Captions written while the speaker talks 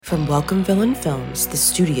From Welcome Villain Films, the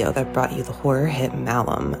studio that brought you the horror hit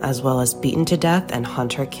Malum, as well as Beaten to Death and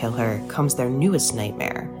Hunter Kill Her, comes their newest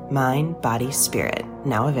nightmare, Mind, Body, Spirit,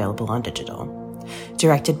 now available on digital.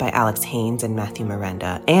 Directed by Alex Haynes and Matthew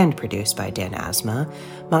Miranda, and produced by Dan Asma,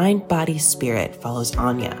 Mind, Body, Spirit follows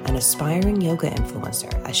Anya, an aspiring yoga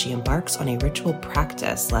influencer, as she embarks on a ritual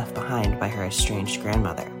practice left behind by her estranged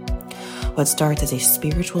grandmother. What starts as a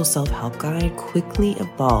spiritual self-help guide quickly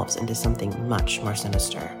evolves into something much more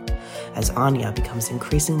sinister. As Anya becomes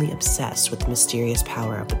increasingly obsessed with the mysterious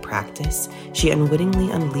power of the practice, she unwittingly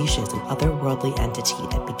unleashes an otherworldly entity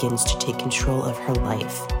that begins to take control of her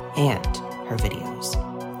life and her videos.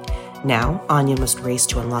 Now, Anya must race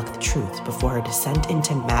to unlock the truth before her descent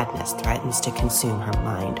into madness threatens to consume her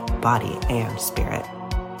mind, body, and spirit.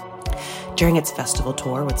 During its festival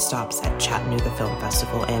tour with stops at Chattanooga Film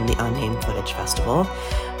Festival and the Unnamed Footage Festival,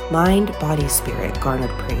 Mind, Body, Spirit garnered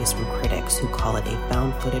praise from critics who call it a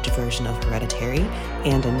found footage version of Hereditary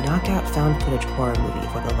and a knockout found footage horror movie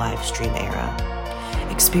for the live stream era.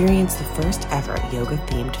 Experience the first ever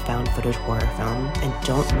yoga-themed found footage horror film and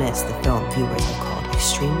don't miss the film viewers have called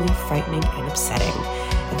extremely frightening and upsetting.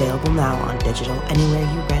 Available now on digital anywhere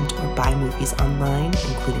you rent or buy movies online,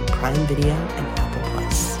 including Prime Video and Apple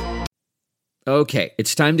Plus. Okay,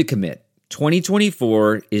 it's time to commit.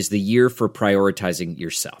 2024 is the year for prioritizing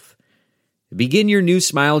yourself. Begin your new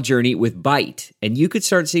smile journey with Byte, and you could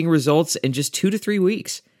start seeing results in just 2 to 3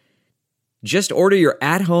 weeks. Just order your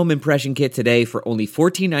at-home impression kit today for only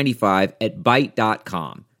 $14.95 at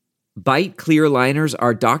Byte.com. Byte clear liners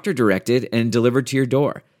are doctor-directed and delivered to your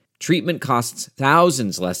door. Treatment costs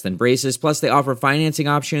thousands less than braces, plus they offer financing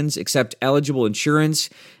options, accept eligible insurance,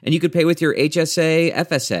 and you could pay with your HSA,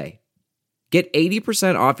 FSA. Get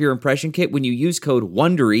 80% off your impression kit when you use code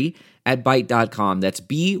WONDERY at Byte.com. That's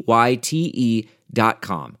BYTE.com.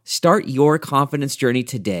 Start your confidence journey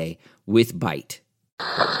today with Byte.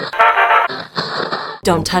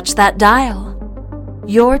 Don't touch that dial.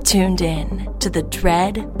 You're tuned in to the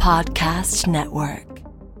Dread Podcast Network.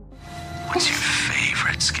 What's your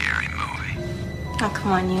favorite scary movie? Oh,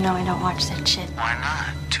 come on, you know I don't watch that shit. Why not?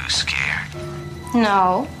 Too scared?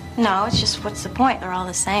 No, it's just what's the point? They're all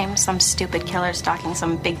the same. Some stupid killer stalking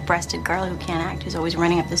some big-breasted girl who can't act, who's always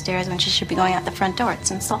running up the stairs when she should be going out the front door.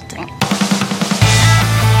 It's insulting.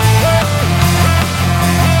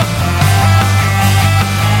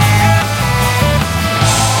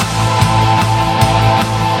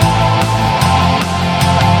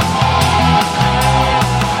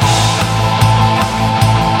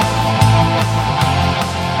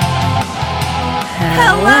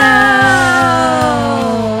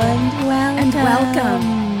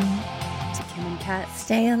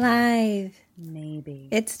 Stay alive. Maybe.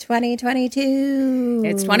 It's 2022.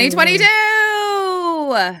 It's 2022.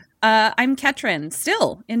 I'm Ketrin.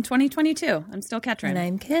 Still in 2022. I'm still Ketrin. And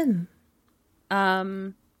I'm Kim.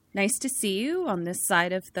 Nice to see you on this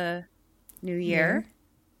side of the new year.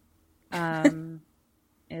 We're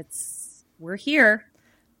here.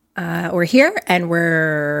 We're here, and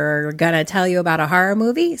we're gonna tell you about a horror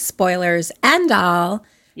movie, spoilers and all.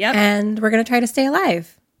 Yep. And we're gonna try to stay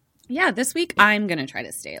alive. Yeah, this week I'm going to try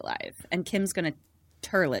to stay alive, and Kim's going to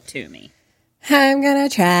turl it to me. I'm going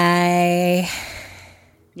to try.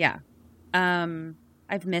 Yeah.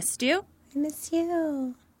 I've missed you. I miss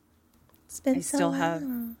you. It's been so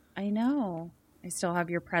long. I know. I still have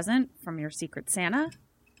your present from your Secret Santa.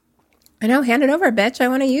 I know. Hand it over, bitch. I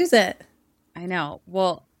want to use it. I know.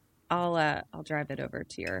 Well, I'll drive it over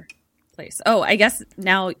to your place. Oh, I guess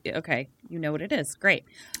now, okay, you know what it is. Great.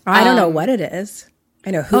 I don't know what it is. I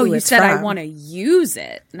know who you it's said from. I want to use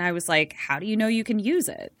it. And I was like, how do you know you can use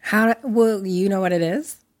it? Well, you know what it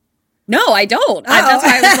is? No, I don't. That's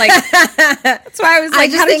why I was like, I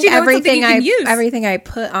just how did think you know it's something you can use? Everything I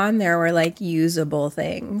put on there were like usable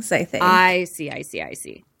things, I think. I see.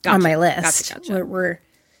 Gotcha. On my list. Gotcha. We're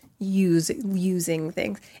using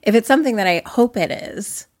things. If it's something that I hope it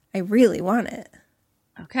is, I really want it.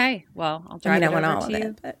 Okay. Well, I'll drive it over to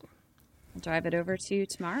you. I'll drive it over to you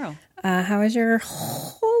tomorrow. How was your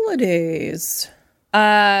holidays?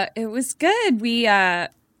 It was good. We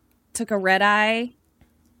took a red eye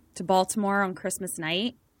to Baltimore on Christmas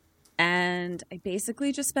night, and I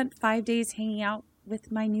basically just spent 5 days hanging out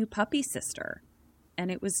with my new puppy sister, and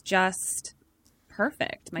it was just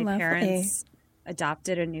perfect. My parents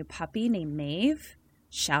adopted a new puppy named Maeve.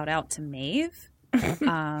 Shout out to Maeve.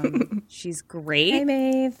 She's great. Hey,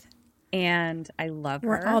 Maeve. And I love her.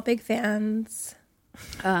 We're all big fans.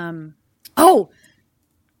 So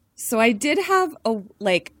I did have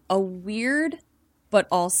a weird but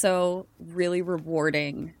also really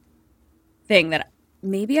rewarding thing that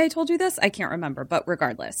maybe I told you this. I can't remember, but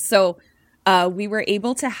regardless. So we were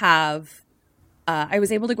able to have, I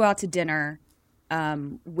was able to go out to dinner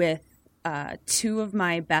with two of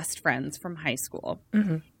my best friends from high school.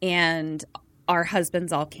 Mm-hmm. And our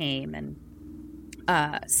husbands all came. And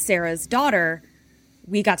Sarah's daughter,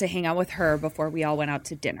 we got to hang out with her before we all went out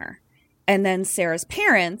to dinner. And then Sarah's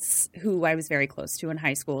parents, who I was very close to in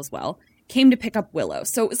high school as well, came to pick up Willow.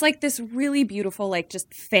 So it was like this really beautiful, like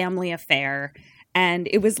just family affair. And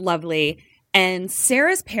it was lovely. And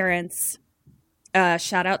Sarah's parents,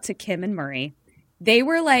 shout out to Kim and Murray, they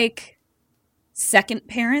were like second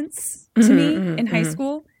parents to me in high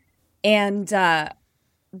school. And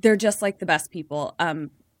they're just like the best people.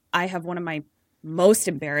 I have one of my most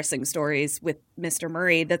embarrassing stories with Mr.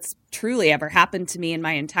 Murray that's truly ever happened to me in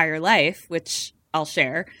my entire life, which I'll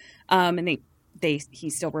share. And he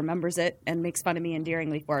still remembers it and makes fun of me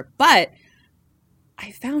endearingly for it. But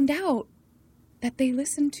I found out that they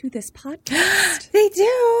listen to this podcast. They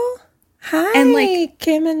do. Hi, and like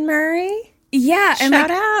Kim and Murray. Yeah, and shout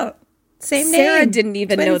out. Same name. Sarah didn't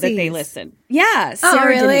even know that they listen. Yeah, Sarah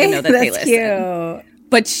really? didn't even know that That's they listen. Cute.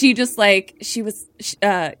 But she just like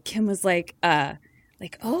Kim was like,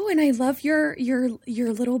 oh, and I love your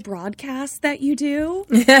little broadcast that you do.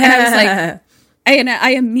 And I was like, I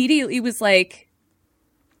immediately was like,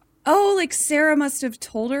 oh, like Sarah must have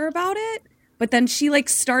told her about it. But then she like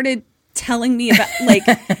started telling me about like,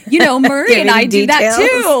 Murray and I do that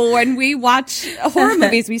too. When we watch horror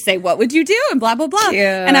movies, we say, what would you do? And blah, blah, blah.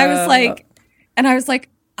 Yeah. And I was like,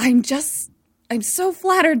 I'm so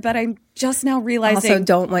flattered, but I'm just now realizing. Also,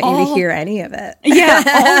 don't want you to hear any of it. Yeah,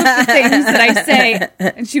 all of the things that I say.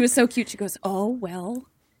 And she was so cute. She goes, oh, well,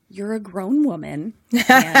 you're a grown woman.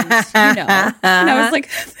 And, And I was like,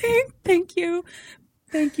 thank you.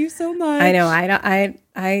 Thank you so much. I know.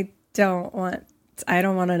 I don't want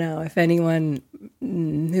to know if anyone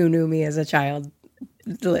who knew me as a child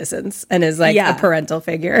listens and is like a parental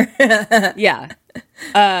figure. Yeah.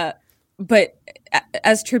 But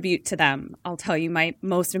as tribute to them, I'll tell you my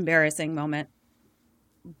most embarrassing moment.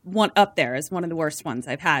 One up there is one of the worst ones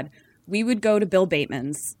I've had. We would go to Bill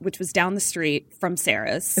Bateman's, which was down the street from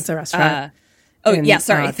Sarah's. It's a restaurant. That's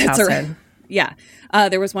Towson. Yeah.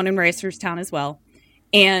 There was one in Reisterstown as well.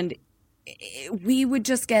 And we would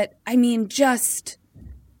just get, just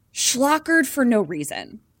schlockered for no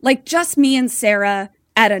reason. Like just me and Sarah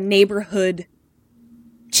at a neighborhood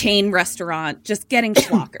chain restaurant, just getting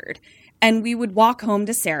schlockered. And we would walk home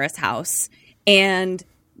to Sarah's house, and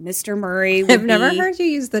Mr. Murray would I've never heard you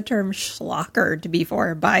use the term schlockered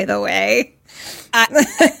before, by the way.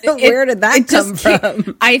 Where did that come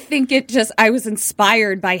from? I think I was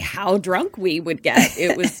inspired by how drunk we would get.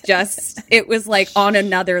 It was like on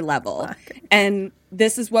another level. And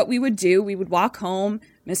this is what we would do. We would walk home.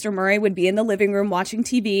 Mr. Murray would be in the living room watching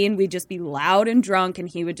TV, and we'd just be loud and drunk, and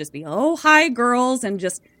he would just be, oh, hi, girls, and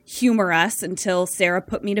just humor us until Sarah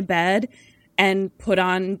put me to bed and put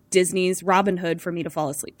on Disney's Robin Hood for me to fall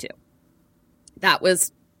asleep to. That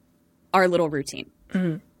was our little routine.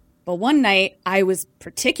 Mm-hmm. But one night, I was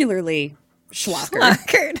particularly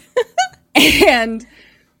schlockered. And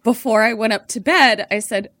before I went up to bed, I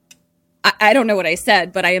said, I don't know what I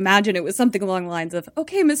said, but I imagine it was something along the lines of,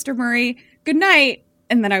 okay, Mr. Murray, good night.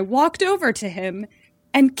 And then I walked over to him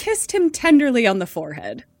and kissed him tenderly on the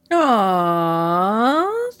forehead.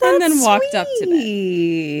 Aww, that's and then walked sweet. Up to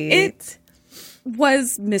bed. It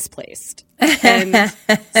was misplaced and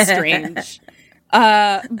strange.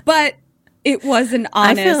 But it was an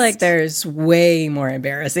honest... I feel like there's way more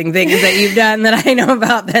embarrassing things that you've done that I know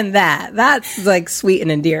about than that. That's like sweet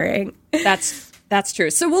and endearing. That's true.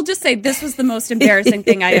 So we'll just say this was the most embarrassing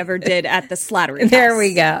thing I ever did at the Slattery House. There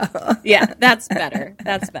we go. Yeah, that's better.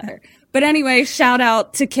 That's better. But anyway, shout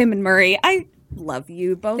out to Kim and Murray. I love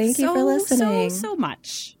you both. Thank you for listening so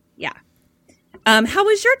much. Yeah. How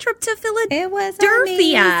was your trip to Philadelphia? It was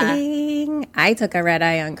amazing. I took a red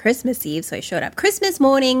eye on Christmas Eve, so I showed up Christmas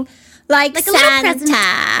morning like Santa. A little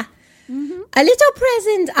present. Mm-hmm. A little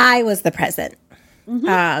present. I was the present.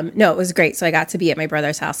 Mm-hmm. No, it was great. So I got to be at my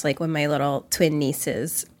brother's house, like when my little twin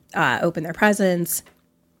nieces opened their presents,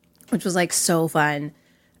 which was like so fun.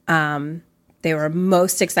 They were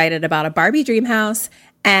most excited about a Barbie dream house,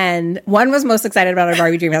 and one was most excited about a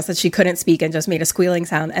Barbie dream house that she couldn't speak and just made a squealing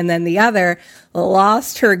sound, and then the other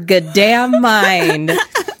lost her goddamn mind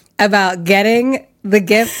about getting the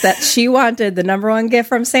gift that she wanted, the number one gift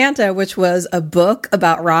from Santa, which was a book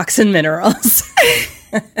about rocks and minerals.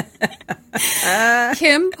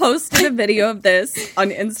 Kim posted a video of this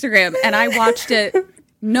on Instagram, and I watched it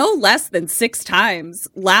no less than 6 times,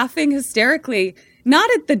 laughing hysterically. not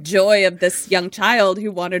at the joy of this young child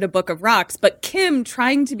who wanted a book of rocks, but Kim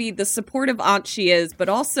trying to be the supportive aunt she is, but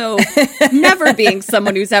also never being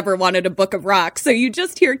someone who's ever wanted a book of rocks. So you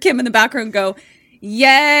just hear Kim in the background go,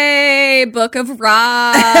 "Yay, book of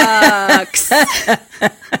rocks."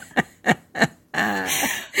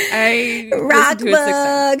 Rock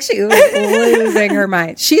book. She was losing her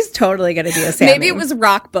mind. She's totally going to do a Sammy. Maybe it was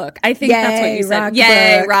rock book. I think Yay, that's what you said. rock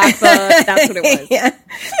Yay, book. rock book. That's what it was. Yeah.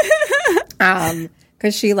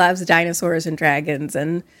 Because she loves dinosaurs and dragons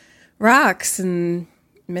and rocks and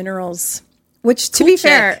minerals, which, to be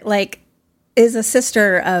fair, like, is a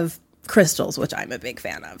sister of crystals, which I'm a big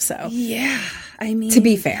fan of. So yeah, I mean, to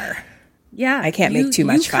be fair, yeah, I can't make too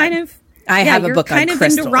much fun. I Yeah, have a you're book on kind of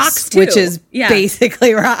crystals, into rocks too. which is Yeah.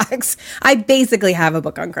 basically rocks. I basically have a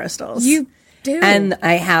book on crystals. You do, and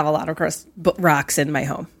I have a lot of rocks in my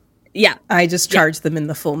home. yeah, I just charge them in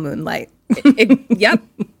the full moonlight, yep,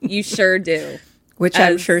 you sure do. which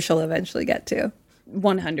I'm sure she'll eventually get to.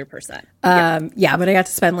 100%. Yeah, but I got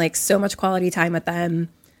to spend like so much quality time with them,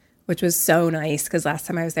 which was so nice because last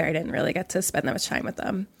time I was there, I didn't really get to spend that much time with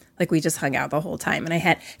them. Like, we just hung out the whole time. And I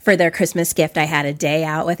had, for their Christmas gift, I had a day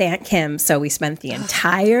out with Aunt Kim. So we spent the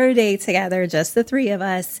entire day together, just the three of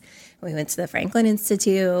us. We went to the Franklin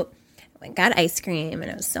Institute, and got ice cream,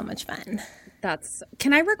 and it was so much fun.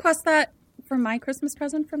 Can I request that for my Christmas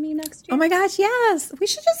present from you next year? Oh my gosh, yes. We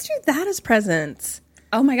should just do that as presents.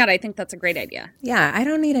 Oh my God, I think that's a great idea. Yeah, I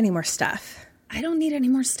don't need any more stuff. I don't need any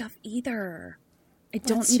more stuff either. I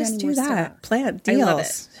don't Let's need just any do more that. stuff. Plan I love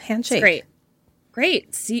deals. it. Handshake.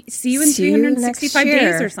 Great. See you in See you 365 next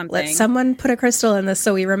year. days or something. Let someone put a crystal in this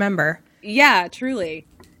so we remember. Yeah, truly.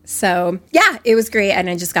 So yeah, it was great. And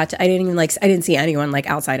I just I didn't see anyone like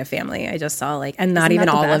outside of family. I just saw and not Isn't even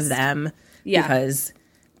that the all of best? them because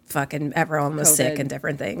fucking everyone was sick COVID. and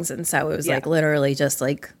different things. And so it was literally just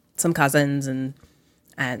some cousins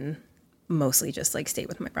and mostly just stayed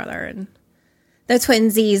with my brother and the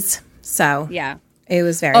twinsies. So Yeah. it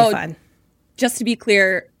was very fun. Just to be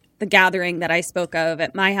clear, the gathering that I spoke of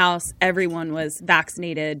at my house, everyone was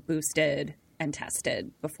vaccinated, boosted, and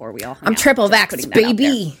tested before we all hung I'm out. triple Just vaxxed, putting that out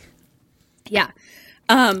there. baby. Yeah.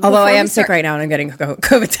 Although I am sick right now and I'm getting a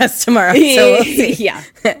COVID test tomorrow. So we'll see. Yeah.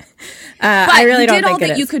 I really don't did all think that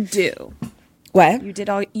it you is. could do. What? You did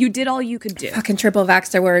all you could do. Fucking triple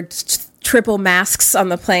vaxxed. I wore triple masks on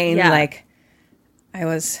the plane. Yeah. I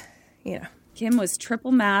was, Kim was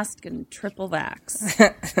triple masked and triple vax.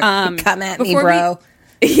 come at me, before bro.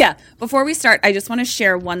 Before we start, I just want to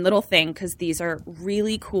share one little thing because these are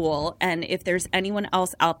really cool. And if there's anyone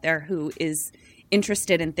else out there who is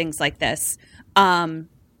interested in things like this,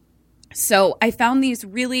 so I found these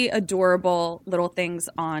really adorable little things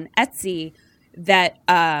on Etsy that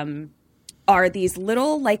are these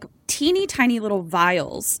little teeny tiny little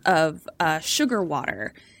vials of sugar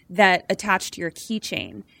water that attach to your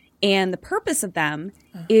keychain. And the purpose of them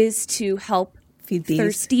is to help Feed bees.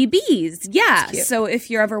 thirsty bees. Yeah. Cute. So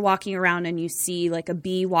if you're ever walking around and you see a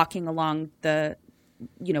bee walking along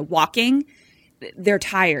walking, they're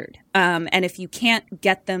tired. And if you can't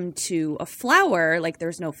get them to a flower,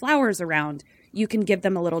 there's no flowers around, you can give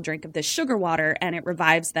them a little drink of this sugar water and it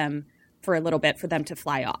revives them for a little bit for them to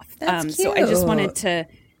fly off. That's So I just wanted cute. to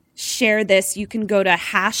share this. You can go to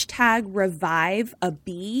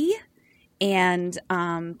 #ReviveABee and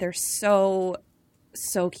they're so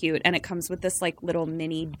cute. And it comes with this little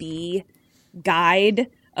mini bee guide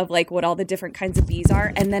of what all the different kinds of bees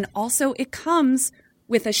are. And then also it comes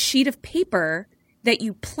with a sheet of paper that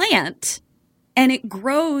you plant and it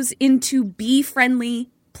grows into bee-friendly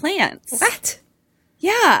plants. What?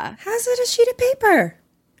 Yeah. How's it a sheet of paper?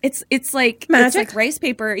 It's Magic? it's like rice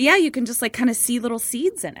paper. Yeah, you can just kind of see little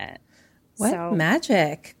seeds in it. What So,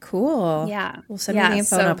 magic? Cool. Yeah. Well, send me the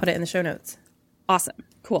info and I'll put it in the show notes. Awesome.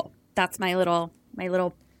 Cool. That's my little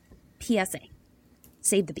PSA.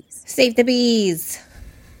 Save the bees. Save the bees.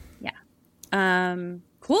 Yeah.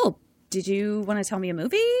 Cool. Did you want to tell me a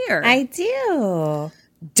movie or I do.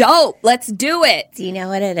 dope? Let's do it. Do you know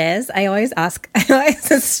what it is? I always spend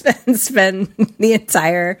the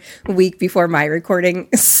entire week before my recording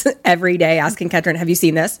every day asking Ketrin, have you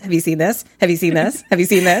seen this? Have you seen this? Have you seen this? Have you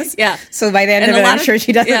seen this? Yeah. So by the end of it, I'm sure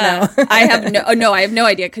she doesn't know. I have no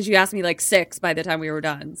idea because you asked me 6 by the time we were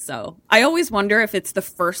done. So I always wonder if it's the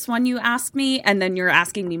first one you ask me and then you're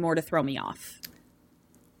asking me more to throw me off.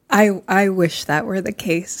 I wish that were the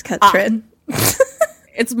case, Ketrin.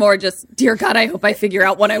 It's more just, dear God, I hope I figure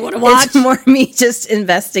out what I want to watch. It's more me just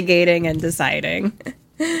investigating and deciding.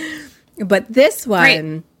 But this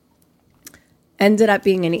one ended up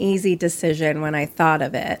being an easy decision when I thought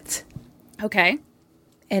of it. Okay.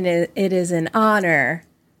 And it is in honor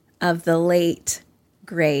of the late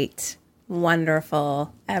great,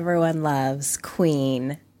 wonderful, everyone loves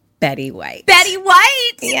Queen Betty White. Betty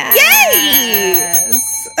White!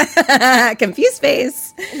 Yes. Yay! Confused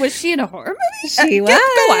face. Was she in a horror movie? She was.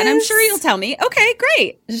 Go on. I'm sure you'll tell me. Okay,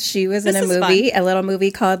 great. She was in a little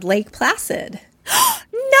movie called Lake Placid.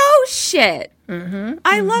 No shit.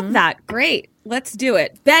 I love that. Great. Let's do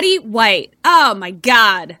it. Betty White. Oh my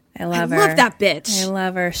God. I love her. I love that bitch. I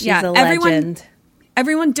love her. She's a legend.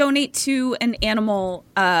 Everyone donate to an animal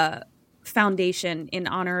foundation in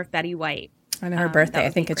honor of Betty White. On her birthday. I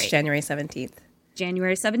think it's January 17th.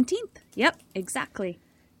 January 17th. Yep, exactly.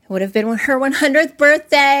 It would have been her 100th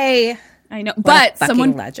birthday. I know. What but a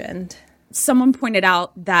fucking legend. Someone pointed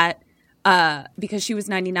out that because she was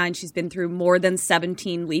 99, she's been through more than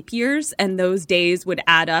 17 leap years, and those days would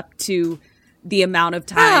add up to the amount of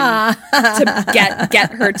time to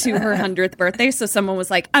get her to her 100th birthday. So someone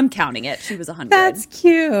was like, I'm counting it. She was 100. That's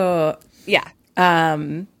cute. Yeah.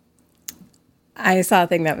 I saw a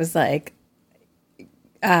thing that was like,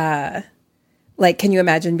 can you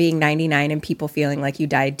imagine being 99 and people feeling like you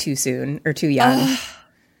died too soon or too young?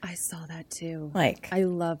 I saw that too. Like, I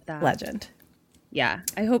love that. Legend. Yeah.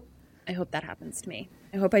 I hope that happens to me.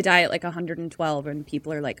 I hope I die at like 112 and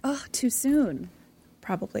people are like, oh, too soon.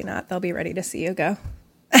 Probably not. They'll be ready to see you go.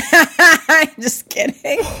 I'm just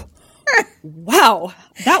kidding. Wow.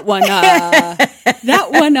 That one knocked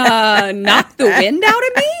the wind out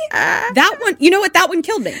of me. That one, you know what? That one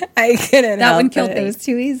killed me. I couldn't That help one killed it. me. It was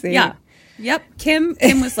too easy. Yeah. Yep. Kim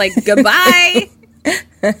was like, goodbye.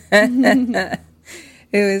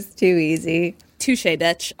 It was too easy. Touche,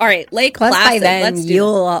 bitch. All right. Lake Plus, Placid. by then, Let's do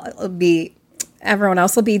you'll be... Everyone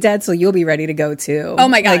else will be dead, so you'll be ready to go too. Oh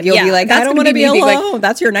my God. Like, you'll be like, I don't want to be alone. Like,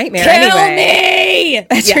 that's your nightmare kill anyway. me!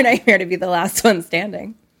 That's your nightmare to be the last one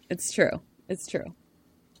standing. It's true. It's true.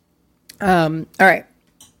 All right.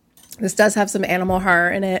 This does have some animal horror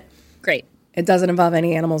in it. Great. It doesn't involve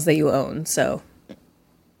any animals that you own, so.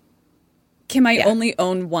 Kim, I only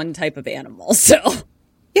own one type of animal, so.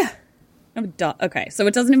 Yeah. I'm a dog. Okay, so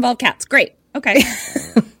it doesn't involve cats. Great. Okay.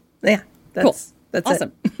 Yeah. Cool. That's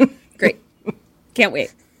awesome. it. Great. Can't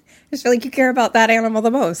wait. I just feel like you care about that animal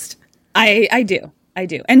the most. I do.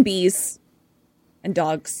 And bees. And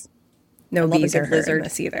dogs. No love a bees good are hurt in lizard.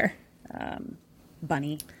 this either.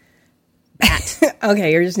 Bunny. Bat.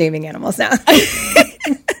 Okay, you're just naming animals now.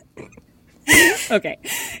 Okay.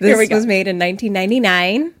 This was made in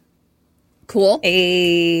 1999. Cool.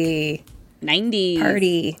 A 90s.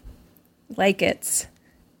 party like it's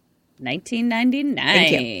 1999.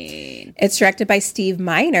 Thank you. It's directed by Steve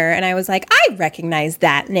Miner, and I was like, I recognize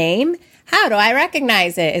that name. How do I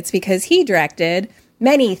recognize it? It's because he directed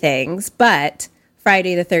many things, but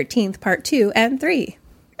Friday the 13th, Part 2 and 3.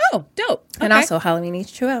 Oh, dope. Okay. And also Halloween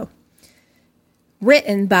H2O.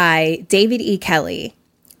 Written by David E. Kelly,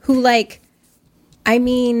 who,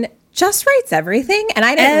 just writes everything. And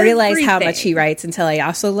I didn't realize how much he writes until I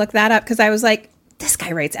also looked that up, because I was like, this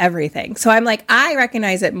guy writes everything. So I'm like, I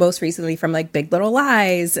recognize it most recently from Big Little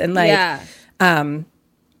Lies and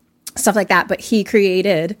stuff like that. But he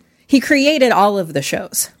created all of the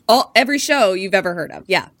shows. Every show you've ever heard of.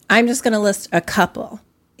 Yeah. I'm just going to list a couple.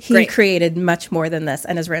 He created much more than this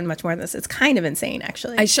and has written much more than this. It's kind of insane,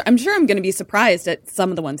 actually. I'm sure I'm going to be surprised at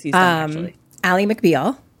some of the ones he's done, actually. Ally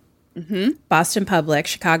McBeal, Boston Public,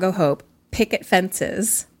 Chicago Hope, Picket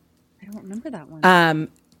Fences. I don't remember that one.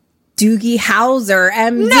 Doogie Howser,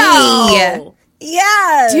 MD. No!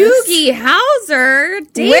 Yes! Doogie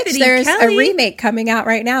Howser, David Which E. there's Kelly. a remake coming out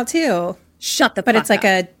right now, too. Shut the fuck But it's like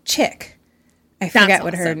up. a chick. I forget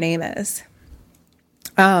what her name is.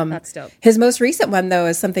 That's dope. His most recent one, though,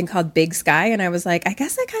 is something called Big Sky. And I was like, I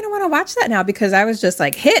guess I kind of want to watch that now, because I was just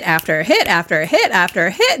like hit after hit after hit after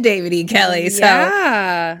hit, David E. Kelly. So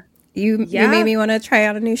Yeah. you made me want to try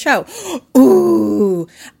out a new show. Ooh.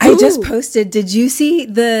 I just posted. Did you see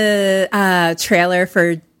the trailer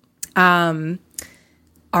for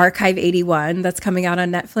Archive 81 that's coming out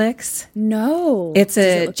on Netflix? No. It's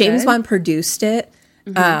James good? Wan produced it.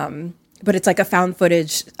 But it's like a found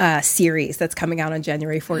footage series that's coming out on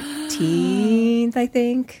January 14th, I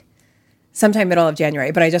think. Sometime middle of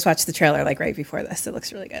January. But I just watched the trailer right before this. It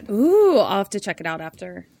looks really good. Ooh, I'll have to check it out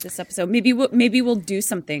after this episode. Maybe we'll do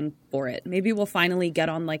something for it. Maybe we'll finally get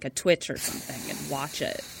on a Twitch or something and watch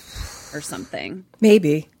it or something.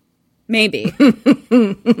 Maybe. Maybe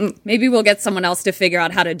we'll get someone else to figure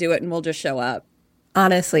out how to do it and we'll just show up.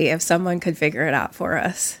 Honestly, if someone could figure it out for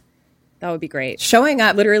us. That would be great. Showing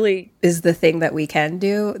up literally is the thing that we can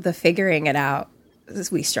do. The figuring it out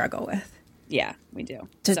is we struggle with. Yeah, we do.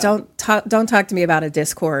 Just don't talk to me about a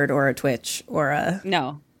Discord or a Twitch or a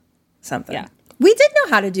no something. Yeah. We did know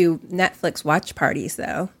how to do Netflix watch parties,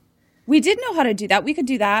 though. We did know how to do that. We could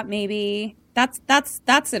do that. Maybe that's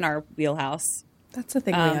in our wheelhouse. That's the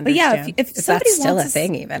thing we understand. But yeah, if somebody that's still wants a us,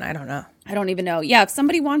 thing, even I don't know. I don't even know. Yeah, if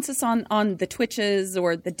somebody wants us on the Twitches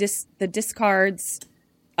or the discards,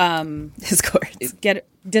 get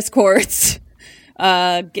discords,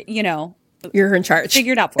 You're in charge.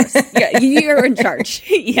 Figure it out for us. Yeah, you're in charge.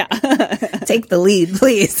 Yeah, take the lead,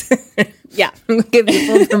 please. Yeah, we'll give you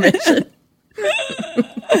full permission.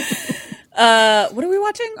 What are we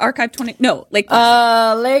watching? Archive 20? No, Lake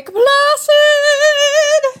Placid. Lake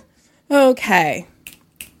Placid. Okay.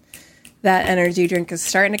 That energy drink is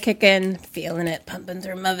starting to kick in. Feeling it pumping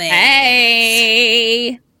through my veins.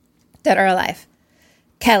 Hey. Dead or alive?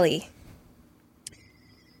 Kelly.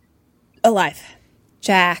 Alive.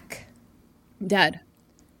 Jack. Dead.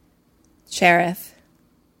 Sheriff.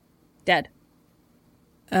 Dead.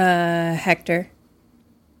 Hector.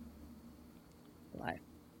 Alive.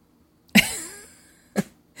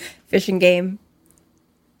 Fishing game.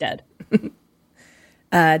 Dead.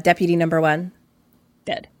 Deputy number 1.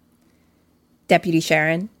 Dead. Deputy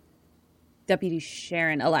Sharon. Deputy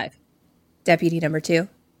Sharon. Alive. Deputy number 2.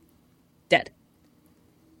 Dead.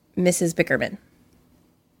 Mrs. Bickerman.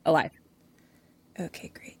 Alive.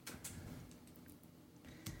 Okay, great.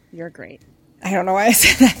 You're great. I don't know why I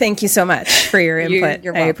said that. Thank you so much for your input.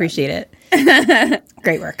 You're I welcome. appreciate it.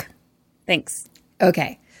 Great work. Thanks.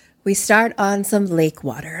 Okay. We start on some lake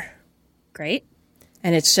water. Great.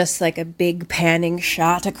 And it's just like a big panning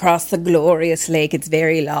shot across the glorious lake. It's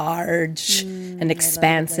very large and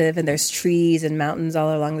expansive, and there's trees and mountains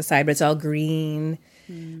all along the side, but it's all green.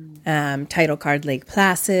 Title card Lake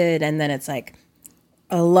Placid, and then it's like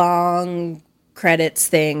a long credits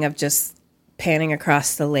thing of just panning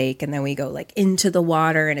across the lake, and then we go like into the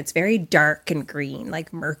water, and it's very dark and green,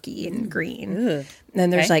 like murky and green. And then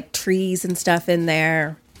there's like trees and stuff in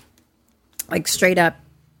there, like straight up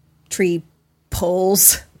tree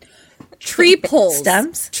poles. Tree poles.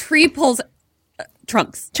 Stumps? Tree poles.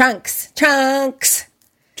 Trunks. Trunks.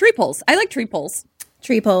 Tree poles. I like tree poles.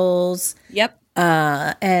 Tree poles. Yep.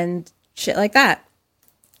 And shit like that.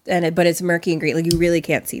 But it's murky and green. Like you really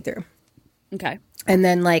can't see through. Okay. And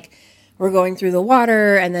then like we're going through the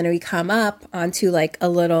water, and then we come up onto like a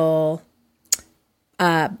little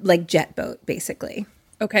like jet boat, basically.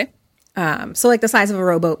 Okay. So like the size of a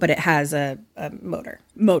rowboat, but it has a motor.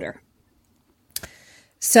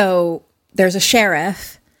 So there's a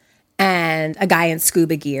sheriff and a guy in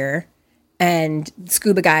scuba gear, and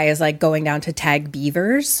scuba guy is like going down to tag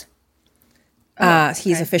beavers.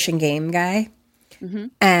 He's a fish and game guy.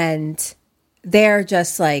 And they're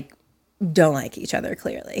just like, don't like each other,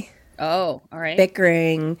 clearly. Oh, all right.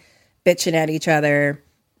 Bickering, bitching at each other.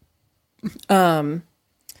 All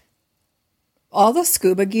the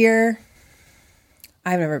scuba gear,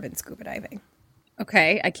 I've never been scuba diving.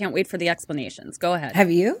 Okay. I can't wait for the explanations. Go ahead.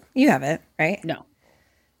 Have you? You haven't, right? No.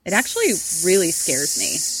 It actually really scares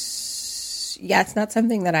me. Yeah, it's not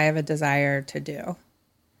something that I have a desire to do.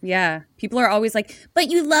 Yeah. People are always like, but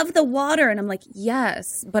you love the water. And I'm like,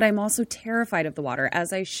 yes, but I'm also terrified of the water,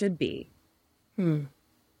 as I should be.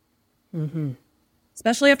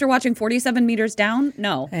 Especially after watching 47 meters down.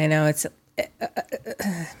 No. I know it's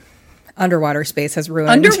underwater space has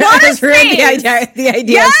ruined. Underwater has ruined space! the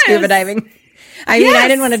idea of scuba diving. I mean, I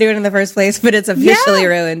didn't want to do it in the first place, but it's officially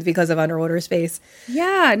ruined because of underwater space.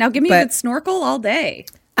 Yeah. Now give me a good snorkel all day.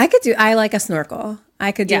 I like a snorkel.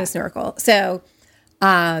 I could do a snorkel. So,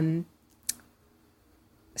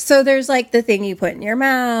 so there's like the thing you put in your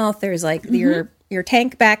mouth. There's like your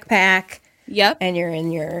tank backpack. Yep. And you're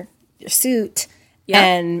in your suit.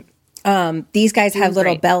 Yep. And these guys have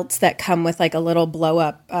little belts that come with like a little blow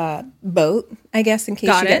up boat, I guess, in case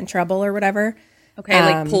you get in trouble or whatever. Okay,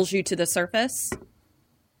 like pulls you to the surface.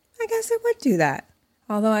 I guess it would do that.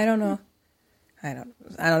 Although I don't know. I don't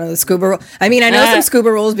know the scuba rule. I mean, I know some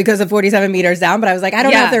scuba rules because of 47 meters down, but I was like, I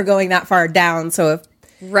don't know if they're going that far down. So if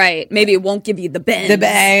maybe it won't give you the bend.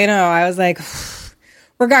 I know. I was like,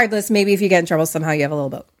 regardless, maybe if you get in trouble somehow, you have a little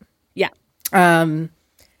boat. Yeah. And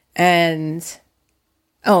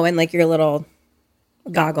like your little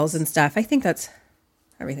goggles and stuff. I think that's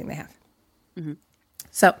everything they have.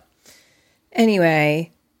 So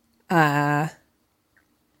anyway,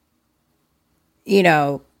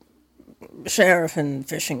 sheriff and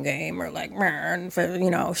fishing game are like, and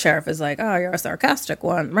sheriff is like, oh, you're a sarcastic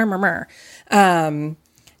one.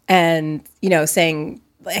 And, saying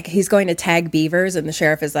like he's going to tag beavers, and the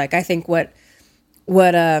sheriff is like, I think what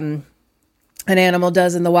an animal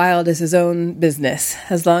does in the wild is his own business,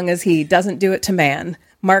 as long as he doesn't do it to man.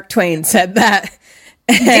 Mark Twain said that.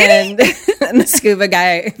 And the scuba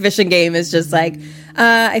guy fishing game is just like,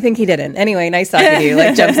 I think he didn't. Anyway, nice talking to you.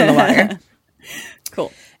 Like jumps in the water.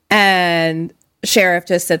 Cool. And sheriff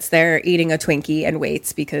just sits there eating a Twinkie and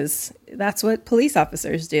waits because that's what police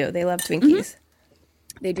officers do. They love Twinkies.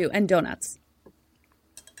 They do. And donuts.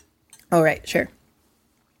 Oh, right. Sure.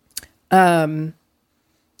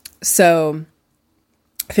 So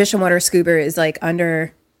Fish and Water Scuba is like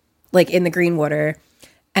under, like in the green water,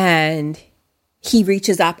 and he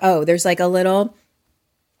reaches up. Oh, there's like a little,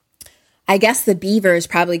 I guess the beavers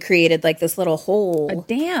probably created like this little hole. A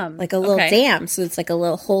dam. Like a little dam. So it's like a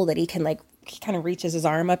little hole that he can like, he kind of reaches his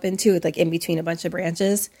arm up into it, like in between a bunch of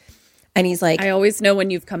branches. And he's like, I always know when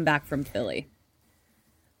you've come back from Philly.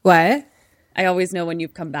 what? I always know when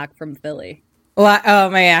you've come back from Philly. What? Oh,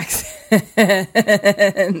 my accent.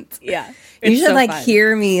 Yeah. You should so like fun.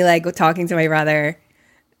 hear me like talking to my brother.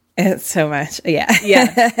 It's so much. Yeah.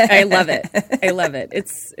 Yeah. I love it. I love it.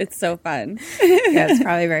 It's so fun. Yeah, it's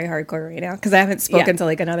probably very hardcore right now because I haven't spoken to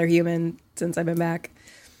like another human since I've been back.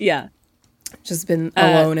 Yeah. Just been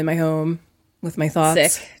alone in my home with my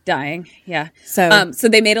thoughts. Sick. Dying. Yeah. So So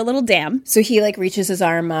they made a little dam. so he like reaches his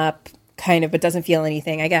arm up kind of, but doesn't feel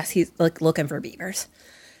anything. I guess he's like looking for beavers.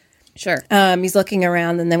 Sure. He's looking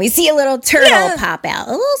around and then we see a little turtle pop out.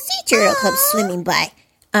 A little sea turtle comes swimming by.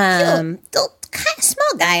 Little kind of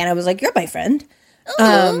small guy. And I was like, you're my friend.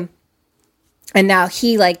 And now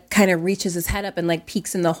he like kind of reaches his head up and like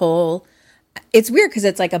peeks in the hole. It's weird because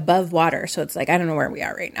it's like above water. So it's like, I don't know where we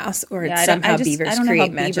are right now. Or Yeah, somehow I don't beavers know create how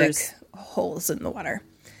magic beavers- holes in the water.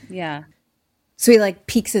 Yeah. So he like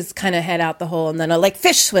peeks his kind of head out the hole and then a like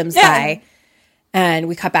fish swims by. And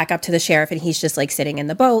we cut back up to the sheriff and he's just like sitting in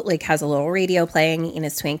the boat, like has a little radio playing in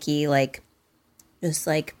his Twinkie, like just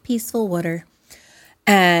like peaceful water.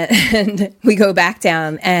 And we go back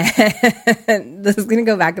down and this is going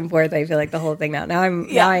to go back and forth. I feel like the whole thing now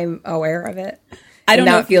I'm aware of it. I don't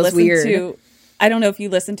now know it if you feels listened weird. I don't know if you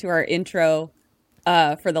listened to our intro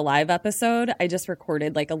for the live episode. I just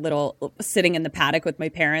recorded like a little sitting in the paddock with my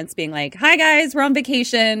parents being like, hi guys, we're on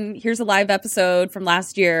vacation. Here's a live episode from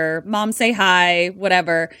last year. Mom, say hi,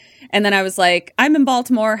 whatever. And then I was like, I'm in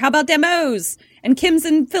Baltimore. How about Demos? And Kim's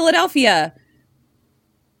in Philadelphia.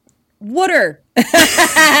 Water. No,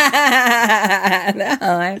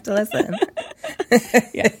 I have to listen.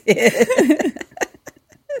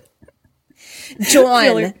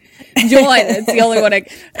 Join. It's the only one I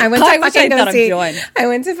went to wish I fucking go thought of see. Join. I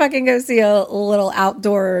went to fucking go see a little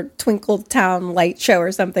outdoor Twinkle Town light show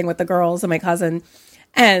or something with the girls and my cousin,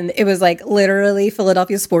 and it was like literally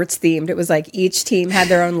Philadelphia sports themed. It was like each team had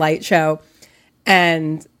their own light show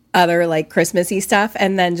and other like Christmassy stuff,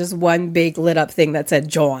 and then just one big lit up thing that said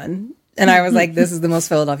Join. And I was like, this is the most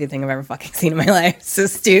Philadelphia thing I've ever fucking seen in my life. So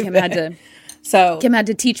stupid. Kim had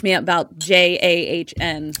to teach me about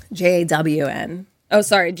JAHN. JAWN. Oh,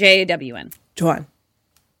 sorry, JAWN. Join.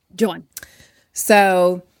 Join.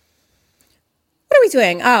 So, what are we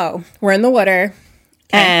doing? Oh, we're in the water,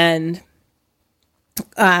 and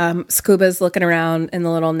Scuba's looking around in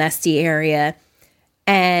the little nesty area,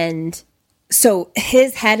 and so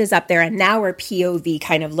his head is up there, and now we're POV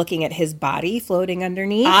kind of looking at his body floating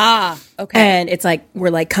underneath. Ah, okay. And it's like we're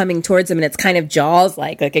like coming towards him, and it's kind of Jaws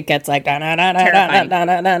like it gets like coming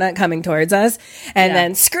towards us, and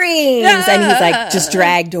then screams, and he's like just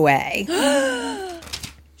dragged away.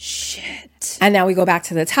 Shit. And now we go back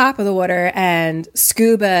to the top of the water, and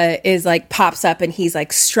Scuba is like pops up, and he's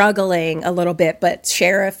like struggling a little bit, but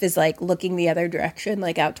Sheriff is like looking the other direction,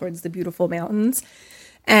 like out towards the beautiful mountains,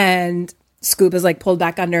 and Scuba's like pulled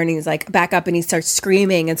back under and he's like back up and he starts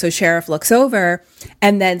screaming. And so Sheriff looks over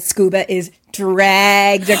and then Scuba is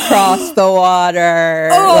dragged across the water.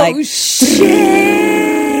 Oh, like, shit.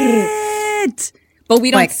 But we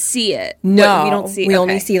don't Like, see it. no, we don't see we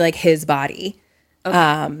only see like his body.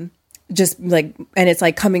 Okay. Just like, and it's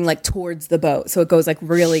like coming like towards the boat. So it goes like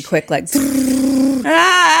really quick, like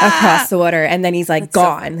across the water. And then he's like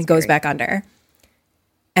gone and goes back under.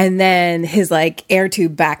 And then his like air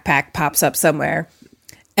tube backpack pops up somewhere.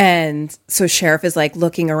 And so Sheriff is like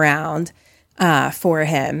looking around for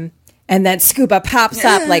him. And then Scuba pops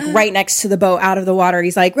up like right next to the boat out of the water.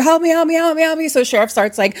 He's like, help me, help me, help me, help me. So Sheriff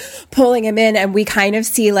starts like pulling him in and we kind of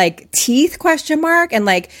see like teeth ? And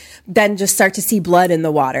like then just start to see blood in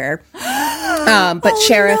the water. But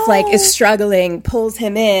Sheriff like is struggling, pulls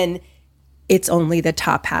him in. It's only the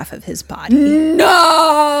top half of his body.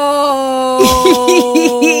 No.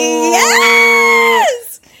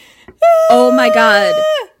 Yes! Oh my God.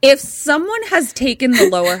 If someone has taken the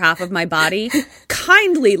lower half of my body,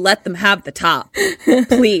 kindly let them have the top.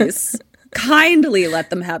 Please. Kindly let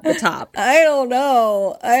them have the top. I don't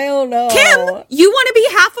know. Kim, you want to be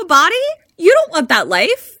half a body? You don't want that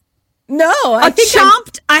life. No, A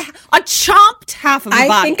chomped half of a body.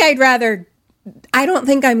 I think I'd rather. I don't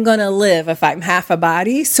think I'm gonna live if I'm half a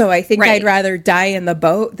body. So I think I'd rather die in the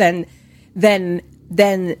boat than brain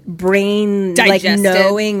Digested. like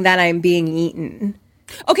knowing that I'm being eaten.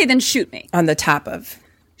 Okay, then shoot me. On the top of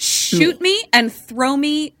Shoot me and throw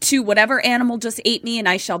me to whatever animal just ate me, and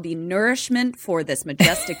I shall be nourishment for this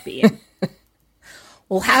majestic being.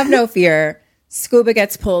 Well, have no fear. Scuba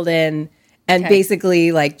gets pulled in and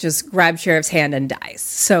basically like just grabs Sheriff's hand and dies.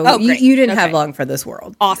 So you didn't have long for this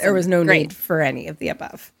world. Awesome. There was no need for any of the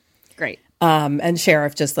above. Great. And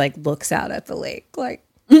Sheriff just like looks out at the lake like,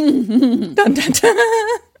 dun, dun, dun.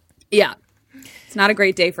 Yeah. It's not a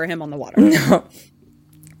great day for him on the water. No.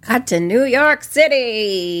 Cut to New York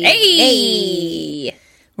City. Hey!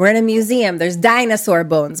 We're in a museum. There's dinosaur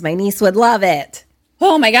bones. My niece would love it.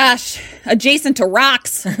 Oh my gosh. Adjacent to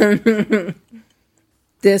rocks.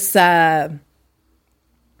 This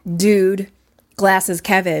dude, Glasses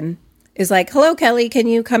Kevin, is like, hello, Kelly, can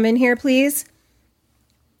you come in here, please?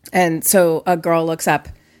 And so a girl looks up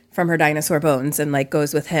from her dinosaur bones and like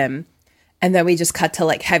goes with him. And then we just cut to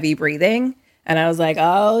like heavy breathing. And I was like,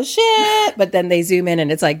 oh shit. But then they zoom in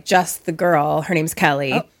and it's like just the girl. Her name's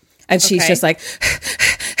Kelly. Oh, and she's just like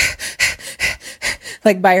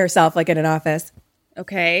by herself, like in an office.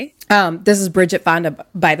 Okay. This is Bridget Fonda,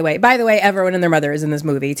 by the way. By the way, everyone and their mother is in this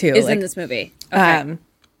movie too. In this movie. Okay.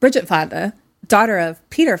 Bridget Fonda, daughter of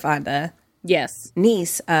Peter Fonda. Yes.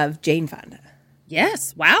 Niece of Jane Fonda.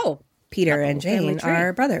 Yes. Wow. Peter and Jane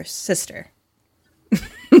are brothers, sister.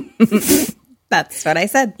 That's what I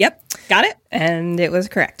said. Yep. Got it. And it was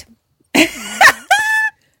correct.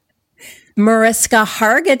 Mariska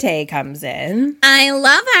Hargitay comes in. I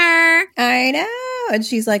love her. I know. And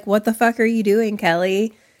she's like, what the fuck are you doing,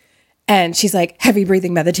 Kelly? And she's like, heavy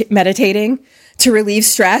breathing, meditating to relieve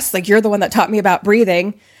stress. Like, you're the one that taught me about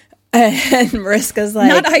breathing. And Mariska's like,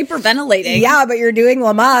 not hyperventilating. Yeah, but you're doing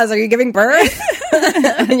Lamaze. Are you giving birth?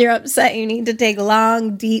 And you're upset. You need to take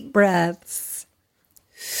long, deep breaths.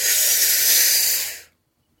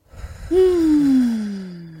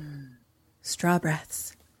 Straw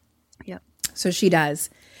breaths. Yep. So she does.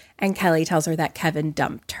 And Kelly tells her that Kevin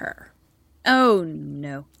dumped her. Oh,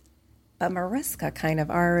 no. But Mariska kind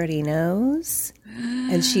of already knows.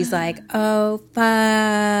 And she's like, oh,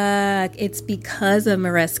 fuck. It's because of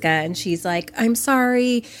Mariska. And she's like, I'm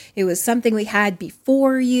sorry. It was something we had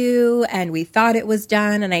before you. And we thought it was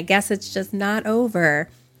done. And I guess it's just not over.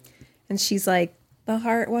 And she's like, the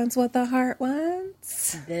heart wants what the heart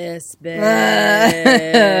wants. This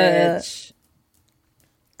bitch.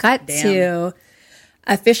 Cut to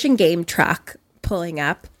a fish and game truck pulling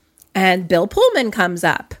up. And Bill Pullman comes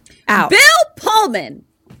up. Out. Bill Pullman.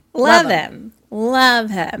 Love him. Love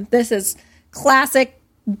him. This is classic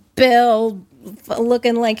Bill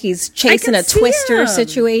looking like he's chasing a Twister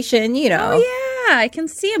situation, you know. Oh, yeah. I can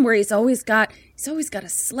see him where he's always got a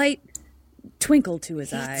slight twinkle to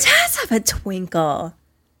his eye. He does have a twinkle.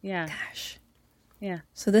 Yeah. Gosh. Yeah.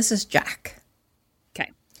 So this is Jack.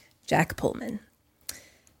 Okay. Jack Pullman.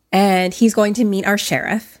 And he's going to meet our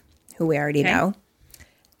sheriff, who we already know.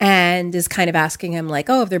 And is kind of asking him, like,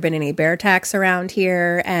 oh, have there been any bear attacks around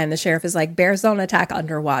here? And the sheriff is like, bears don't attack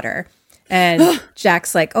underwater. And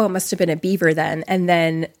Jack's like, oh, it must have been a beaver then. And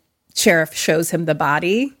then sheriff shows him the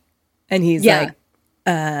body. And he's like,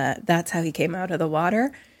 that's how he came out of the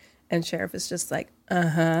water. And sheriff is just like,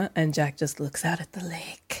 uh-huh. And Jack just looks out at the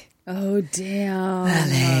lake. Oh, damn. The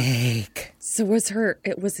lake. So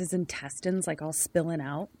it was his intestines like all spilling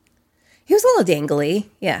out? He was a little dangly.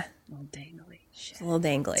 Yeah. A little dangly. Shit. A little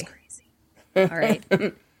dangly. That's crazy. All right.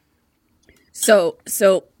 So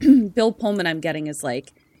Bill Pullman, I'm getting, is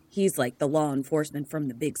like, he's like the law enforcement from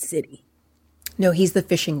the big city. No, he's the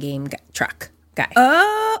fish and game truck guy.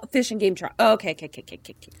 Oh, fish and game truck. Oh, okay.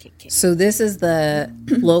 So this is the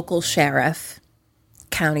local sheriff,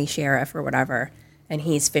 county sheriff or whatever, and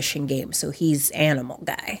he's fish and game. So he's animal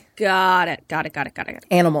guy. Got it.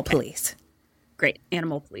 Animal police. Great.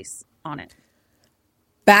 Animal police on it.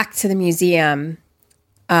 Back to the museum,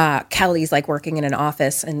 Kelly's like working in an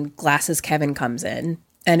office and Glasses Kevin comes in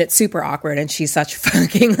and it's super awkward and she's such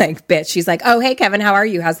fucking like bitch. She's like, oh, hey, Kevin, how are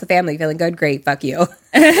you? How's the family? Feeling good? Great. Fuck you.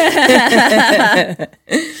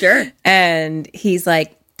 Sure. And he's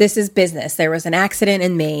like, this is business. There was an accident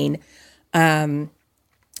in Maine.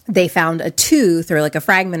 They found a tooth or like a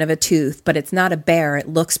fragment of a tooth, but it's not a bear. It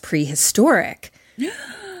looks prehistoric.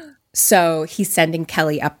 So he's sending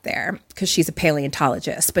Kelly up there because she's a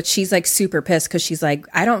paleontologist, but she's like super pissed because she's like,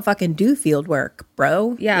 I don't fucking do field work,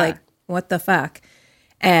 bro. Yeah. Like, what the fuck?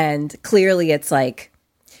 And clearly it's like,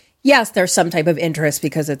 yes, there's some type of interest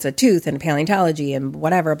because it's a tooth and paleontology and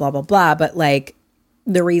whatever, blah, blah, blah. But like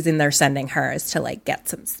the reason they're sending her is to like get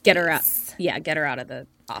some space. Get her out. Yeah, get her out of the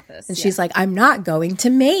office. And she's like, I'm not going to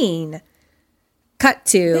Maine. Cut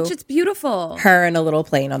to Bitch, it's beautiful. her in a little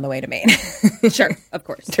plane on the way to Maine. Sure, of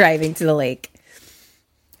course. Driving to the lake.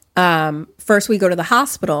 First we go to the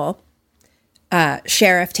hospital.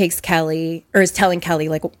 Sheriff takes Kelly, or is telling Kelly,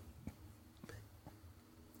 like,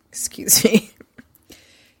 excuse me.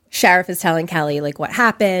 Sheriff is telling Kelly, like, what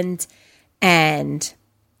happened and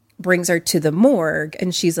brings her to the morgue.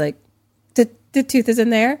 And she's like, the tooth is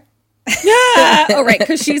in there? Yeah. Oh, right.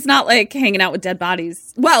 Because she's not, like, hanging out with dead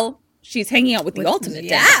bodies. Well, she's hanging out with the ultimate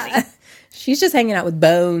dead body. She's just hanging out with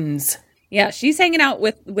bones. Yeah, she's hanging out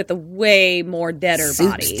with a way more deader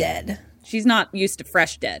Soup's body. dead. She's not used to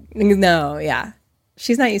fresh dead. No, yeah.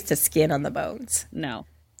 She's not used to skin on the bones. No.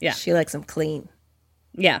 Yeah. She likes them clean.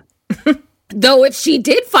 Yeah. Though if she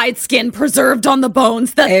did find skin preserved on the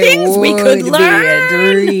bones, the things we could learn. Be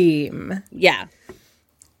a dream. Yeah.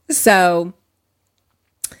 So,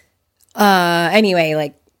 anyway,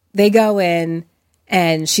 like they go in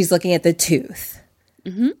and she's looking at the tooth.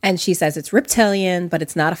 Mm-hmm. And she says it's reptilian, but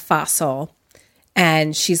it's not a fossil.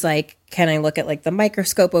 And she's like, can I look at like the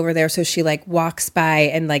microscope over there? So she like walks by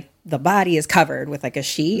and like the body is covered with like a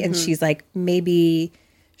sheet. Mm-hmm. And she's like, maybe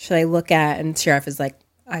should I look at? And Sheriff is like,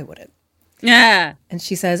 I wouldn't. Yeah. And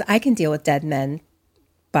she says, I can deal with dead men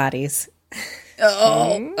bodies.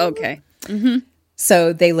 Oh, okay. Mm-hmm.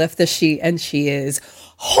 So they lift the sheet and she is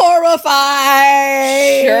horrified.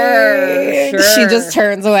 Sure. She just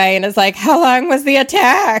turns away and is like, how long was the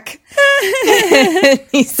attack?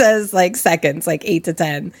 He says like seconds, like 8 to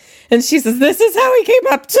 10. And she says, this is how we came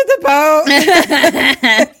up to the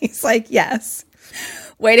boat. He's like, yes.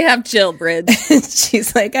 Way to have chill, Bridge.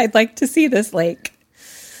 She's like, I'd like to see this lake.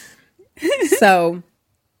 So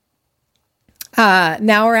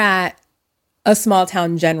now we're at a small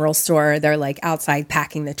town general store. They're like outside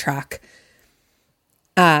packing the truck.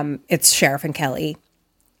 It's Sheriff and Kelly.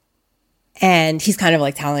 And he's kind of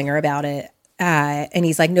like telling her about it. And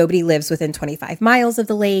he's like, nobody lives within 25 miles of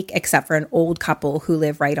the lake except for an old couple who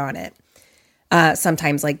live right on it.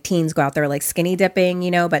 Sometimes like teens go out there like skinny dipping,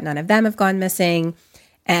 you know, but none of them have gone missing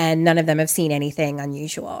and none of them have seen anything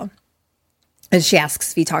unusual. And she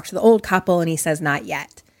asks if he talked to the old couple and he says not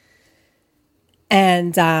yet.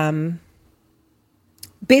 And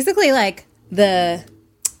basically like the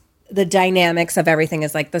dynamics of everything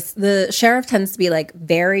is like this. The sheriff tends to be like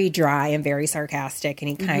very dry and very sarcastic, and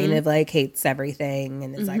he kind of like hates everything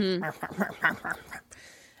and is like.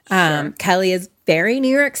 Sure. Kelly is very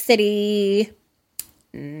New York City,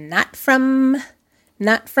 not from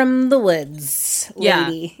the woods,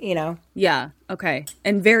 lady. You know. Yeah. Okay.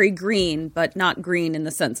 And very green, but not green in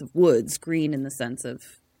the sense of woods. Green in the sense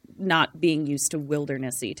of not being used to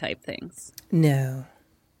wildernessy type things. No.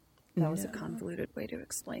 That was a convoluted way to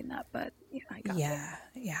explain that, but yeah, I got it.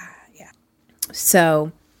 Yeah.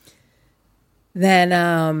 So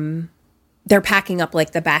then they're packing up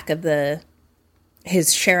like the back of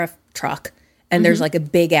his sheriff truck, and there's like a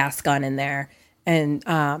big ass gun in there,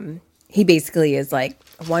 and he basically is like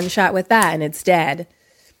one shot with that and it's dead.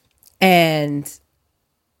 And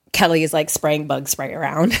Kelly is like spraying bug spray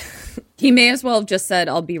around. He may as well have just said,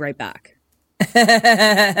 "I'll be right back."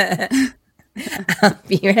 I'll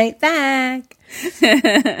be right back.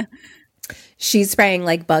 She's spraying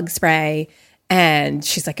like bug spray, and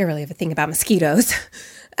she's like, I really have a thing about mosquitoes.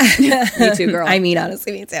 Me too, girl. I mean,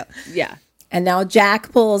 honestly, me too. Yeah. And now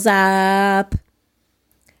Jack pulls up,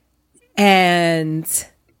 and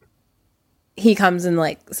he comes and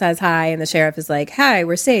like says hi, and the sheriff is like, hi,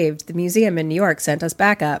 we're saved. The museum in New York sent us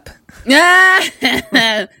backup.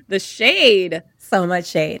 The shade. So much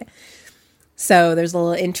shade. So there's a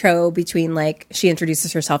little intro between like she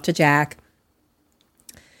introduces herself to Jack.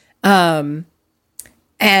 And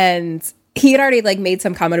he had already like made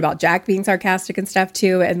some comment about Jack being sarcastic and stuff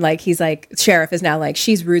too. And like he's like, sheriff is now like,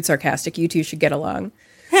 she's rude sarcastic. You two should get along.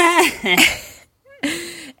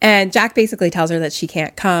 And Jack basically tells her that she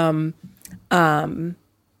can't come.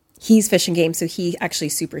 He's fishing game, so he actually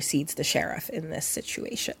supersedes the sheriff in this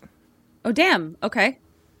situation. Oh, damn. Okay.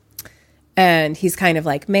 And he's kind of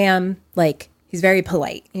like, ma'am, like, he's very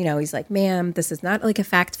polite. You know, he's like, ma'am, this is not like a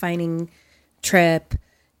fact-finding trip,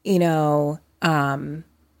 you know.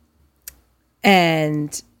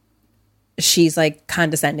 And she's like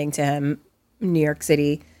condescending to him, New York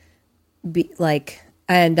City. He's like,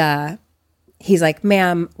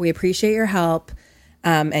 ma'am, we appreciate your help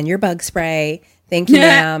and your bug spray. Thank you,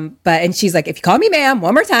 ma'am. And she's like, if you call me ma'am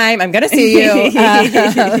one more time, I'm going to sue you. I'm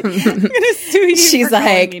going to sue you. She's for calling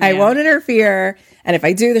like, me I ma'am. won't interfere. And if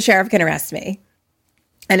I do, the sheriff can arrest me.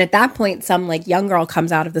 And at that point, some like young girl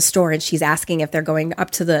comes out of the store and she's asking if they're going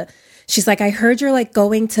up to she's like, I heard you're like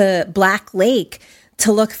going to Black Lake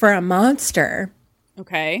to look for a monster.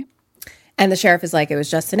 Okay. And the sheriff is like, it was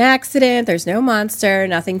just an accident. There's no monster,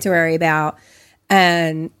 nothing to worry about.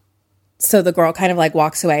 And so the girl kind of like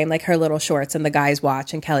walks away in like her little shorts and the guys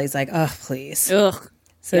watch and Kelly's like, oh, please. Ugh.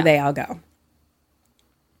 So they all go.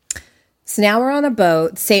 So now we're on a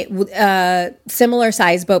boat, similar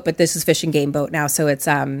size boat, but this is fish and game boat now. So it's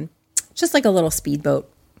just like a little speedboat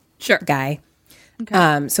guy.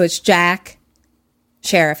 Okay. So it's Jack,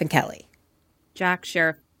 Sheriff, and Kelly. Jack,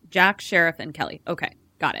 Sheriff, and Kelly. Okay.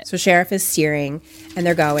 Got it. So Sheriff is steering and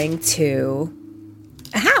they're going to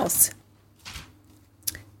a house.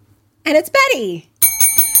 And it's Betty.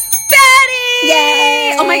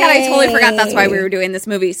 Yay! Oh my God, I totally forgot that's why we were doing this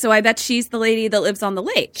movie. So I bet she's the lady that lives on the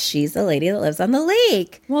lake. She's the lady that lives on the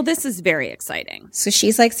lake. Well, this is very exciting. So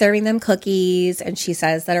she's like serving them cookies and she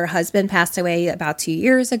says that her husband passed away about 2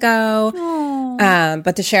 years ago.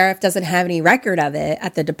 But the sheriff doesn't have any record of it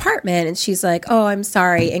at the department. And she's like, oh, I'm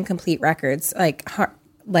sorry, incomplete records, like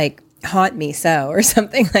haunt me so, or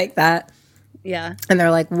something like that. Yeah. And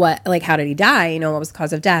they're like, what? Like, how did he die? You know, what was the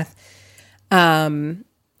cause of death?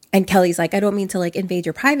 And Kelly's like, I don't mean to like invade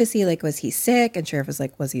your privacy. Like, was he sick? And Sheriff was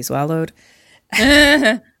like, was he swallowed?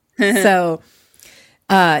 So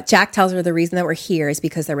Jack tells her the reason that we're here is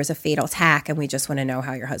because there was a fatal attack and we just want to know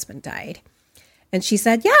how your husband died. And she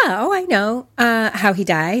said, yeah, oh, I know how he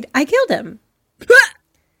died. I killed him.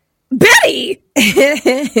 Betty!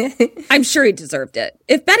 I'm sure he deserved it.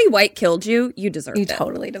 If Betty White killed you, you deserved it. You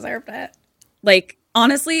totally deserved it. Like,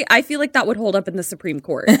 honestly, I feel like that would hold up in the Supreme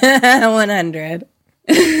Court. 100.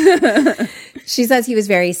 She says he was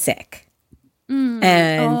very sick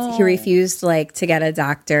and he refused like to get a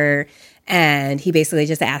doctor and he basically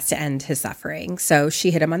just asked to end his suffering. So she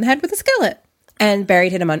hit him on the head with a skillet and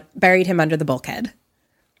buried him under the bulkhead.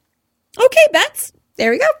 Okay, Bets. There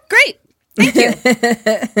we go. Great. Thank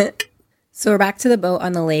you. So we're back to the boat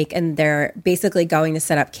on the lake and they're basically going to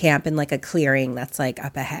set up camp in like a clearing that's like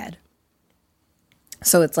up ahead.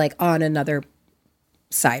 So it's like on another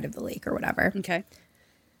side of the lake or whatever. Okay.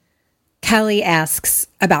 Kelly asks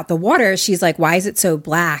about the water. She's like, why is it so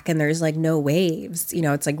black? And there's like no waves. You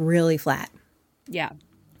know, it's like really flat. Yeah.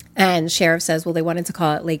 And Sheriff says, well, they wanted to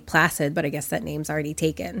call it Lake Placid, but I guess that name's already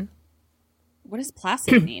taken. What does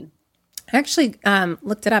placid mean? I actually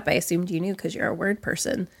looked it up. I assumed you knew because you're a word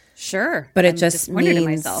person. Sure. But it I'm just disappointed in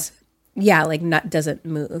means, myself. yeah, like doesn't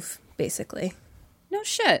move, basically. No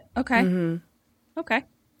shit. Okay. Mm-hmm. Okay.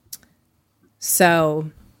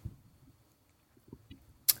 So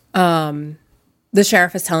the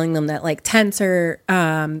sheriff is telling them that like tents are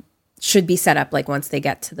should be set up like once they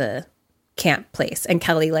get to the camp place. And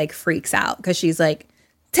Kelly like freaks out because she's like,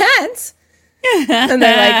 tents? And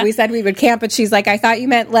they're like, we said we would camp, but she's like, I thought you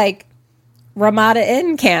meant like Ramada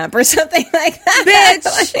Inn camp or something like that.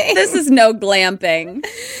 Bitch, this is no glamping.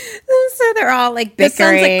 So they're all like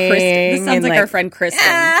bickering. This sounds like our friend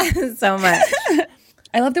Kristen. So much.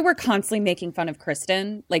 I love that we're constantly making fun of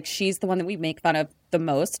Kristen. Like, she's the one that we make fun of the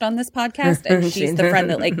most on this podcast, and she's the friend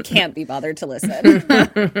that like can't be bothered to listen.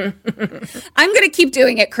 I'm gonna keep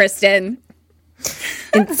doing it, Kristen.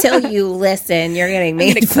 Until you listen, you're getting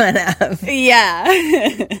made fun of.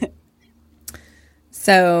 Yeah.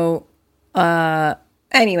 So,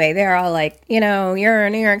 anyway, they're all like, you know, you're a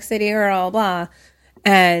New York City girl, blah.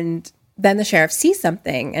 And then the sheriff sees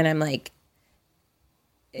something, and I'm like,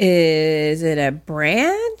 is it a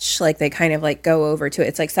branch? Like they kind of like go over to it.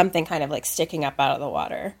 It's like something kind of like sticking up out of the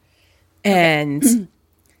water. And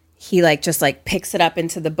he like just like picks it up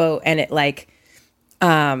into the boat and it like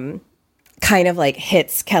kind of like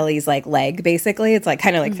hits Kelly's like leg basically. It's like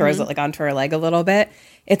kind of like throws it like onto her leg a little bit.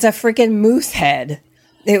 It's a freaking moose head.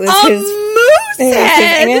 It was his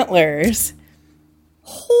antlers.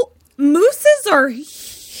 Mooses are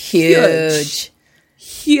Huge.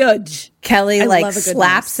 Kelly like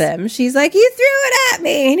slaps him. She's like, you threw it at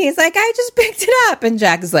me. And he's like, I just picked it up. And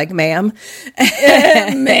Jack is like, ma'am.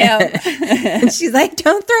 ma'am. And she's like,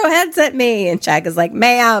 don't throw heads at me. And Jack is like,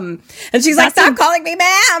 ma'am. And she's like, stop calling me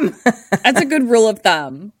ma'am. That's a good rule of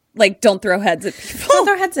thumb. Like, don't throw heads at people. Don't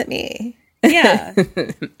throw heads at me. Yeah.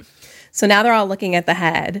 So now they're all looking at the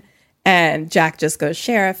head. And Jack just goes,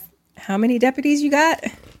 Sheriff, how many deputies you got?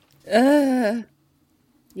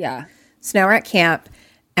 Yeah. So now we're at camp.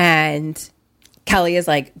 And Kelly is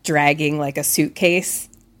like dragging like a suitcase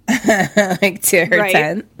like to her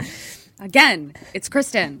tent. Again, it's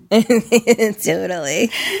Kristen.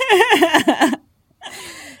 Totally.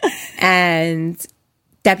 And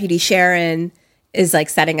Deputy Sharon is like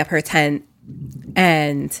setting up her tent,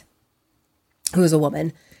 and who's a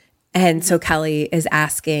woman. And so Kelly is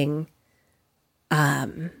asking,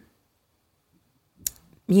 like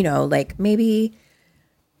maybe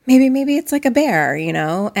it's like a bear,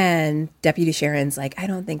 and Deputy Sharon's like, I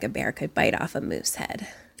don't think a bear could bite off a moose head.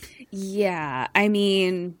 Yeah. I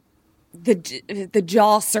mean, the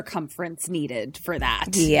jaw circumference needed for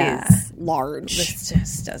that is large. This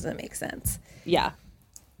just doesn't make sense. Yeah.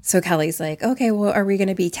 So Kelly's like, okay, well, are we going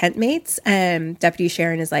to be tent mates? And Deputy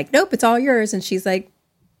Sharon is like, nope, it's all yours. And she's like,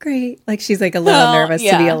 great. Like, she's like a little nervous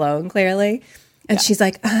to be alone, clearly. And she's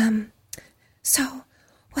like, so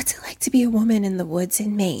what's it like to be a woman in the woods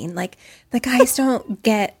in Maine? Like, the guys don't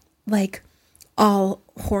get like all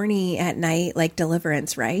horny at night, like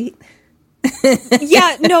Deliverance, right?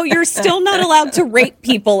 Yeah, no, you're still not allowed to rape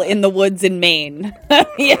people in the woods in Maine.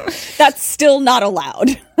 Yeah, that's still not allowed.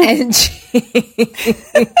 And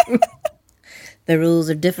the rules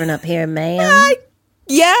are different up here, man.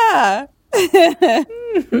 Yeah.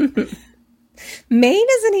 Maine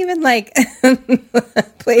isn't even like a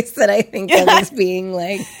place that I think of as being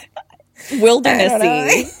like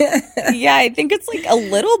wildernessy. Yeah, I think it's like a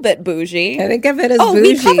little bit bougie. I think of it as bougie.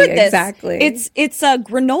 We covered this. Exactly. It's a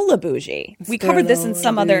granola bougie. We covered this in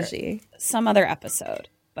some other episode.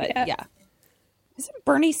 But yeah. Isn't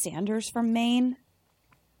Bernie Sanders from Maine?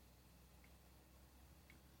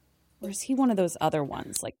 Or is he one of those other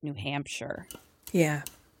ones, like New Hampshire? Yeah.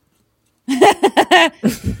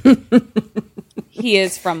 He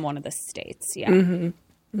is from one of the states, yeah.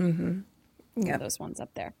 Mm-hmm. Mm-hmm. Yeah, those ones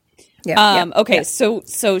up there. Yeah. Okay, yeah.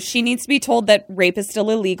 So she needs to be told that rape is still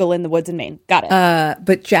illegal in the woods in Maine. Got it.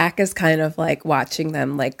 But Jack is kind of like watching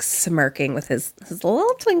them, like smirking with his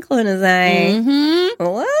little twinkle in his eye. Mm-hmm. A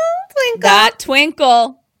little twinkle. That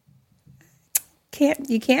twinkle. You can't,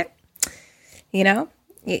 you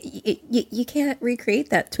can't recreate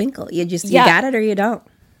that twinkle. You got it or you don't.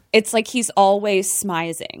 It's like he's always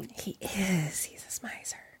smizing. He is. He's a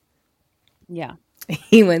smizer. Yeah.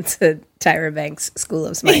 He went to Tyra Banks' School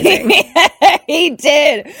of Smizing. He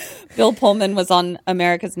did. Bill Pullman was on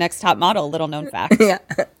America's Next Top Model, little known fact. Yeah.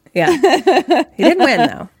 He didn't win,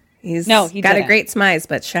 though. He got didn't. a great smize,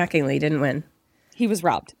 but shockingly didn't win. He was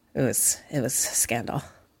robbed. It was a scandal.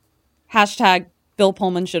 Hashtag Bill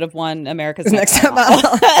Pullman should have won America's Next Top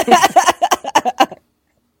Model.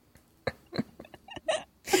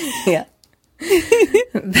 Yeah.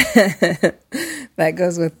 That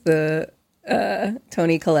goes with the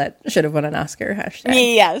Toni Collette should have won an Oscar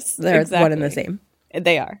hashtag. Yes. They're exactly. one and the same.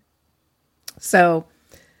 They are. So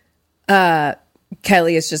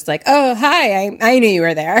Kelly is just like, oh, hi, I knew you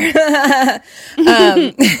were there.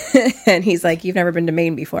 And he's like, you've never been to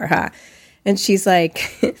Maine before, huh? And she's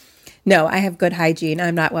like, no, I have good hygiene.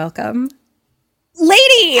 I'm not welcome.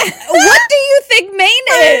 Lady, what do you think Maine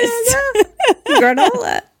is?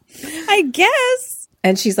 Granola. I guess.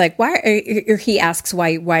 And she's like, he asks,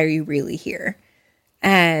 why are you really here?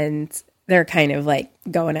 And they're kind of like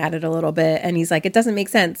going at it a little bit. And he's like, it doesn't make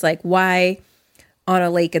sense. Like, why on a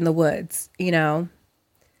lake in the woods, And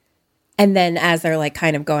then as they're like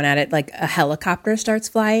kind of going at it, like a helicopter starts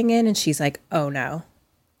flying in and she's like, oh no,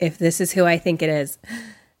 if this is who I think it is,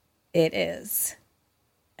 it is.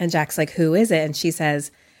 And Jack's like, who is it? And she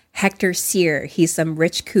says, Hector Sear. He's some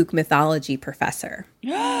rich kook mythology professor.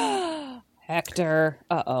 Hector.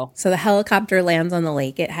 Uh-oh. So the helicopter lands on the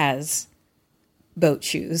lake. It has boat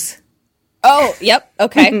shoes. Oh, yep.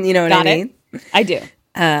 Okay. You know what I mean? I do.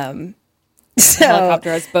 So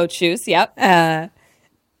Helicopter has boat shoes. Yep.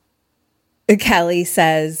 Kelly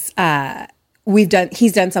says,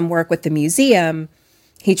 he's done some work with the museum.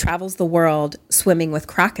 He travels the world swimming with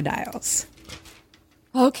crocodiles.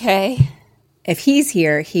 Okay. If he's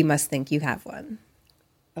here, he must think you have one.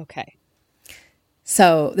 Okay.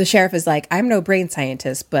 So the sheriff is like, I'm no brain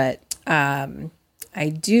scientist, but I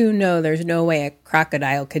do know there's no way a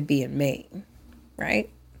crocodile could be in Maine, right?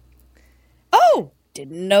 Oh,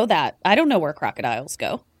 didn't know that. I don't know where crocodiles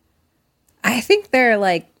go. I think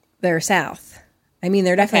they're south. I mean,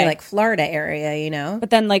 they're definitely like Florida area,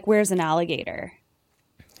 But then, like, where's an alligator?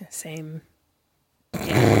 Same.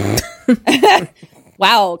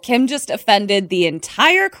 Wow, Kim just offended the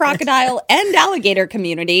entire crocodile and alligator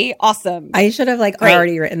community. Awesome. I should have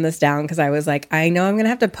already written this down because I was like, I know I'm going to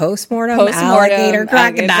have to postmortem alligator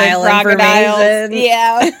crocodile information.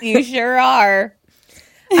 Yeah, you sure are.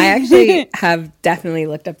 I actually have definitely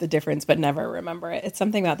looked up the difference, but never remember it. It's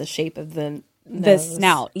something about the shape of the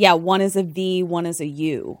snout. Yeah, one is a V, one is a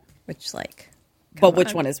U. Which But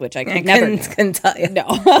which one is which? I I never couldn't tell you. No.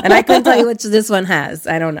 And I couldn't tell you which this one has.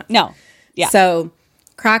 I don't know. No. Yeah. So,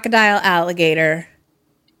 crocodile, alligator,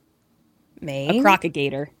 A Maine?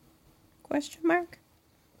 crocagator. Question mark?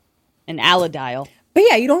 An alidile. But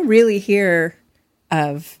yeah, you don't really hear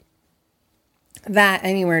of that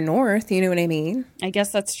anywhere north. You know what I mean? I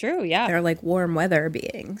guess that's true. Yeah. They're like warm weather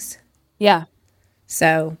beings. Yeah.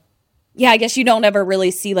 So, Yeah, I guess you don't ever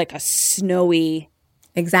really see like a snowy.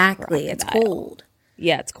 exactly. It's Crocodile. cold.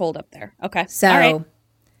 Yeah, it's cold up there. Okay. So, All right.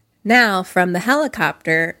 now from the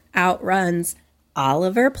helicopter outruns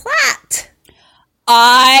Oliver Platt.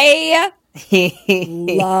 I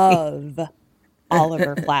love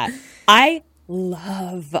Oliver Platt. I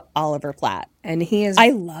love Oliver Platt. And he is I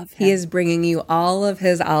love him. He is bringing you all of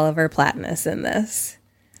his Oliver Plattness in this.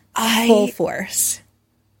 Full force.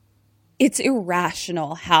 It's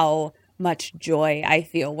irrational how much joy I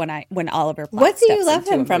feel when Oliver Platt. What do you steps love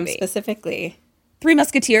into him a from movie. specifically? Three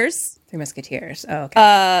Musketeers, Three Musketeers. Oh, okay.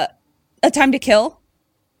 A Time to Kill.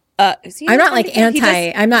 Is he in I'm A not Time like to Kill? He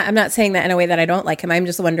anti. does- I'm not saying that in a way that I don't like him. I'm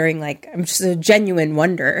just wondering, like, I'm just a genuine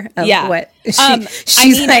wonder of Yeah. what I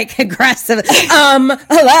she's mean- like aggressive. Hello,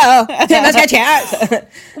 Three Musketeers.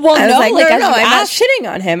 Well, I was no, like, like no, as no, you I'm not asked,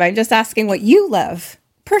 shitting on him. I'm just asking what you love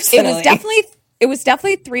personally. it was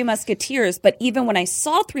definitely Three Musketeers. But even when I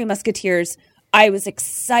saw Three Musketeers, I was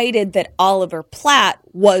excited that Oliver Platt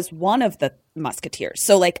was one of the Musketeers.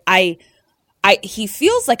 So like he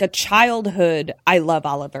feels like a childhood. I love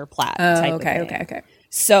Oliver Platt. type of thing. Okay.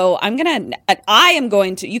 So I am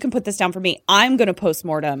going to, you can put this down for me. I'm going to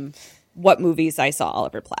postmortem what movies I saw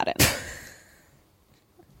Oliver Platt in.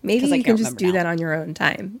 Maybe 'Cause I you can't can just remember do now. that on your own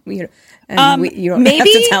time. You don't maybe, have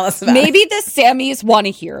to tell us about maybe it. the Sammys want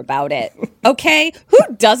to hear about it. Okay. Who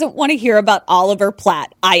doesn't want to hear about Oliver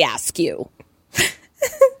Platt? I ask you.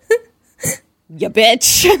 You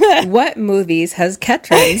bitch. What movies has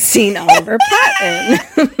Ketrin seen Oliver Platt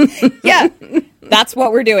in? Yeah. That's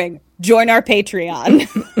what we're doing. Join our Patreon.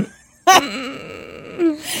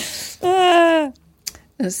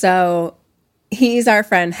 So he's our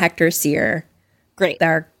friend Hector Sear, Great.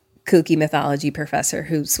 our kooky mythology professor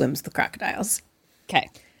who swims the crocodiles. Okay.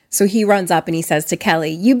 So he runs up and he says to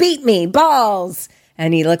Kelly, "You beat me, balls!"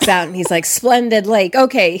 And he looks out and he's like, "Splendid lake.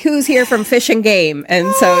 Okay, who's here from Fish and Game?"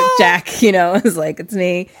 And so Jack, is like, "It's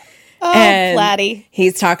me." Oh, And Platty.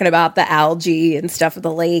 he's talking about the algae and stuff of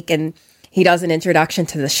the lake, and he does an introduction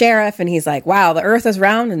to the sheriff, and he's like, "Wow, the earth is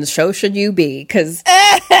round, and so should you be." Because,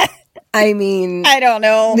 I mean, I don't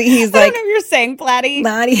know. He's I like, don't know what you're saying,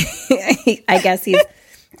 Platty. I guess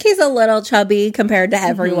he's a little chubby compared to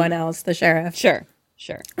everyone else, the sheriff. Sure.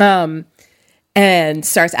 And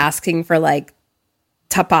starts asking for like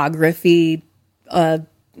topography,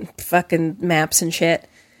 fucking maps and shit.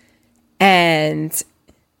 And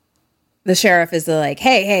the sheriff is like,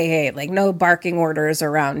 hey, like no barking orders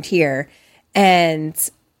around here. And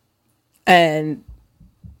Hector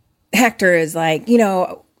is like,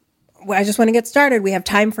 I just want to get started. We have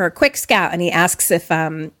time for a quick scout. And he asks if,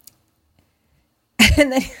 and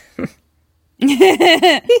then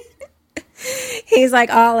he's like,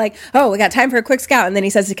 oh, we got time for a quick scout. And then he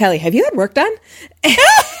says to Kelly, "Have you had work done?"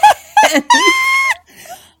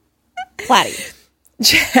 Platty.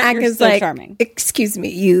 Jack You're is so like, charming. "Excuse me,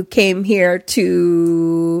 you came here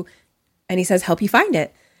to," and he says, "Help you find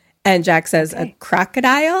it." And Jack says, "A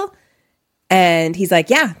crocodile?" And he's like,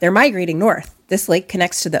 "Yeah, they're migrating north. This lake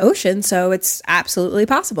connects to the ocean, so it's absolutely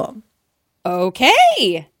possible."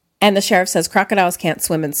 Okay. And the sheriff says, "Crocodiles can't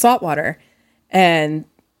swim in salt water." And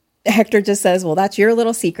Hector just says, "Well, that's your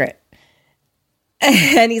little secret."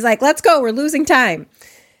 And he's like, "Let's go. We're losing time."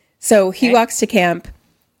 So he walks to camp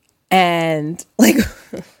and like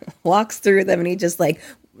walks through them, and he just like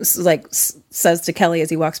says to Kelly as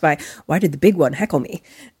he walks by, "Why did the big one heckle me?"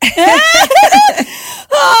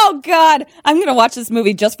 Oh God, I'm gonna watch this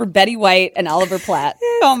movie just for Betty White and Oliver Platt.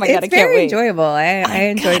 Oh my God, I It's can't very wait. enjoyable. I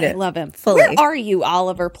enjoyed God, it. I love him. fully. Where are you,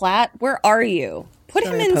 Oliver Platt? Where are you? Put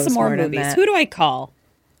him Sorry, in some more postmortem movies. that. Who do I call?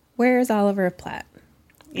 Where's Oliver Platt?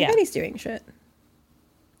 Yeah. I bet he's doing shit.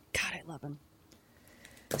 God, I love him.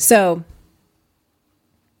 So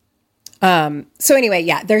anyway,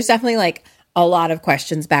 yeah, there's definitely like a lot of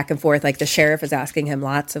questions back and forth. Like the sheriff is asking him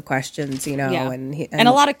lots of questions, Yeah. and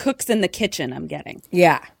a lot of cooks in the kitchen. I'm getting.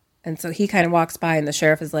 yeah. And so he kind of walks by and the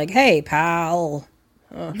sheriff is like, "Hey, pal."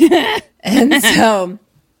 And so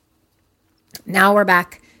now we're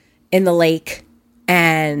back in the lake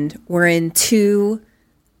and we're in 2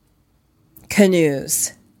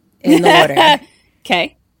 canoes in the water.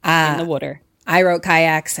 Okay. In the water. I wrote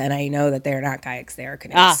kayaks and I know that they're not kayaks, they are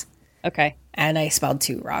canoes. Ah. Okay. And I spelled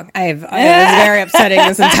two wrong. I was very upsetting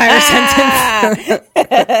this entire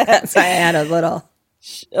sentence. So I had a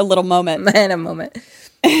little moment. I had a moment.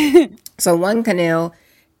 So one canoe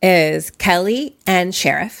is Kelly and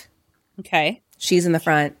Sheriff. Okay. She's in the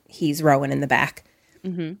front. He's rowing in the back.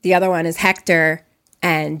 Mm-hmm. The other one is Hector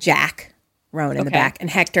and Jack rowing in the back. And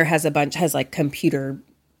Hector has like computer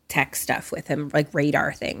tech stuff with him, like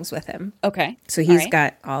radar things with him. Okay. So he's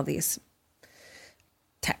got all these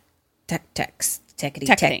tech.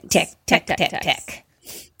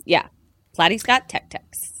 Yeah. Platy's got tech.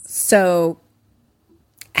 So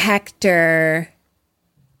Hector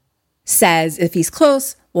says if he's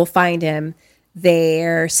close, we'll find him.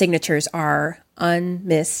 Their signatures are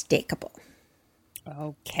unmistakable.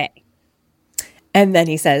 Okay. And then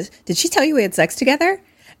he says, did she tell you we had sex together?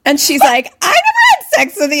 And she's like, I never had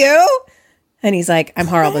sex with you. And he's like, I'm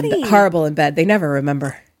horrible in bed. They never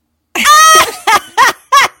remember.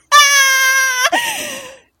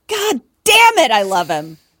 God damn it. I love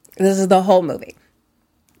him. This is the whole movie.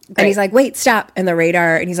 Great. And he's like, wait, stop. And the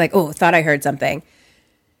radar. And he's like, oh, thought I heard something.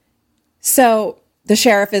 So the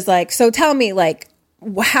sheriff is like, so tell me, like,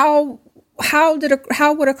 how would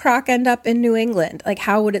a croc end up in New England? Like,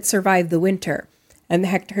 how would it survive the winter? And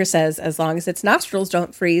Hector says, as long as its nostrils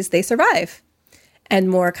don't freeze, they survive. And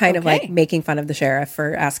more kind of like making fun of the sheriff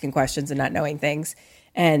for asking questions and not knowing things.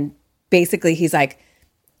 And basically he's like,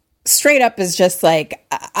 straight up is just like,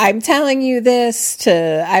 I'm telling you this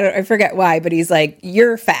to, I forget why, but he's like,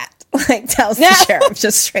 you're fat. Like tells the sheriff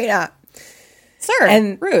just straight up. Sir,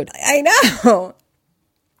 and rude. I know.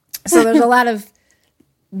 So there's a lot of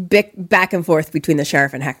back and forth between the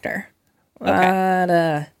sheriff and Hector.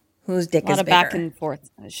 Okay. Whose dick is bigger? A lot of back and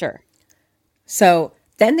forth. Sure. So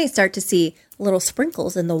then they start to see little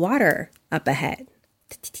sprinkles in the water up ahead.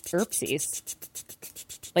 Oopsies.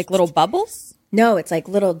 Like little bubbles? No, it's like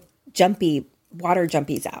little water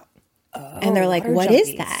jumpies out. Oh, and they're like, what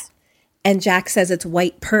is that? And Jack says it's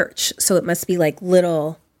white perch. So it must be like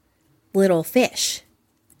little fish.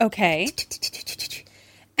 Okay.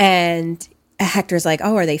 And Hector's like,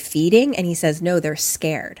 oh, are they feeding? And he says, no, they're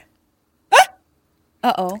scared.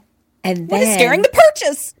 Uh-oh. And then what is scaring the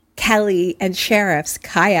perches? Kelly and Sheriff's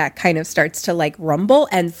kayak kind of starts to like rumble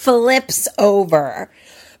and flips over.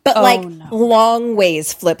 But long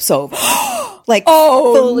ways flips over. Like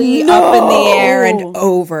fully up in the air and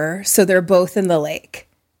over. So they're both in the lake.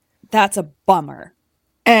 That's a bummer.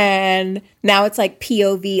 And now it's like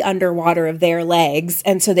POV underwater of their legs.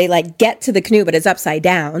 And so they like get to the canoe, but it's upside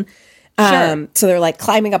down. Sure. So they're like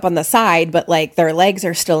climbing up on the side, but like their legs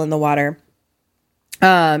are still in the water.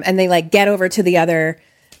 And they like get over to the other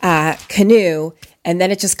canoe, and then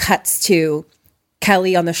it just cuts to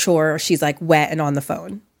Kelly on the shore. She's like wet and on the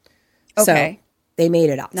phone. Okay. So they made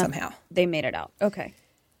it out somehow. They made it out. Okay.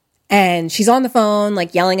 And she's on the phone,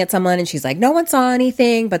 like yelling at someone, and she's like, no one saw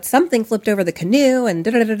anything, but something flipped over the canoe, and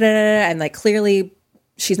da-da-da-da-da, and like clearly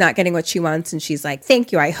she's not getting what she wants. And she's like,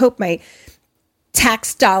 thank you. I hope my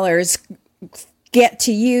tax dollars get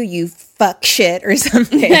to you, you fuck shit or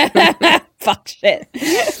something. Fuck shit.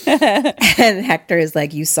 And Hector is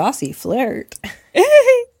like, you saucy flirt.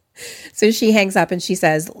 So she hangs up and she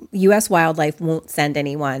says, U.S. Wildlife won't send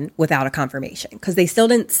anyone without a confirmation because they still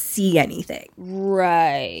didn't see anything.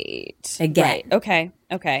 Right. Again. Right.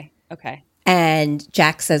 Okay. And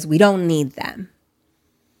Jack says, we don't need them.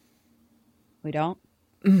 We don't?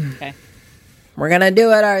 Okay. We're going to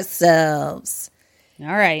do it ourselves. All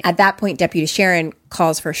right. At that point, Deputy Sharon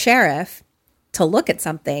calls for Sheriff to look at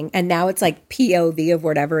something. And now it's like POV of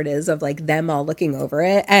whatever it is of like them all looking over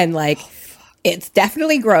it. And like, it's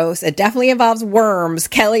definitely gross. It definitely involves worms.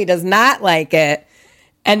 Kelly does not like it.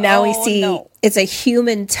 And now we see it's a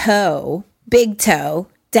human toe, big toe,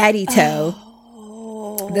 daddy toe.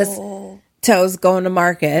 This toe's going to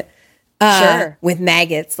market. Sure. With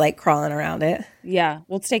maggots like crawling around it. Yeah.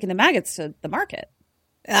 Well, it's taking the maggots to the market.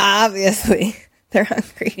 Obviously. They're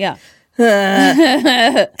hungry. Yeah.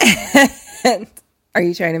 Are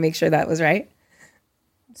you trying to make sure that was right?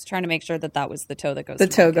 I was trying to make sure that was the toe that goes to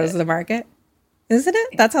the toe goes to the market. Isn't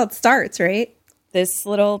it? That's how it starts, right? This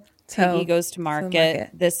little piggy goes to market.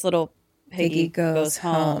 This little piggy goes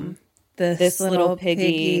home. This little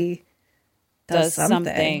piggy does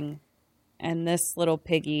something. And this little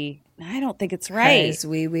piggy, I don't think it's right. Cries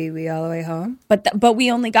wee all the way home. But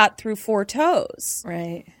we only got through 4 toes.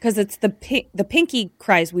 Right. Because it's the pinky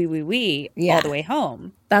cries wee all the way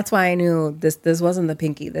home. That's why I knew this wasn't the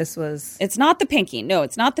pinky. This was... It's not the pinky. No,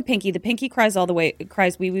 it's not the pinky. The pinky cries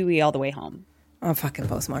wee all the way home. I'll fucking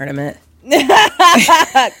postmortem it.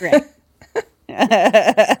 Great.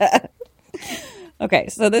 Okay,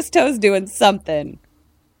 so this toe's doing something.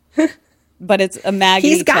 but it's a Maggie.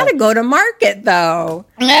 He's got to go to market, though.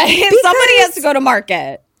 Somebody has to go to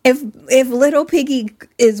market. If little piggy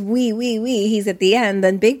is wee, he's at the end,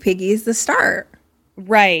 then big piggy is the start.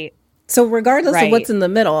 Right. So regardless of what's in the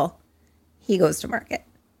middle, he goes to market.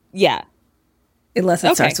 Yeah. Unless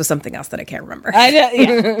it starts with something else that I can't remember.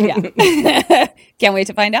 Yeah. Can't wait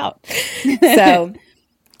to find out. So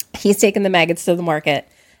he's taking the maggots to the market,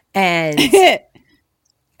 and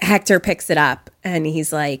Hector picks it up, and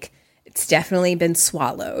he's like, it's definitely been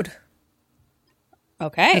swallowed.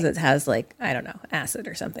 Okay. Because it has, like, I don't know, acid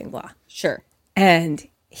or something, blah. Sure. And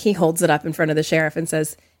he holds it up in front of the sheriff and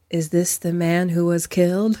says, is this the man who was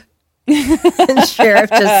killed? And sheriff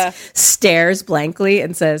just stares blankly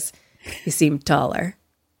and says, he seemed taller.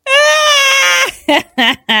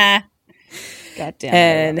 God damn.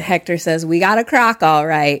 And Hector says, we got a croc, all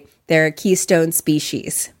right. They're a keystone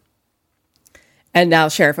species. And now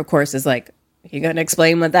sheriff, of course, is like, you going to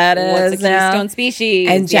explain what that is? What's a keystone species?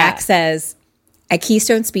 And Jack says, a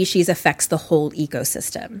keystone species affects the whole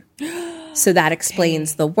ecosystem. So that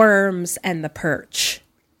explains the worms and the perch.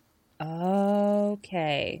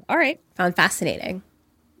 Okay. All right. Found fascinating.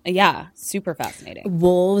 Yeah. Super fascinating.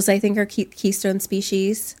 Wolves, I think, are keystone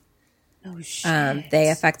species. Oh, shit. They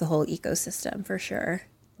affect the whole ecosystem for sure.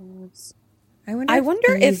 I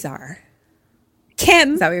wonder if bees are.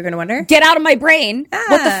 Kim, is that what you're going to wonder? Get out of my brain.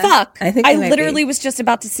 What the fuck? I think I literally was just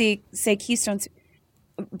about to say keystone.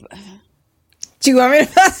 Do you want me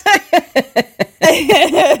to?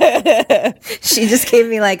 She just gave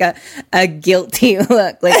me like a guilty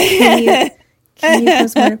look. Like, can you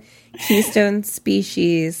postmortem keystone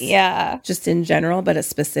species? Yeah. Just in general, but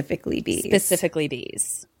specifically bees. Specifically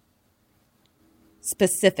bees.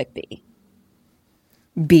 Specific bee.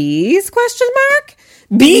 Bees? Question mark.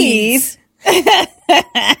 Bees.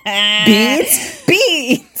 Bees.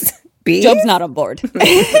 Bees. Bees. Job's not on board. Boop,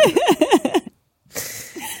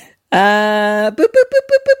 boop, boop, boop, boop,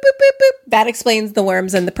 boop, boop, boop. That explains the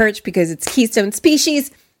worms and the perch because it's keystone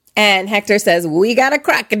species. And Hector says, we got a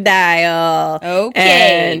crocodile.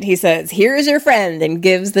 Okay. And he says, here's your friend, and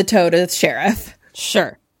gives the toe to the sheriff.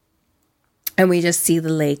 Sure. And we just see the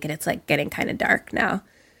lake, and it's like getting kind of dark now.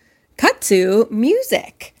 Cut to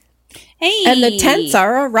music. Hey. And the tents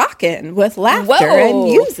are a-rockin' with laughter and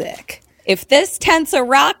music. If this tent's a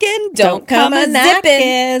rockin', don't come a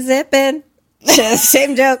zippin'. Zippin'.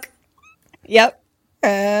 Same joke. Yep.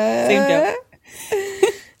 Same joke.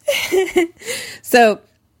 So,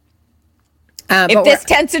 if this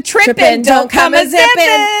tent's a trippin', don't come a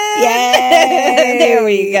zippin'. Yay! There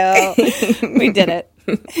we go. We did it.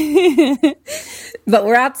 But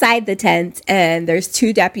we're outside the tent, and there's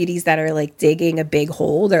two deputies that are like digging a big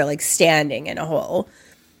hole. They're like standing in a hole.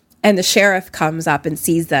 And the sheriff comes up and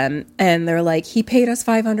sees them, and they're like, he paid us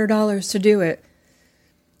 $500 to do it.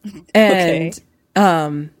 And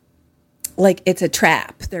like it's a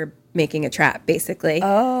trap. They're making a trap, basically.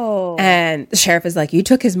 Oh. And the sheriff is like, you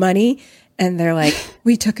took his money? And they're like,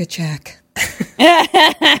 we took a check.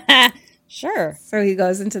 Sure. So he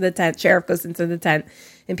goes into the tent. Sheriff goes into the tent,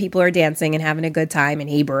 and people are dancing and having a good time, and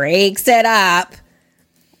he breaks it up.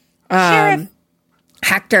 Sheriff.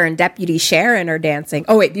 Hector and Deputy Sharon are dancing.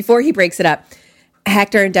 Oh, wait, before he breaks it up,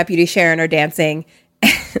 Hector and Deputy Sharon are dancing.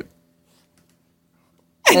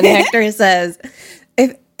 And Hector says,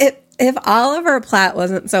 if Oliver Platt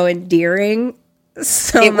wasn't so endearing,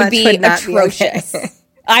 it would be atrocious.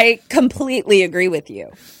 I completely agree with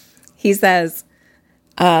you. He says,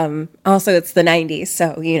 also it's the 90s,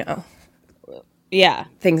 so, you know. Yeah.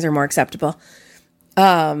 Things are more acceptable.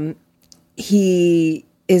 He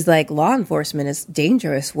is like, law enforcement is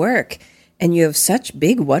dangerous work, and you have such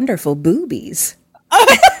big, wonderful boobies.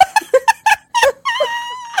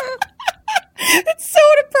 It's so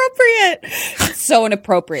inappropriate. It's so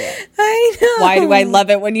inappropriate. I know. Why do I love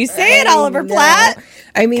it when you say it, Oliver Platt?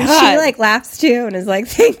 I mean, God. she like laughs too and is like,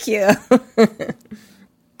 thank you.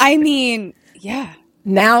 I mean, yeah.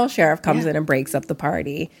 Now sheriff comes in and breaks up the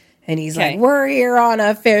party. And he's like, we're here on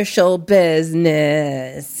official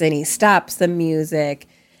business. And he stops the music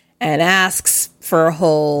and asks for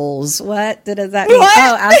holes. What does that mean? What?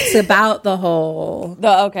 Oh, asks about the hole.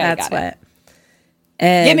 Okay, that's got what. it.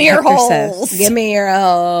 And Give me your Hector holes. says, give me your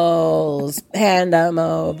holes. Hand them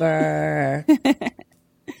over.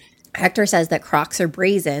 Hector says that crocs are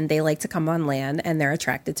brazen. They like to come on land, and they're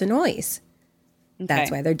attracted to noise. That's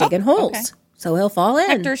why they're digging holes. Okay. So he'll fall in.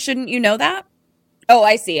 Hector, shouldn't you know that? Oh,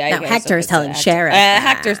 I see. Now, Hector is telling Sheriff.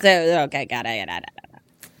 Hector says, okay, got it.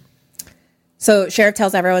 So Sheriff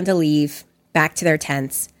tells everyone to leave back to their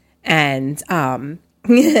tents, and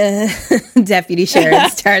Deputy Sharon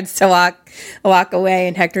starts to walk away,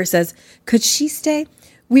 and Hector says, could she stay?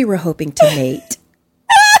 We were hoping to mate.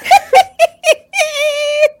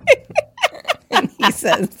 And he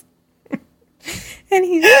says, I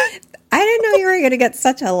didn't know you were going to get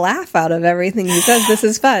such a laugh out of everything he says. This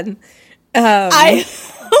is fun. I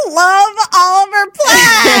love Oliver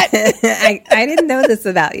Platt. I didn't know this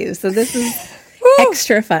about you, so this is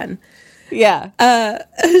extra fun. Yeah.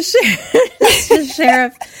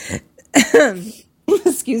 Sheriff,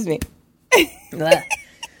 excuse me.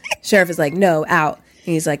 Sheriff is like, no, out.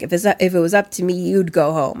 And he's like, if it was up to me, you'd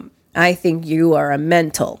go home. I think you are a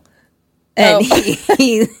mental. And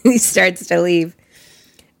he starts to leave.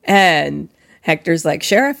 And Hector's like,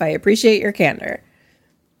 Sheriff, I appreciate your candor.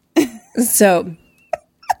 So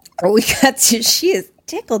we got to, she is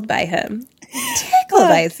tickled by him. Tickled,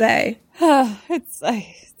 I say.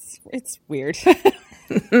 It's weird.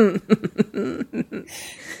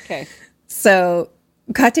 Okay. So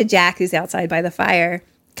cut to Jack, who's outside by the fire.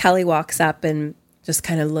 Kelly walks up and just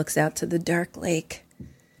kind of looks out to the dark lake.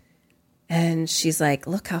 And she's like,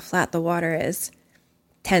 look how flat the water is.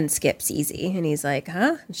 10 skips easy. And he's like,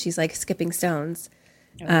 huh? And she's like, skipping stones.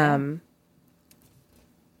 Okay.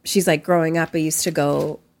 She's like, growing up, I used to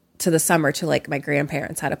go to the summer to like my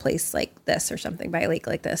grandparents had a place like this or something by a lake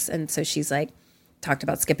like this. And so she's like, talked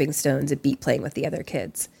about skipping stones and beat playing with the other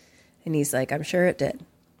kids. And he's like, I'm sure it did.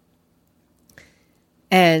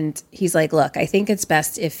 And he's like, look, I think it's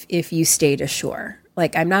best if you stayed ashore.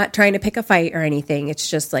 Like, I'm not trying to pick a fight or anything. It's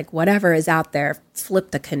just like whatever is out there,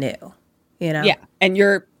 flip the canoe, you know? Yeah. And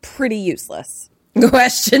you're pretty useless.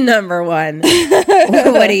 Question number 1.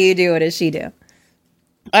 What do you do? What does she do?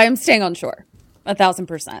 I'm staying on shore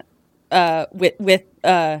 1,000%. With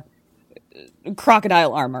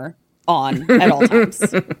crocodile armor on at all times.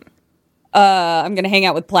 I'm going to hang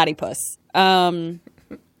out with Platypus.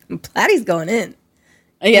 Platy's going in.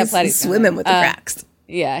 Yeah, Platy's swimming with the cracks.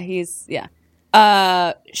 Yeah,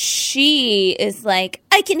 she is like,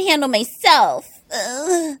 I can handle myself.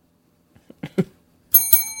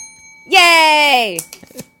 Yay!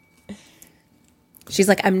 She's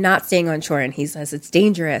like, I'm not staying on shore. And he says, it's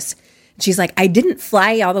dangerous. She's like, I didn't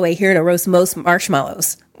fly all the way here to roast most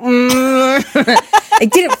marshmallows. I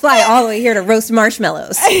didn't fly all the way here to roast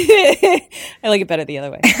marshmallows. I like it better the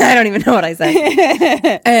other way. I don't even know what I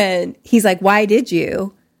said. And he's like, why did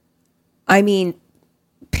you? I mean,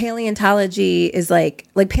 paleontology is like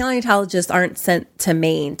paleontologists aren't sent to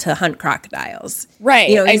Maine to hunt crocodiles. Right.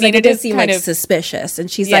 You know, he's like, it does seem like of suspicious. And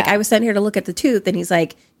she's like, I was sent here to look at the tooth. And he's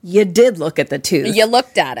like, you did look at the tooth. You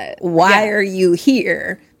looked at it. Why are you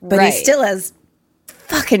here? But he still has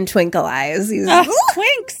fucking twinkle eyes. He's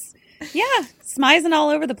twinks. Yeah. Smizing all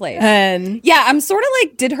over the place. And yeah, I'm sort of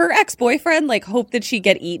like, did her ex-boyfriend like hope that she'd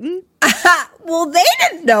get eaten? Well, they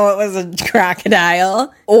didn't know it was a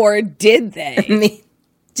crocodile. Or did they? I mean,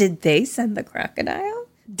 did they send the crocodile?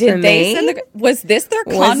 Did they send the... Was this their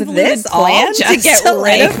convoluted plan to get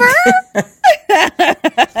rid of her?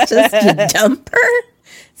 Just to dump her?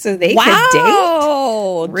 So they could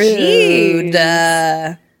date? Rude.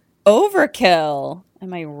 Overkill.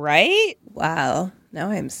 Am I right? Wow.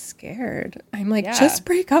 Now I'm scared. I'm like, just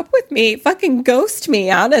break up with me. Fucking ghost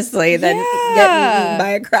me, honestly, than get eaten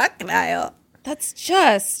by a crocodile. That's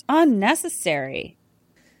just unnecessary.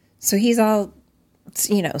 So he's all,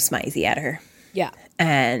 smizy at her. Yeah.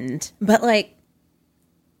 But like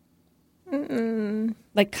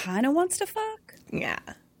kind of wants to fuck? Yeah.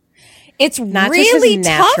 It's not really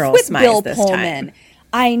just tough with Bill this Pullman. Time.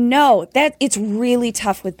 I know that it's really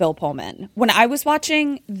tough with Bill Pullman. When I was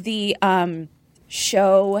watching the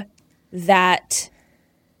show that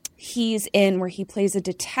he's in where he plays a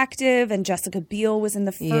detective and Jessica Biel was in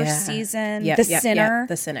the first season, The Sinner.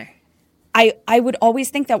 The Sinner. I would always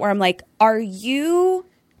think that where I'm like, are you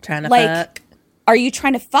trying to fuck? Are you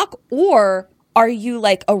trying to fuck or are you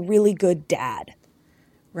like a really good dad?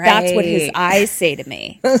 Right. That's what his eyes say to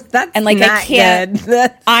me. That's and like not I can't.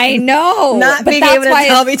 Good. I know. Not being able to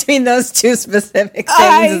tell between those two specific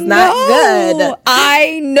things is not good.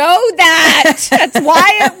 I know that. That's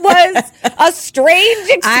why it was a strange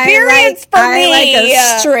experience for me. I like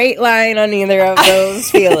a straight line on either of those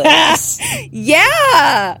feelings.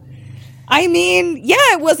 Yeah. I mean,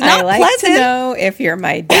 it was not pleasant. I like pleasant. to know if you're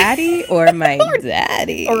my daddy or my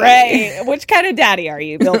daddy. Right. Which kind of daddy are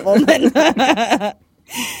you, Bill Pullman?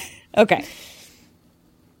 Okay.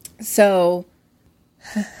 So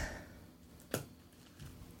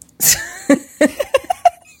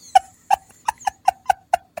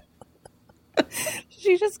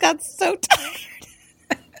she just got so tired.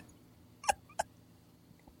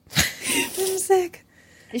 I'm sick.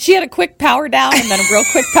 She had a quick power down and then a real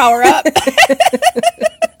quick power up. It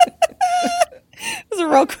was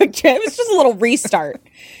real quick. It was just a little restart.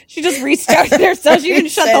 She just restarted herself. She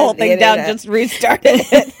didn't shut the whole thing down. Just restarted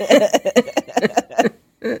it.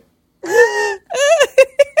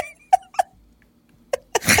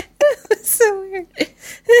 So weird.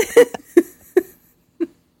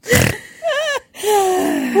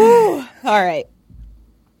 All right.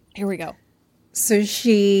 Here we go. So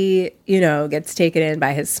she, gets taken in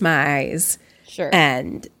by his smize. Sure.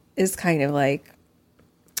 And is kind of like,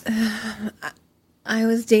 I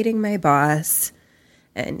was dating my boss,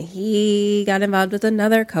 and he got involved with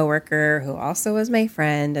another coworker who also was my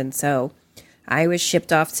friend, and so I was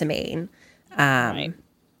shipped off to Maine. Right.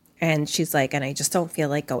 And she's like, and I just don't feel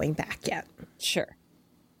like going back yet. Sure.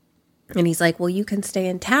 And he's like, well, you can stay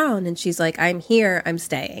in town. And she's like, I'm here. I'm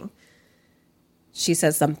staying. She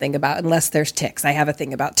says something about, unless there's ticks. I have a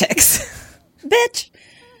thing about ticks. Bitch,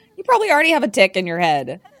 you probably already have a tick in your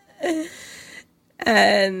head.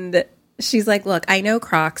 And she's like, look, I know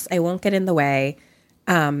Crocs. I won't get in the way.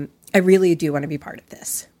 I really do want to be part of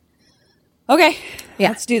this. Okay. Yeah.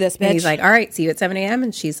 Let's do this, bitch. And he's like, all right, see you at 7 a.m.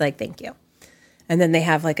 And she's like, thank you. And then they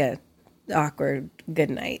have like a awkward good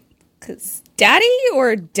night. Cause daddy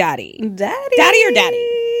or daddy? Daddy. Daddy or daddy?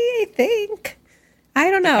 I think.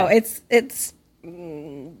 I don't know. Okay. It's Are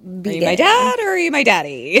you my dad or are you my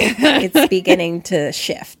daddy? It's beginning to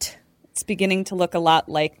shift. It's beginning to look a lot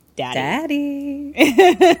like daddy.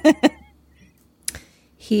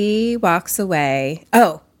 He walks away.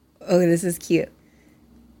 Oh, this is cute.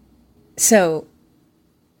 So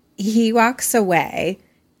he walks away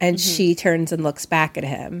and she turns and looks back at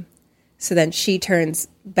him. So then she turns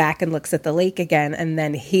back and looks at the lake again, and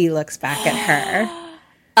then he looks back at her.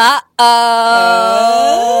 Uh-oh.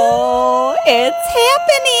 It's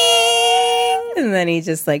happening. And then he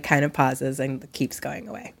just like kind of pauses and keeps going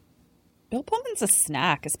away. Bill Pullman's a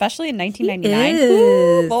snack, especially in 1999.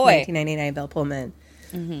 Ooh, boy. 1999 Bill Pullman.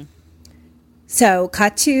 Mm-hmm. So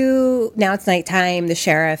cut to, now it's nighttime. The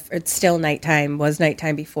sheriff, it's still nighttime, was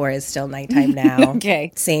nighttime before, is still nighttime now.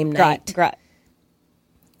 Okay. Same night. Grot.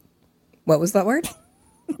 What was that word?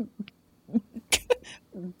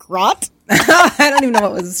 Grot? I don't even know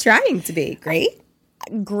what it was trying to be. Great?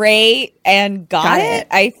 Great and got it.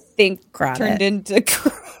 I think Grot turned it. into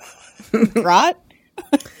grot.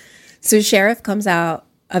 So sheriff comes out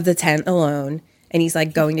of the tent alone, and he's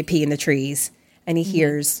like going to pee in the trees, and he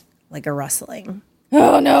hears like a rustling.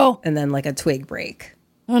 Oh, no. And then like a twig break.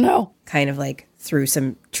 Oh, no. Kind of like through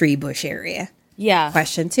some tree bush area. Yeah.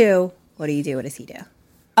 Question 2, what do you do? What does he do?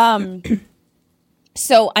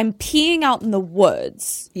 So I'm peeing out in the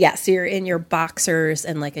woods. Yeah, so you're in your boxers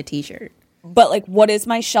and like a t-shirt. But like, what is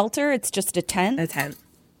my shelter? It's just a tent? A tent.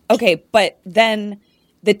 Okay, but then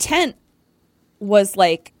the tent was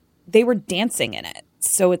like, they were dancing in it.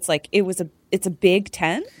 So it's like, it's a big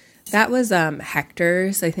tent? That was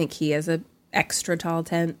Hector's. I think he has a extra tall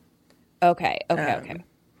tent. Okay.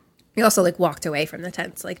 He also like walked away from the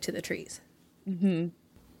tents like to the trees. Mm-hmm.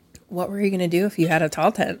 What were you going to do if you had a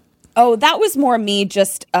tall tent? Oh, that was more me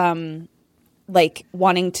just like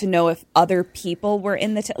wanting to know if other people were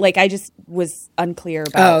in the tent. Like I just was unclear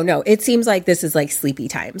about. Oh, no. It seems like this is like sleepy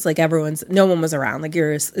times. Like no one was around. Like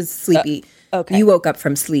you're sleepy. Okay. You woke up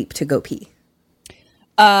from sleep to go pee.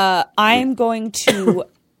 I'm going to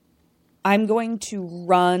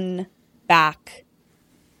run back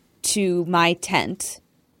to my tent,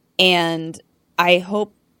 and I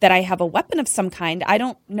hope that I have a weapon of some kind. I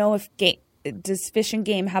don't know if does Fish and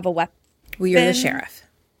Game have a weapon? Well, you're the sheriff.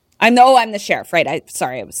 I'm the sheriff, right? I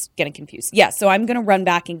was getting confused. Yeah, so I'm going to run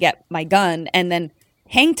back and get my gun and then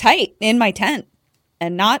hang tight in my tent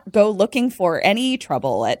and not go looking for any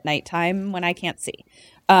trouble at nighttime when I can't see.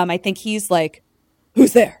 I think he's like,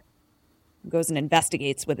 who's there? Goes and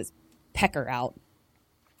investigates with his pecker out.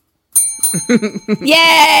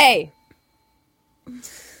 Yay!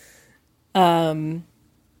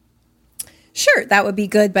 Sure, that would be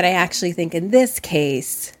good, but I actually think in this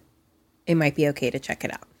case, it might be okay to check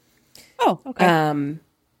it out. Oh, okay.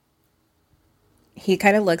 He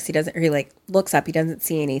kind of looks. He doesn't really looks up. He doesn't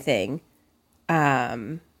see anything.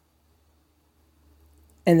 And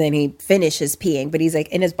then he finishes peeing, but he's like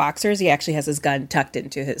in his boxers. He actually has his gun tucked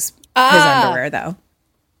into his underwear, though.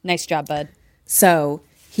 Nice job, bud. So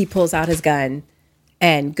he pulls out his gun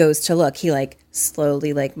and goes to look. He like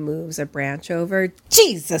slowly like moves a branch over.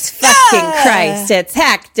 Jesus fucking Christ! It's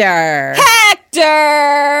Hector.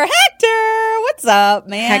 Hector, what's up,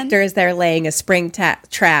 man? Hector is there laying a spring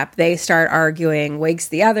trap. They start arguing, wakes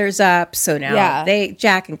the others up. So now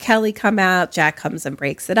Jack and Kelly come out. Jack comes and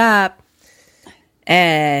breaks it up.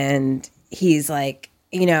 And he's like,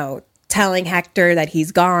 telling Hector that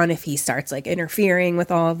he's gone if he starts like interfering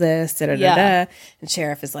with all of this. Da, da, da, da. And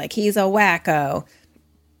Sheriff is like, he's a wacko.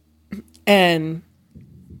 And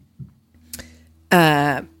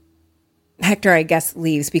Hector, I guess,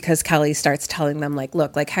 leaves because Kelly starts telling them, like,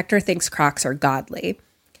 look, like, Hector thinks Crocs are godly.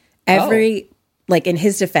 Like, in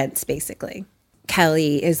his defense, basically,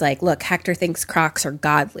 Kelly is like, look, Hector thinks Crocs are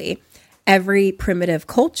godly. Every primitive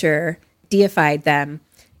culture deified them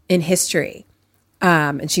in history.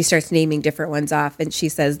 And she starts naming different ones off, and she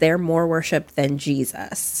says they're more worshipped than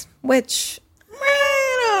Jesus, which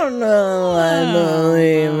I don't know. I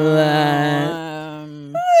believe that.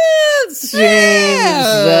 It seems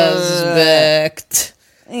suspect.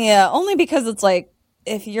 Yeah, only because it's like,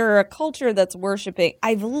 if you're a culture that's worshiping,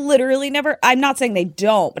 I've literally never, I'm not saying they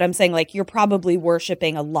don't, but I'm saying like you're probably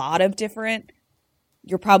worshiping a lot of different,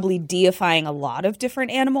 you're probably deifying a lot of different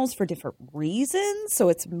animals for different reasons. So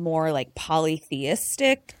it's more like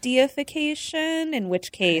polytheistic deification, in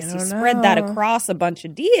which case you spread that across a bunch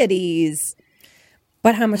of deities.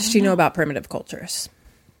 But how much do you know about primitive cultures?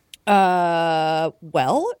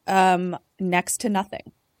 Next to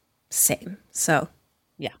nothing. Same. So,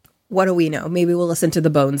 yeah. What do we know? Maybe we'll listen to the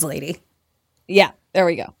Bones lady. Yeah, there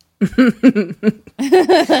we go.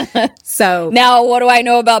 So now, what do I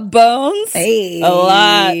know about bones? Hey. A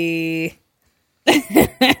lot.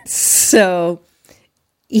 So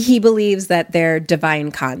he believes that they're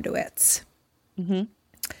divine conduits. Mm-hmm.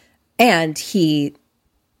 And he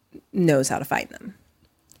knows how to find them.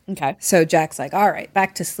 Okay. So Jack's like, all right,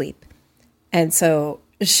 back to sleep. And so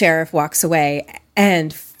Sheriff walks away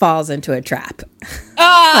and falls into a trap.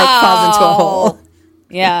 Oh! Like falls into a hole.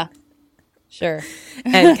 Yeah. Sure.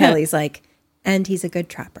 And Kelly's like, and he's a good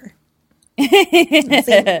trapper.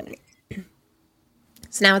 So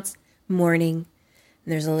now it's morning,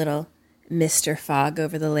 and there's a little Mr. Fog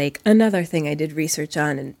over the lake. Another thing I did research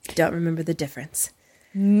on and don't remember the difference.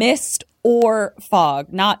 Mist or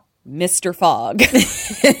fog, not Mr. Fog.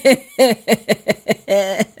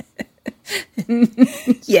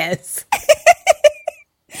 Yes.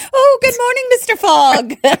 Oh, good morning, Mr.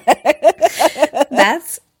 Fog.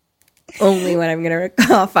 That's only what I'm going to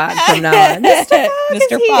recall Fog from now on. Mr. Fog.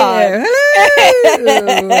 Mr. Is Fog. here.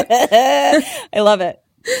 Hello. I love it.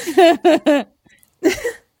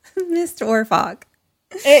 Mr. or Fog.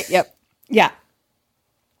 Yep. Yeah.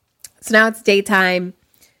 So now it's daytime.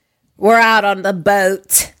 We're out on the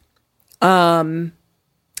boat.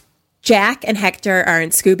 Jack and Hector are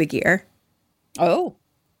in scuba gear. Oh.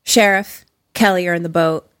 Sheriff, Kelly are in the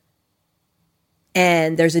boat.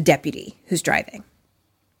 And there's a deputy who's driving.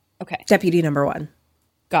 Okay. Deputy number 1.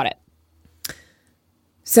 Got it.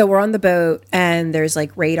 So we're on the boat and there's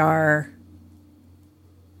like radar.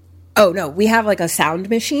 Oh, no. We have like a sound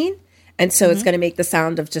machine. And so it's going to make the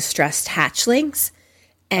sound of distressed hatchlings.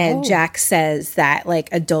 And Jack says that like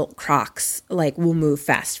adult crocs like will move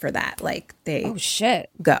fast for that. Like they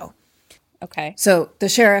go. Okay. So the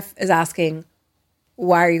sheriff is asking,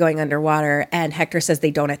 why are you going underwater? And Hector says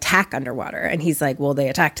they don't attack underwater. And he's like, well, they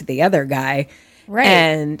attacked the other guy. Right.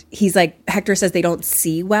 And he's like, Hector says they don't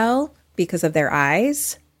see well because of their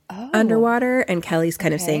eyes underwater. And Kelly's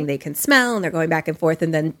kind of saying they can smell, and they're going back and forth.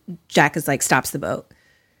 And then Jack is like, stops the boat.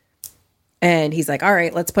 And he's like, all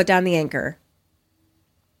right, let's put down the anchor.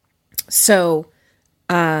 So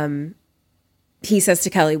he says to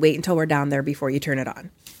Kelly, wait until we're down there before you turn it on.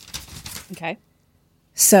 Okay.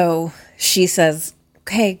 So she says,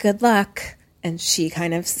 okay, good luck. And she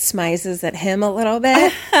kind of smizes at him a little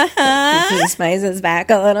bit. And he smizes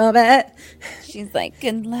back a little bit. She's like,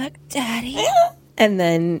 good luck, Daddy. And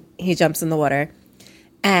then he jumps in the water.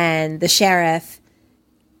 And the sheriff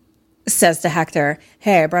says to Hector,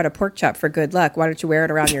 hey, I brought a pork chop for good luck. Why don't you wear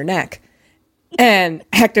it around your neck? And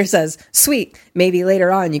Hector says, sweet, maybe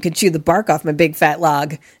later on you can chew the bark off my big fat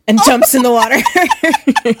log, and jumps in the water.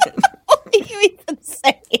 What are you even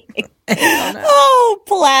saying? Oh,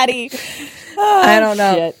 Platty. Oh, I don't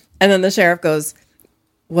know. Shit. And then the sheriff goes,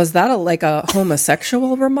 was that like a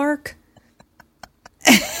homosexual remark?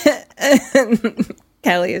 And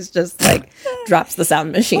Kelly is just like, drops the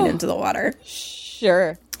sound machine into the water.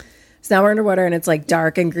 Sure. So now we're underwater and it's like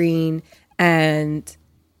dark and green, and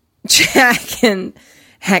Jack and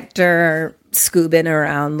Hector are scoobing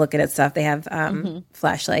around looking at stuff. They have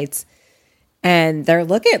flashlights, and they're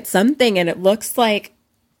looking at something, and it looks like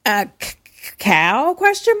a cow ? Or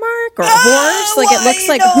a horse. Like it looks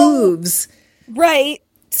like hooves. Right.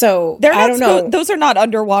 So They're not I don't know. those are not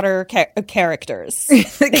underwater characters.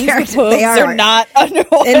 They are not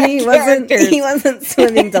underwater and he characters. wasn't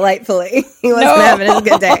swimming delightfully. He wasn't having a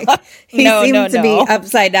good day. He seemed to be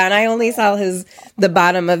upside down. I only saw the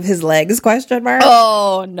bottom of his legs, question mark.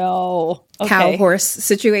 Oh, no. Okay. Cow horse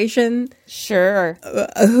situation. Sure.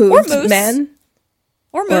 Hooved moose. men.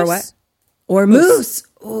 Or moose. Or what? Or moose.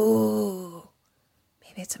 Ooh.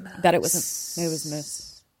 Maybe it's a moose. Bet it wasn't. Maybe it was moose.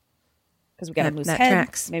 Because we got a moose that head.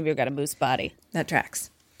 tracks. Maybe we got a moose body. That tracks.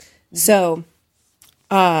 So,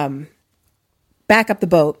 back up the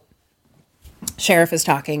boat. Sheriff is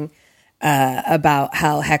talking about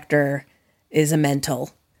how Hector is a mental.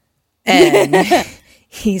 And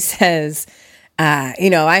he says,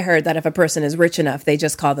 I heard that if a person is rich enough, they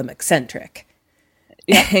just call them eccentric.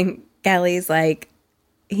 Yeah. And Kelly's like,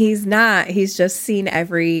 he's not. He's just seen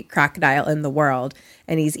every crocodile in the world.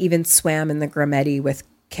 And he's even swam in the Grametti with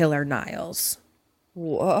killer Niles.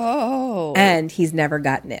 Whoa. And he's never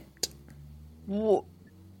got nipped. Whoa.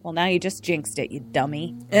 Well, now you just jinxed it, you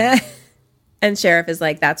dummy. And Sheriff is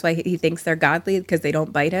like, that's why he thinks they're godly, because they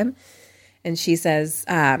don't bite him. And she says,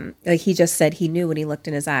 he just said he knew when he looked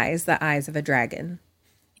in his eyes, the eyes of a dragon.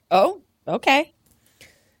 Oh, okay.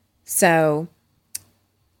 So,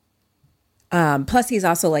 plus he's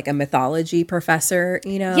also like a mythology professor,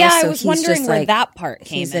 Yeah, so I was wondering where that part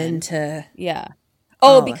came he's in. into. Yeah.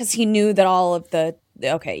 Oh, because he knew that all of the.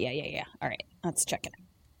 Okay, yeah. All right, let's check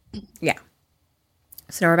it. Yeah.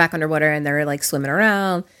 So now we're back underwater and they're like swimming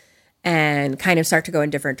around and kind of start to go in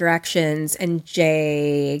different directions. And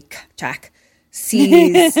Jack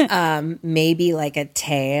sees maybe like a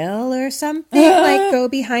tail or something like go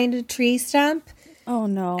behind a tree stump. Oh,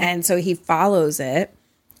 no. And so he follows it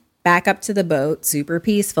back up to the boat, super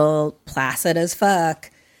peaceful, placid as fuck.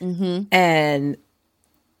 Mm-hmm. And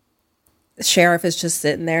Sheriff is just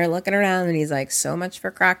sitting there looking around and he's like, so much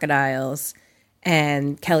for crocodiles.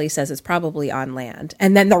 And Kelly says it's probably on land.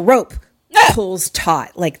 And then the rope pulls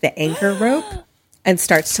taut, like the anchor rope, and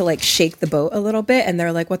starts to like shake the boat a little bit. And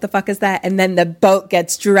they're like, what the fuck is that? And then the boat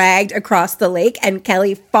gets dragged across the lake and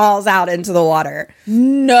Kelly falls out into the water.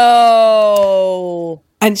 No.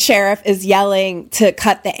 And Sheriff is yelling to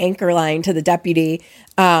cut the anchor line to the deputy.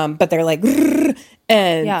 But they're like, "Grrr."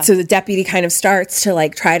 And so the deputy kind of starts to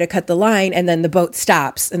like try to cut the line, and then the boat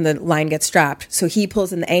stops and the line gets dropped. So he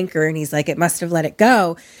pulls in the anchor and he's like, it must have let it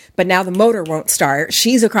go. But now the motor won't start.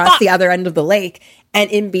 She's across the other end of the lake. And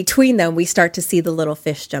in between them, we start to see the little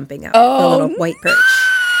fish jumping out, the little white perch.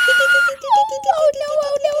 Oh, no.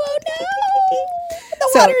 The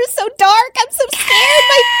water is so dark. I'm so scared.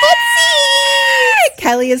 My footsie.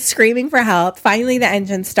 Kelly is screaming for help. Finally, the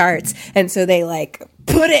engine starts. And so they like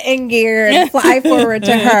put it in gear and fly forward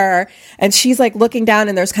to her. And she's like looking down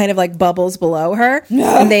and there's kind of like bubbles below her.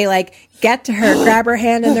 And they like get to her, grab her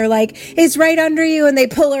hand, and they're like, it's right under you. And they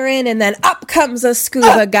pull her in, and then up comes a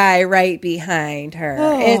scuba guy right behind her.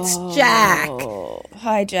 It's Jack.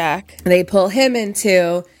 Hi, Jack. They pull him in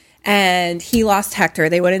too. And he lost Hector.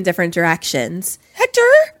 They went in different directions. Hector?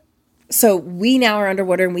 So we now are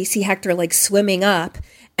underwater and we see Hector like swimming up,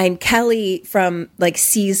 and Kelly from like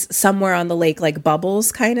sees somewhere on the lake like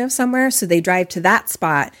bubbles kind of somewhere. So they drive to that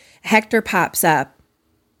spot. Hector pops up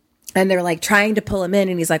and they're like trying to pull him in,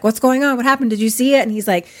 and he's like, what's going on? What happened? Did you see it? And he's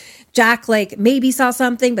like, Jack like maybe saw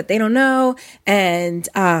something, but they don't know. And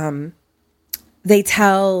they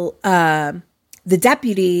tell the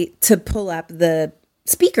deputy to pull up the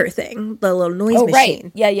speaker thing, the little noise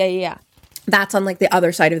machine. Right. Yeah. That's on like the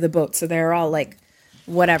other side of the boat. So they're all like,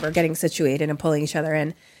 whatever, getting situated and pulling each other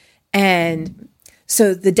in. And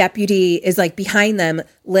so the deputy is like behind them,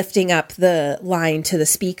 lifting up the line to the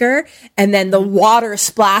speaker. And then the water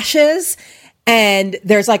splashes and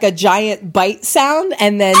there's like a giant bite sound.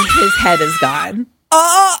 And then his head is gone.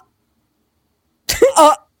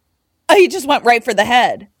 He just went right for the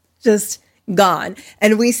head. Just gone.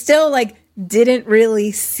 And we still like didn't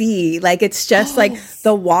really see, like it's just like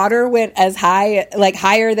the water went as high, like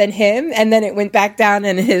higher than him, and then it went back down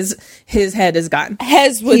and his head is gone.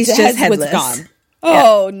 He's just headless. Gone.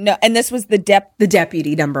 Oh no. And this was the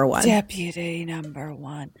deputy number one. Deputy number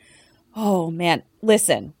one. Oh man.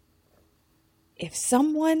 Listen, if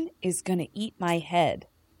someone is gonna eat my head,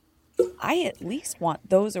 I at least want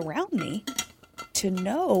those around me to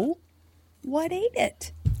know what ate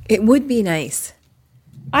it. It would be nice.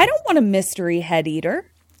 I don't want a mystery head eater.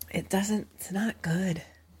 It's not good.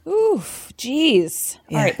 Oof, geez.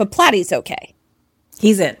 Yeah. All right, but Platty's okay.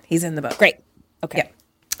 He's in the boat. Great. Okay.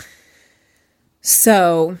 Yeah.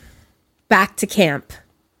 So, back to camp.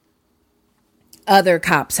 Other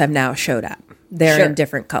cops have now showed up. They're in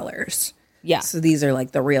different colors. Yeah. So these are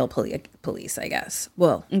like the real police, I guess.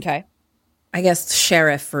 Well, Okay. I guess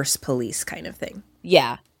sheriff versus police kind of thing.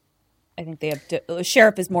 Yeah. I think they have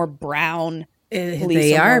sheriff is more brown. Police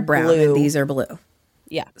They are more brown blue. and these are blue.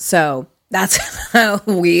 Yeah. So that's how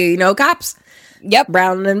we know cops. Yep.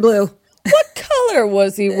 Brown and blue. What color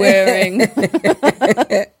was he wearing?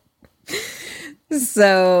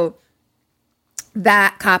 So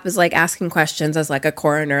that cop is like asking questions as like a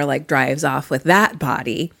coroner like drives off with that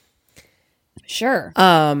body. Sure.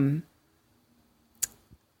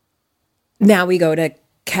 Now we go to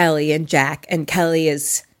Kelly and Jack, and Kelly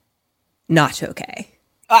is not okay.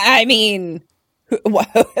 I mean,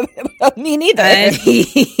 me neither. And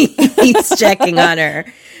he's checking on her,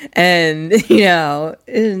 and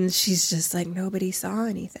and she's just like, nobody saw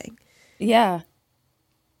anything. Yeah.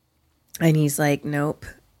 And he's like, nope,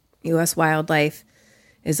 U.S. Wildlife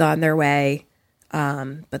is on their way,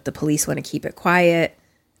 but the police want to keep it quiet.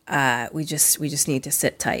 We just need to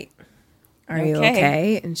sit tight. Are you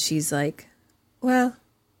okay? And she's like, well,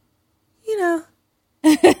 yeah.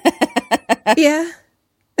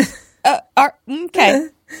 Okay.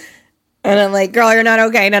 And I'm like, girl, you're not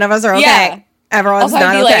okay. None of us are okay. Yeah. Everyone's Also,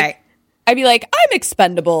 not okay. I'd be like, I'm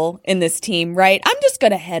expendable in this team, right? I'm just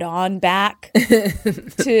going to head on back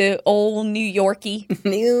to old New Yorkie.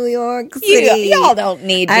 New York City. Y'all don't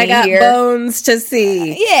need me I got here. bones to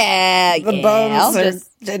see. The Bones are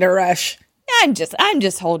in a rush. I'm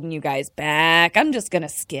just holding you guys back. I'm just going to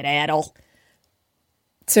skedaddle.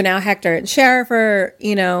 So now Hector and Sheriff are,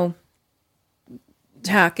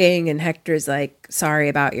 talking, and Hector's like, sorry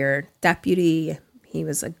about your deputy. He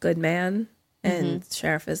was a good man. And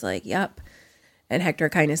Sheriff is like, yep. And Hector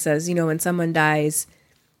kind of says, when someone dies,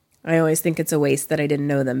 I always think it's a waste that I didn't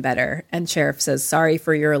know them better. And Sheriff says, sorry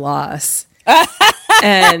for your loss.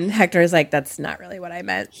 And Hector is like, that's not really what I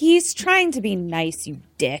meant. He's trying to be nice, you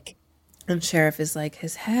dick. And Sheriff is like,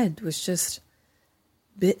 his head was just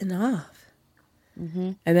bitten off.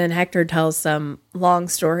 And then Hector tells some long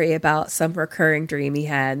story about some recurring dream he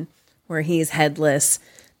had where he's headless.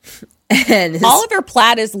 And Oliver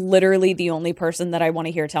Platt is literally the only person that I want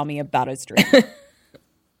to hear tell me about his dream.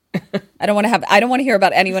 I don't want to hear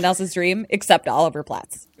about anyone else's dream except Oliver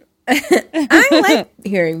Platt's. I like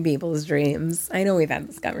hearing people's dreams. I know we've had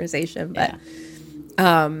this conversation, but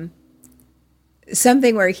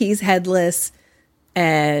something where he's headless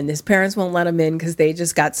and his parents won't let him in because they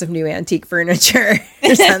just got some new antique furniture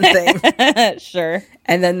or something. Sure.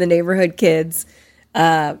 And then the neighborhood kids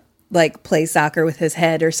play soccer with his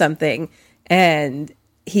head or something, and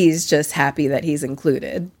he's just happy that he's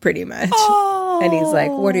included, pretty much. Oh. And he's like,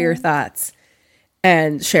 what are your thoughts?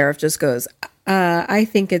 And Sheriff just goes, I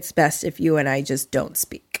think it's best if you and I just don't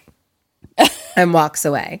speak. And walks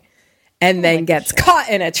away. And then gets caught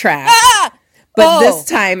in a trap. But this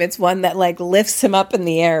time it's one that lifts him up in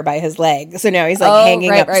the air by his leg. So now he's hanging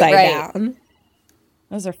upside down.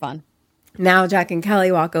 Those are fun. Now Jack and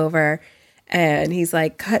Kelly walk over, and he's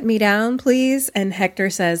like, cut me down, please. And Hector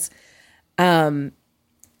says, only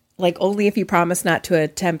if you promise not to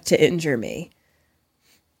attempt to injure me.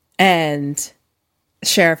 And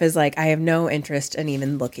Sheriff is like, I have no interest in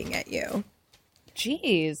even looking at you.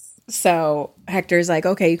 Jeez. So Hector's like,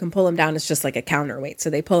 okay, you can pull him down. It's just like a counterweight. So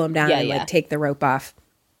they pull him down and take the rope off.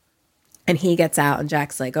 And he gets out, and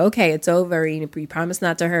Jack's like, okay, it's over. You promise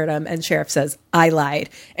not to hurt him. And Sheriff says, I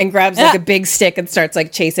lied. And grabs a big stick and starts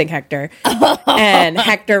chasing Hector. And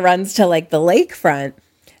Hector runs to the lakefront.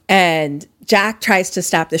 And Jack tries to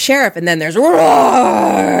stop the sheriff. And then there's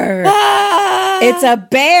roar. It's a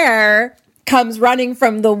bear comes running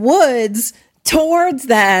from the woods towards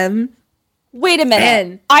them. Wait a minute.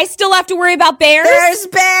 And I still have to worry about bears? There's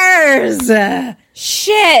bears.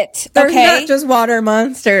 Shit. There's not just water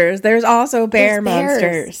monsters. There's also bear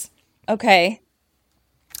monsters. Okay.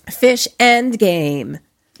 Fish end game.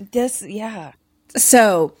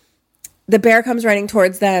 So the bear comes running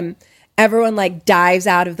towards them. Everyone dives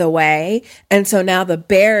out of the way. And so now the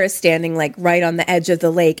bear is standing right on the edge of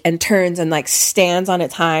the lake and turns and stands on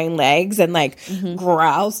its hind legs and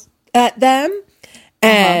growls at them.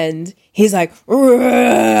 And he's like,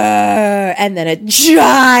 "Rrr," and then a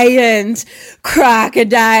giant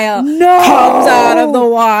crocodile comes out of the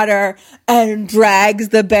water and drags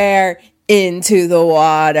the bear into the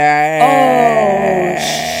water. Oh,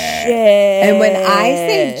 shit. And when I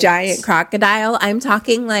say giant crocodile, I'm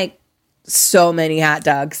talking so many hot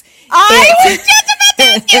dogs. I was just about to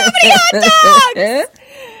ask you how many hot dogs.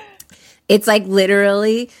 It's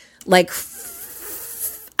literally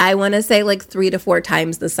I want to say 3 to 4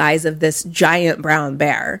 times the size of this giant brown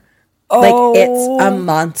bear. It's a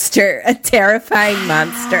monster, a terrifying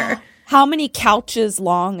monster. How many couches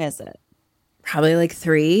long is it? Probably like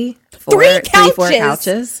Three couches? 4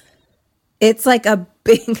 couches. It's like a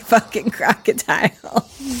big fucking crocodile.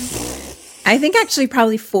 I think actually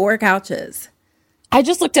probably 4 couches. I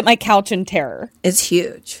just looked at my couch in terror. It's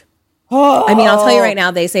huge. I mean, I'll tell you right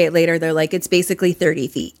now, they say it later. They're like, it's basically 30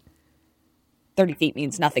 feet. 30 feet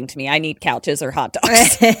means nothing to me. I need couches or hot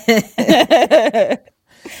dogs.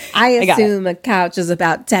 I assume a couch is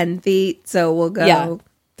about 10 feet, so we'll go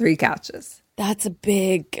 3 couches. That's a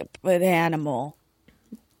big animal.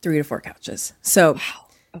 3 to 4 couches. So, Wow.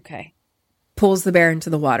 Okay. pulls the bear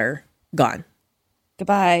into the water, gone.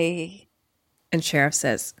 Goodbye. And Sheriff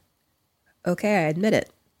says, okay, I admit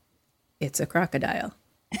it. It's a crocodile.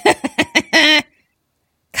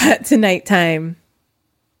 Cut to nighttime.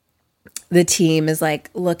 The team is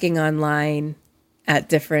like looking online at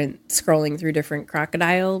scrolling through different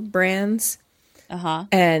crocodile brands. Uh-huh.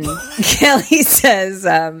 And Kelly says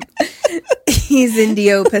he's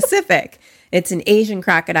Indo-Pacific. It's an Asian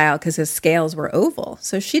crocodile because his scales were oval.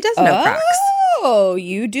 So she does know Crocs. Oh,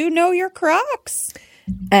 you do know your Crocs.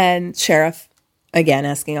 And Sheriff, again,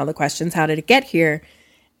 asking all the questions. How did it get here?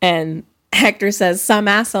 And Hector says some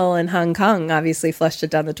asshole in Hong Kong obviously flushed it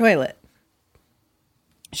down the toilet.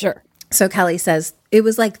 Sure. So Kelly says it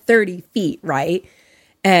was like 30 feet, right?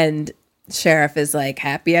 And Sheriff is like,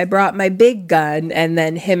 happy I brought my big gun. And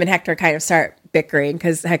then him and Hector kind of start bickering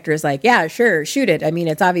because Hector's like, yeah, sure, shoot it. I mean,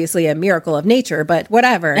 it's obviously a miracle of nature, but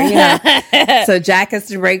whatever, you know. So Jack has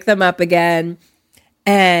to break them up again.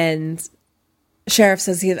 And Sheriff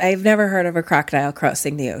says, I've never heard of a crocodile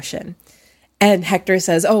crossing the ocean. And Hector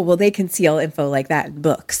says, oh, well, they conceal info like that in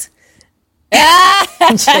books.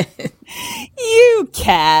 You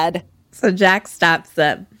cad. So Jack stops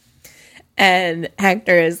them. And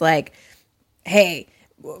Hector is like, hey,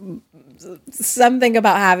 something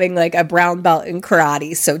about having like a brown belt in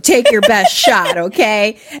karate. So take your best shot,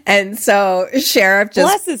 okay? And so Sheriff just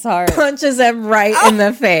Bless his heart. punches him right in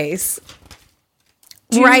the face.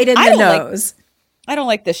 Right in the nose. I don't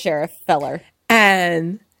like the sheriff feller.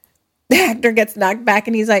 And Hector gets knocked back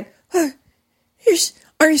and he's like,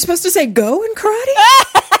 are you supposed to say go in karate?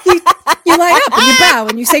 you line up and you bow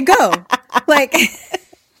and you say go. Like, you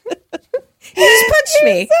just punched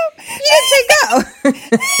me. You didn't say go.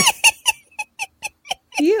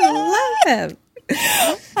 You love him.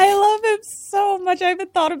 I love him so much. I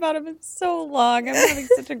haven't thought about him in so long. I'm having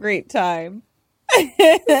such a great time.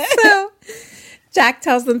 So Jack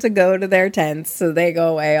tells them to go to their tents. So they go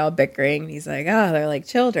away all bickering. He's like, oh, they're like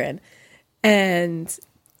children. And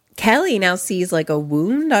Kelly now sees like a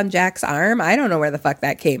wound on Jack's arm. I don't know where the fuck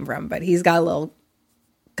that came from, but he's got a little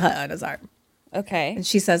cut on his arm. Okay. And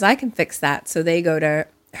she says, I can fix that. So they go to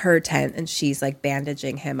her tent and she's like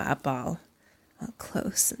bandaging him up all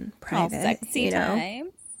close and private. All sexy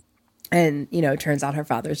times. And, you know, turns out her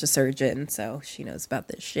father's a surgeon, so she knows about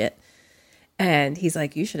this shit. And he's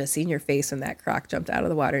like, you should have seen your face when that croc jumped out of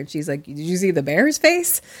the water. And she's like, did you see the bear's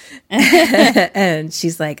face? And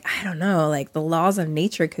she's like, I don't know. Like, the laws of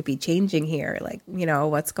nature could be changing here. Like, you know,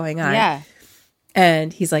 what's going on? Yeah.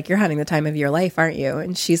 And he's like, you're having the time of your life, aren't you?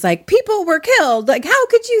 And she's like, people were killed. Like, how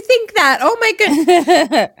could you think that? Oh, my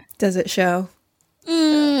goodness. Does it show?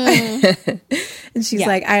 And she's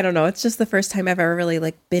like, I don't know. It's just the first time I've ever really,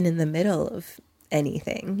 like, been in the middle of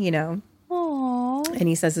anything, you know? Aww. And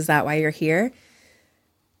he says, is that why you're here?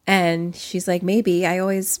 And she's like, maybe. I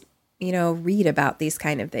always, you know, read about these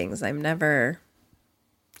kind of things. I'm never.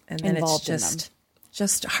 And then Involved it's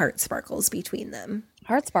just heart sparkles between them.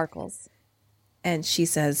 Heart sparkles. And she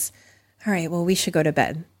says, all right, well, we should go to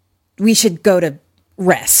bed. We should go to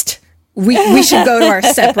rest. We should go to our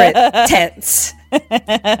separate tents.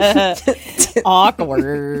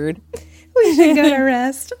 Awkward. We should go to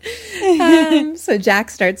rest. So Jack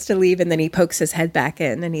starts to leave, and then he pokes his head back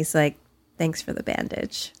in, and he's like, thanks for the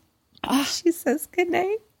bandage. She says, good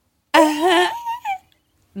night. And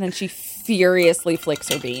then she furiously flicks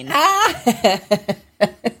her bean.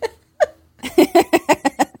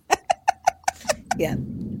 Yeah.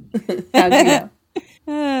 How'd you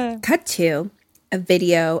know? Cut to a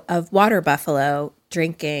video of water buffalo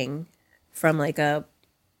drinking from like a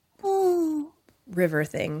river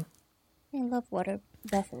thing. I love water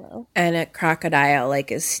buffalo. And a crocodile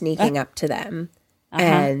like is sneaking up to them.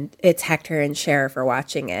 And it's Hector and Sheriff are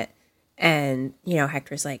watching it. And, you know,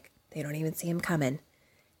 Hector's like, they don't even see him coming.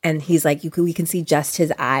 And he's like, we can see just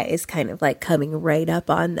his eyes kind of like coming right up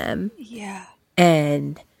on them. Yeah.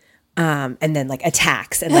 And then like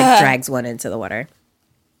attacks and like drags one into the water.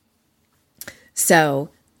 So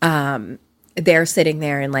they're sitting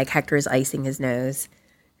there and like Hector's icing his nose.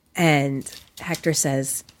 And Hector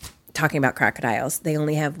says, talking about crocodiles, they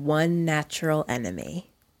only have one natural enemy.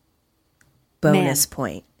 Bonus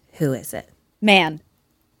point. Who is it? Man.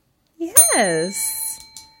 Yes.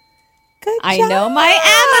 Good I job. know my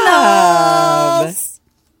animals.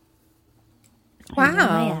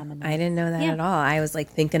 Wow. I didn't know that at all. I was like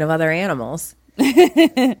thinking of other animals.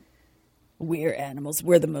 We're animals.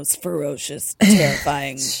 We're the most ferocious,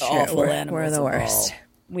 terrifying, awful animals. We're the of worst. all.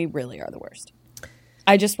 We really are the worst.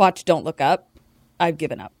 I just watched Don't Look Up. I've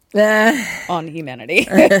given up on humanity.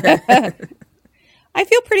 I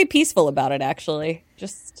feel pretty peaceful about it, actually.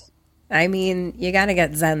 I mean, you got to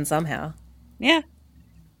get Zen somehow. Yeah.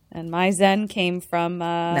 And my Zen came from...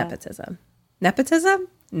 Nepotism. Nepotism?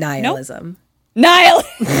 Nihilism. Nihil.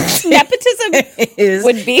 Nepotism Is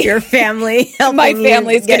would be... your family helping My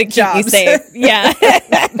family's going to keep jobs. me safe. Yeah.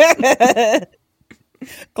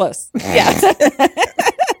 Close. Yeah.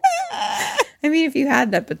 I mean, if you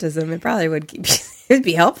had nepotism, it probably would keep you... It'd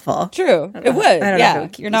be helpful. True. It would. I don't know if it Yeah.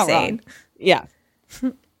 would keep You're not you wrong. sane. Yeah.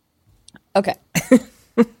 Okay.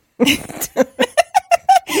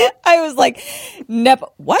 I was like,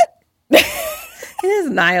 what? It is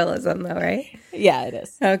nihilism, though, right? Yeah, it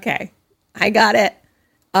is. Okay. I got it.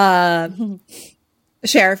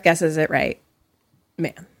 Sheriff guesses it right.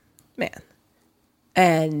 Man.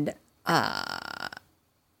 And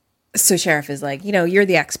so Sheriff is like, you're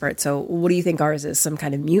the expert. So what do you think ours is? Some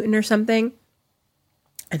kind of mutant or something?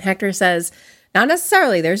 And Hector says, not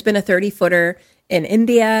necessarily. There's been a 30-footer in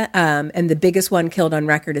India, and the biggest one killed on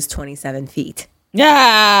record is 27 feet.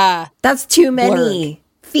 Yeah. That's too many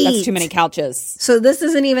feet. That's too many couches. So this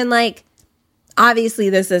isn't even like, obviously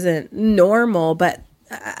this isn't normal, but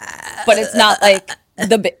it's not like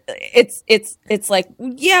it's like,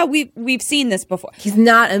 yeah, we've seen this before. he's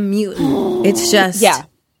not a mutant. It's just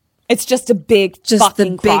It's just a big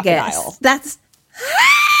fucking crocodile. That's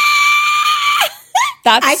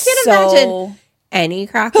I can't imagine any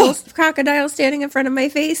crocodile standing in front of my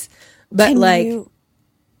face, but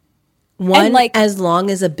one as long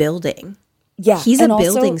as a building. Yeah, he's a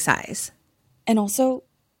building size. And also,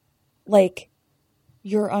 like,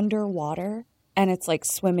 you're underwater and it's like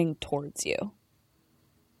swimming towards you.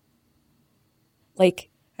 Like,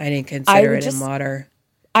 I didn't consider it in water.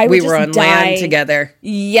 We were on land together.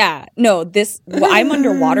 Yeah, no, I'm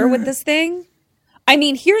underwater with this thing. I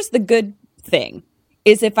mean, here's the good thing.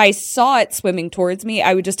 Is if I saw it swimming towards me,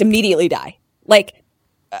 I would just immediately die. Like,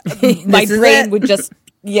 my brain would just,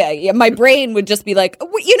 my brain would just be like,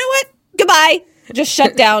 oh, you know what? Goodbye. Just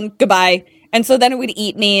shut down. Goodbye. And so then it would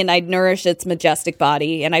eat me and I'd nourish its majestic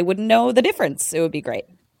body and I wouldn't know the difference. It would be great.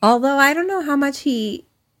 Although I don't know how much he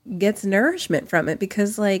gets nourishment from it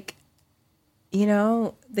because, like,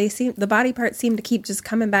 the body parts seem to keep just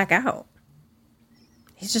coming back out.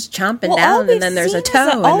 He's just chomping down and then there's a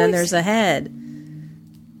toe and then there's a head.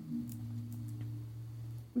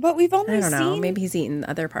 But we've only I don't know. Maybe he's eating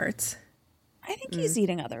other parts. I think he's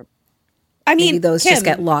eating other. I mean, maybe those Kim, just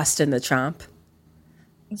get lost in the chomp.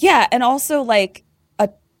 Yeah, and also like a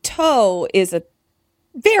toe is a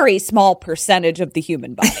very small percentage of the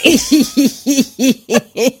human body.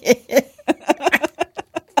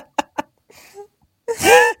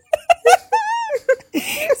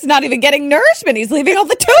 He's not even getting nourishment. He's leaving all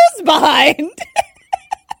the toes behind.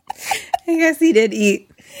 I guess he did eat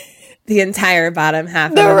the entire bottom half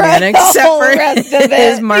of the man, except for the rest of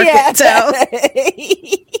his market toe.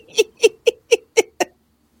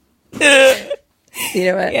 You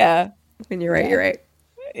know what? Yeah. When you're right, you're right.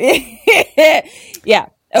 Yeah.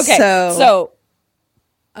 Okay. So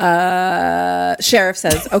Sheriff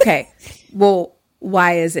says, okay, well,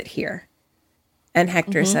 why is it here? And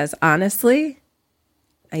Hector says, honestly,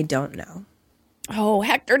 I don't know. Oh,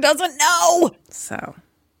 Hector doesn't know. So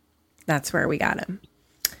that's where we got him.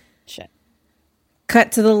 Shit.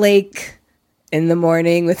 Cut to the lake in the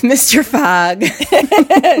morning with Mr. Fogg.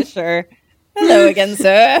 Sure. Hello again,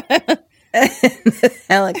 sir. The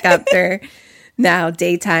helicopter. Now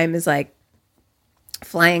daytime is like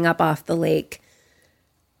flying up off the lake.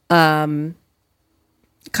 Cut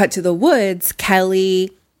to the woods.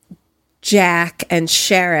 Kelly, Jack, and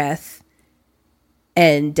Sheriff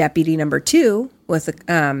and Deputy number 2 with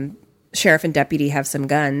the Sheriff and Deputy have some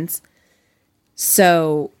guns.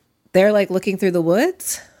 So they're like looking through the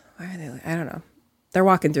woods. Why are they? I don't know. They're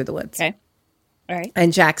walking through the woods. Okay. All right.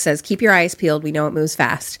 And Jack says, keep your eyes peeled. We know it moves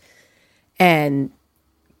fast. And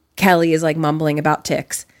Kelly is like mumbling about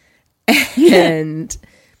ticks. And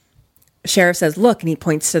Sheriff says, look, and he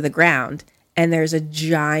points to the ground. And there's a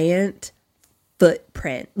giant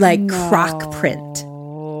footprint, like croc print.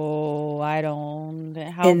 Oh, I don't.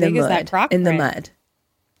 How big is that croc print? In the mud.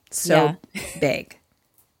 So big.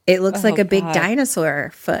 It looks like a big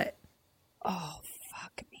dinosaur foot. Oh,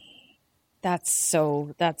 fuck me. That's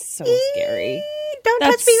so scary. Don't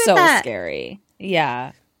That's touch me with so that. scary.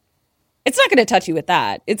 Yeah. It's not going to touch you with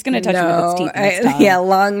that. It's going to touch you with its teeth and its tongue. Yeah,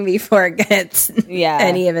 long before it gets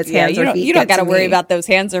any of its hands or feet. You don't got to worry about those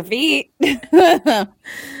hands or feet. You got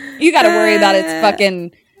to worry about its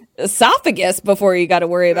fucking esophagus before you got to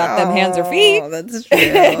worry about them hands or feet. That's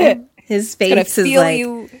true. His face is like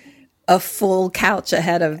you... a full couch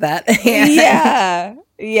ahead of that hand.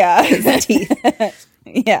 Yeah. His teeth.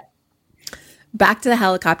 Yeah. Back to the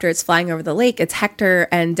helicopter. It's flying over the lake. It's Hector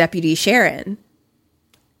and Deputy Sharon.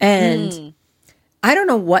 And I don't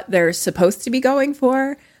know what they're supposed to be going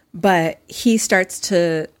for, but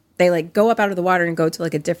they like go up out of the water and go to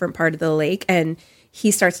like a different part of the lake. And he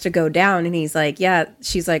starts to go down and he's like, yeah,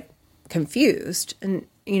 she's like confused. And,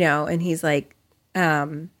 and he's like,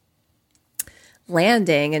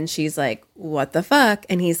 landing. And she's like, what the fuck?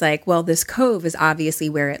 And he's like, well, this cove is obviously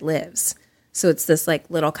where it lives. So it's this like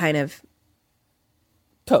little kind of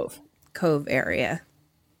cove area.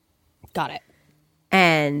 Got it.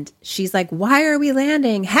 And she's like, why are we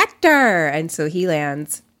landing? Hector! And so he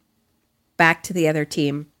lands. Back to the other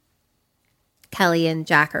team. Kelly and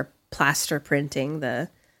Jack are plaster printing the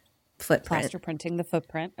footprint.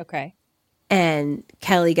 Okay. And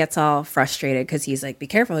Kelly gets all frustrated because he's like, be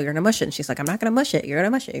careful, you're going to mush it. And she's like, I'm not going to mush it. You're going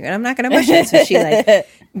to mush it. I'm not going to mush it. So she like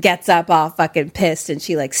gets up all fucking pissed and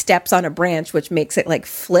she like steps on a branch, which makes it like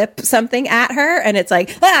flip something at her. And it's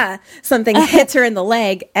like, something hits her in the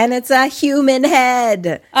leg and it's a human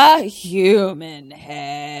head. A human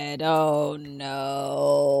head. Oh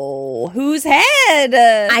no. Whose head?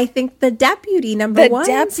 I think the deputy number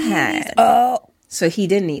one's head. Oh. So he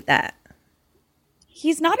didn't eat that.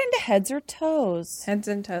 He's not into heads or toes. Heads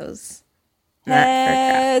and toes.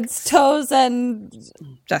 Heads, toes, and...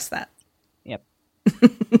 Just that. Yep.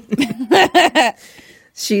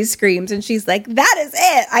 She screams and she's like, that is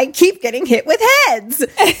it. I keep getting hit with heads.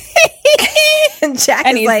 And Jack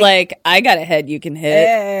and is he's like, I got a head you can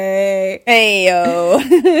hit. Hey,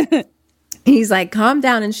 yo. He's like, calm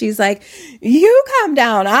down. And she's like, you calm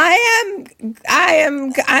down.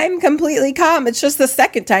 I'm completely calm. It's just the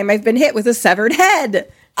second time I've been hit with a severed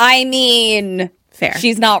head. I mean, fair.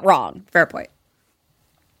 She's not wrong. Fair point.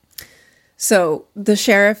 So the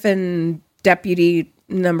sheriff and deputy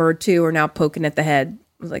number 2 are now poking at the head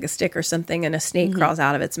with like a stick or something, and a snake crawls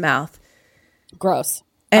out of its mouth. Gross.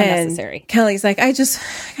 And unnecessary. Kelly's like, I just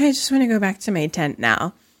want to go back to my tent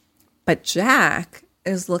now. But Jack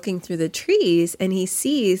is looking through the trees and he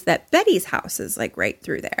sees that Betty's house is like right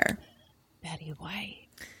through there. Betty White.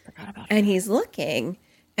 Forgot about her. And he's looking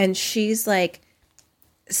and she's like,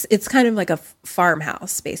 it's kind of like a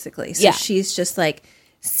farmhouse basically. So she's just like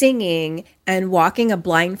singing and walking a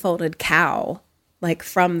blindfolded cow like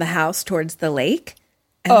from the house towards the lake.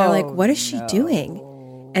 And they're like, what is she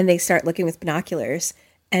doing? And they start looking with binoculars.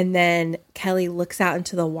 And then Kelly looks out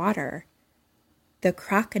into the water. The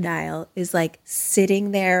crocodile is like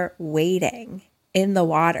sitting there waiting in the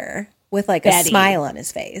water with like a smile on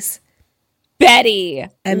his face. Betty,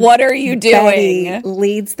 and what are you doing? Betty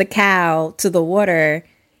leads the cow to the water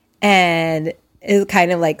and it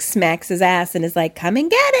kind of like smacks his ass and is like, come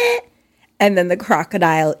and get it. And then the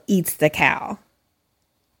crocodile eats the cow.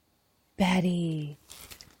 Betty.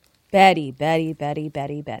 And Betty.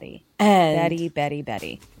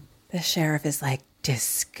 The sheriff is like,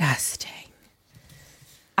 disgusting.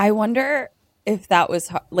 I wonder if that was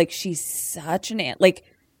like she's such an animal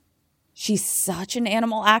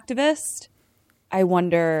activist. I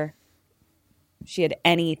wonder if she had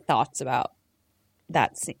any thoughts about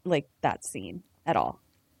that scene at all.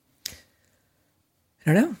 I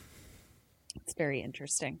don't know. It's very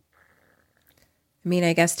interesting. I mean,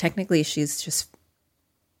 I guess technically she's just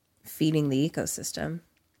feeding the ecosystem.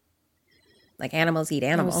 Like animals eat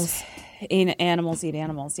animals. Animals eat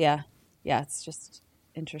animals. Yeah. Yeah. It's just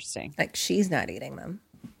interesting. Like she's not eating them.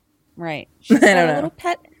 Right. She's got a little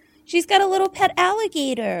pet. She's got a little pet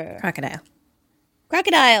alligator. Crocodile.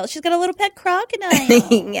 She's got a little pet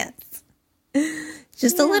crocodile. Yes.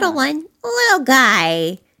 Just a little one. A little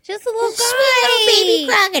guy. Just a little guy. Sweet little baby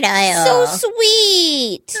crocodile. So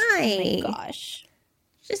sweet. Hi. Oh my gosh.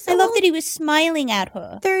 I love that he was smiling at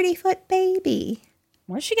her. 30-foot baby.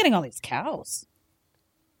 Where's she getting all these cows?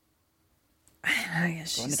 I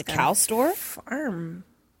guess Going she's to the got cow a store? Farm.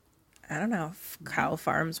 I don't know if cow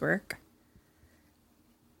farms work.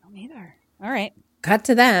 I don't either. All right. Cut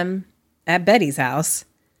to them at Betty's house.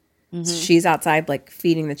 Mm-hmm. She's outside like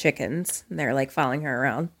feeding the chickens and they're like following her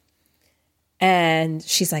around. And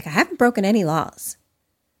she's like, I haven't broken any laws.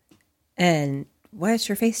 And what is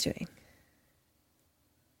your face doing?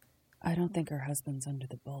 I don't think her husband's under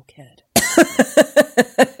the bulkhead.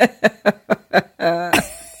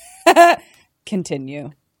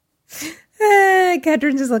 Continue.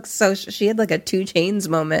 Catherine just looked so. She had like a 2 Chainz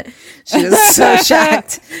moment. She was so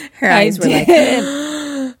shocked. Her eyes were like.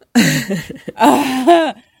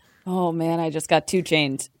 Oh man, I just got 2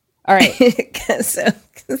 Chainz. All right.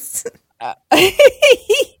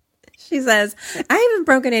 She says, "I haven't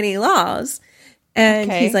broken any laws," and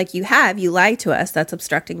he's like, "You have. You lied to us. That's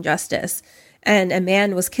obstructing justice." And a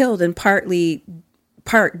man was killed in part due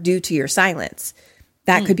to your silence.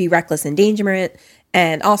 That could be reckless endangerment.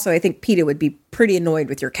 And also, I think PETA would be pretty annoyed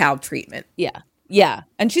with your cow treatment. Yeah. Yeah.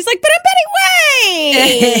 And she's like, but I'm Betty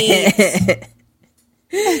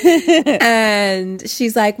White! And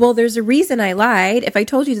she's like, well, there's a reason I lied. If I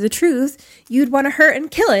told you the truth, you'd want to hurt and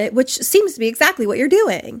kill it, which seems to be exactly what you're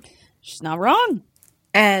doing. She's not wrong.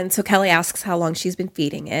 And so Kelly asks how long she's been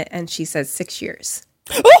feeding it. And she says 6 years.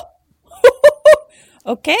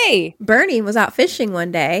 Okay. Bernie was out fishing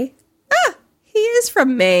one day. He is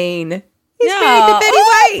from Maine. He's married to Betty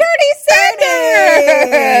White. Bernie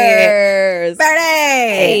Sanders.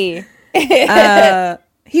 Bernie. Hey.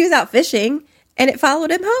 He was out fishing and it followed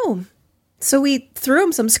him home. So we threw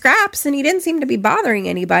him some scraps and he didn't seem to be bothering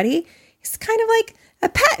anybody. He's kind of like a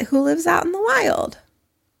pet who lives out in the wild.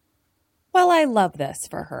 Well, I love this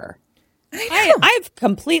for her. I know. I've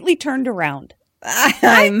completely turned around.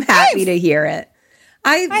 I'm happy to hear it.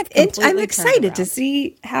 I'm completely excited to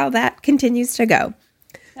see how that continues to go.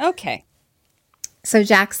 Okay. So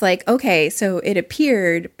Jack's like, okay, so it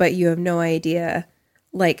appeared, but you have no idea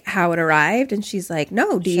like how it arrived. And she's like,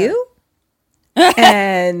 no, do you?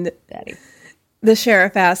 And Daddy. The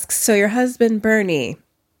sheriff asks, so your husband, Bernie,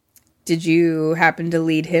 did you happen to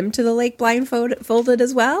lead him to the lake blindfolded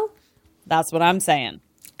as well? That's what I'm saying.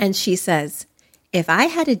 And she says, if I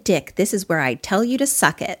had a dick, this is where I'd tell you to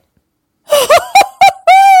suck it.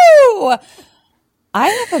 I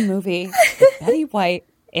have a movie with Betty White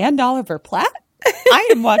and Oliver Platt. I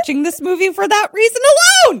am watching this movie for that reason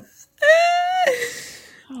alone.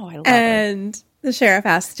 Oh, I love it. And the sheriff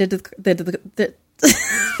asks, and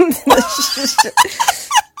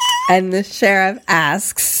the sheriff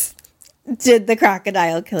asks, did the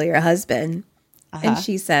crocodile kill your husband? And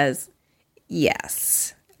she says,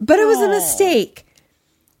 yes. But it was a mistake.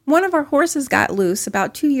 One of our horses got loose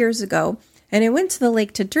about 2 years ago, and it went to the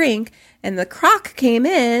lake to drink, and the croc came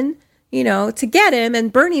in, to get him,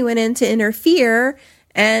 and Bernie went in to interfere,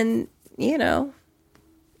 and, Yeah.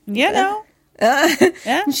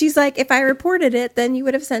 And she's like, if I reported it, then you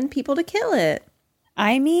would have sent people to kill it.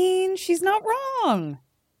 I mean, she's not wrong.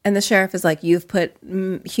 And the sheriff is like, you've put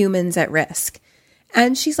humans at risk.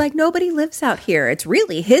 And she's like, nobody lives out here. It's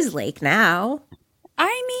really his lake now.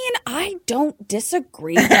 I mean, I don't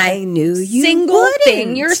disagree. I knew you single wouldn't.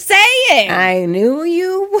 thing you're saying. I knew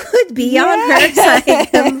you would be on her side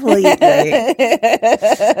completely.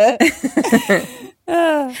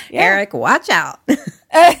 Eric, watch out.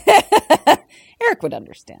 Eric would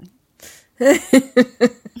understand.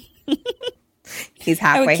 He's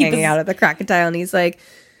halfway hanging out at the crocodile and he's like,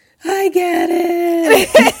 I get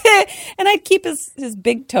it. And I'd keep his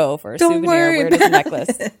big toe for a Don't souvenir. worry Wear it as a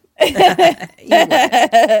necklace.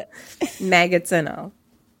 Maggots and all.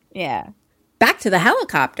 Yeah. Back to the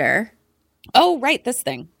helicopter. Oh, right. This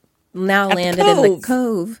thing. Now At landed in the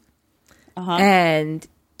cove. And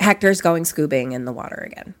Hector's going scoobing in the water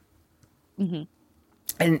again. Mm-hmm.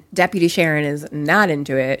 And Deputy Sharon is not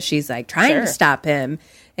into it. She's like trying to stop him.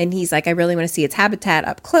 And he's like, I really want to see its habitat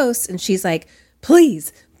up close. And she's like,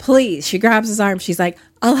 please, please. She grabs his arm. She's like,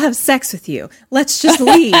 I'll have sex with you. Let's just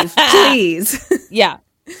leave, please. Yeah.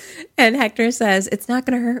 And Hector says, it's not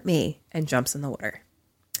going to hurt me. And jumps in the water.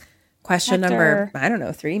 Question number,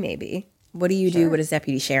 3 maybe. What do you do? What does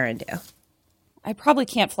Deputy Sharon do? I probably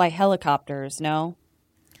can't fly helicopters, no?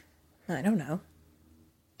 I don't know.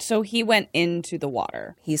 So he went into the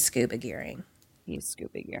water. He's scuba gearing.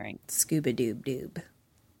 Scuba doob doob.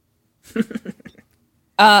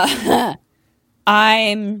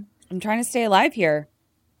 I'm trying to stay alive here.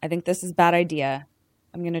 I think this is a bad idea.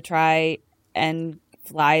 I'm going to try and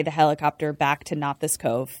fly the helicopter back to Not This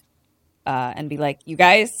Cove and be like, you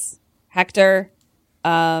guys, Hector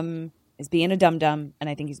is being a dum-dum, and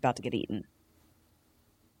I think he's about to get eaten.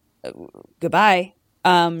 Goodbye.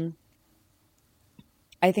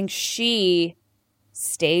 I think she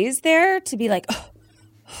stays there to be like, well,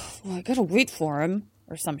 I gotta wait for him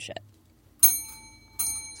or some shit.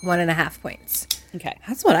 1.5 points. Okay.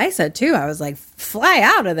 That's what I said too. I was like, fly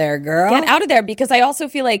out of there, girl. Get out of there, because I also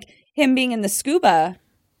feel like him being in the scuba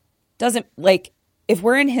doesn't, like, if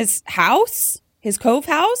we're in his house, his cove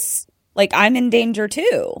house, like, I'm in danger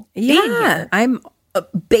too. Yeah. I'm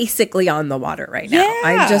basically on the water right now. Yeah.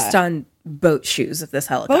 I'm just on boat shoes of this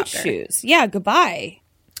helicopter. Boat shoes. Yeah, goodbye.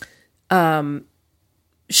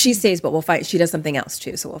 She stays, but we'll find. She does something else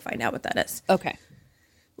too, so we'll find out what that is Okay.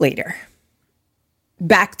 later.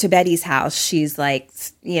 Back to Betty's house, she's like,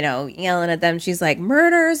 yelling at them. She's like,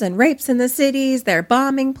 murders and rapes in the cities. They're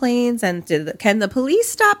bombing planes, and can the police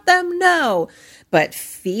stop them? No. But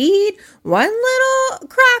feed one little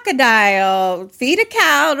crocodile, feed a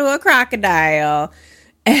cow to a crocodile.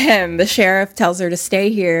 And the sheriff tells her to stay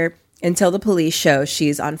here until the police show.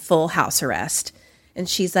 She's on full house arrest. And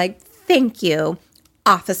she's like, thank you,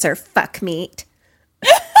 Officer Fuckmeat.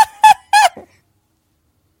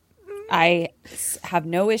 I have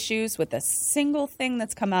no issues with a single thing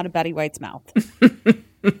that's come out of Betty White's mouth.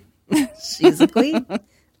 She's a queen.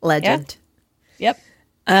 Legend. Yep.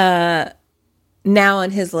 Now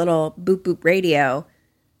on his little boop boop radio,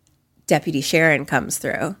 Deputy Sharon comes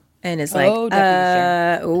through and is like,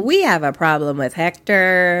 we have a problem with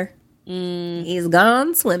Hector. He's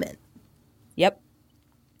gone swimming. Yep.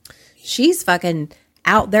 She's fucking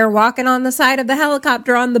out there walking on the side of the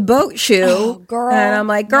helicopter on the boat shoe. Oh, girl. And I'm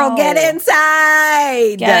like, girl, no. get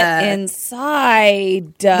inside. Get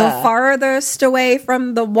inside. The farthest away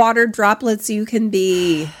from the water droplets you can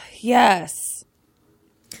be. Yes.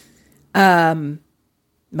 Underwater,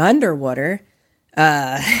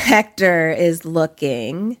 Hector is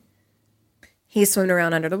looking. He's swimming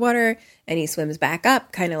around under the water and he swims back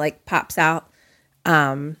up, kind of like pops out,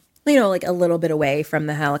 like a little bit away from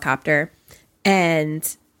the helicopter.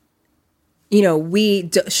 And, we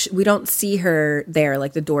don't see her there.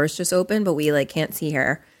 Like the door's just open, but we like can't see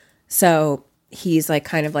her. So he's like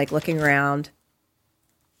kind of like looking around.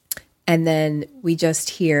 And then we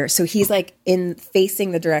just hear, so he's like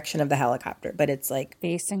facing the direction of the helicopter, but it's like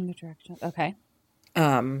Facing the direction. Okay.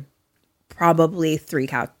 probably 4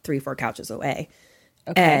 couches away.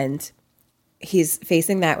 Okay. And he's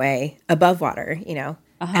facing that way above water,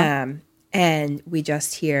 and we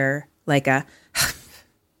just hear like a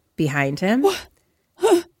behind him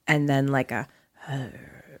and then like a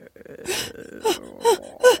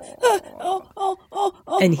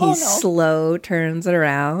and he slow turns it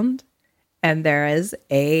around and there is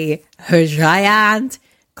a giant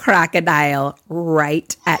crocodile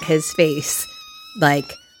right at his face,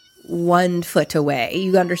 like 1 foot away.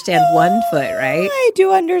 You understand 1 foot, right? I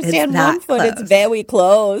do understand It's that 1 foot. close. It's very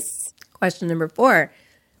close. Question number 4.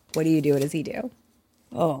 What do you do? What does he do?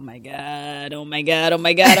 Oh my God. Oh my God. Oh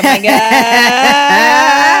my God. Oh my God.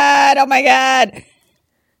 Oh my God.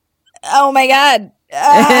 Oh my God.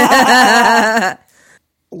 Ah.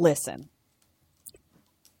 Listen,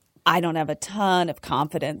 I don't have a ton of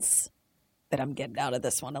confidence that I'm getting out of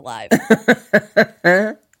this one alive,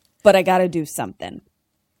 but I got to do something.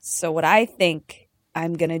 So what I think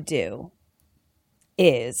I'm going to do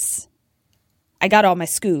is I got all my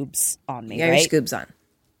scoobs on me, You got right? your scoobs on.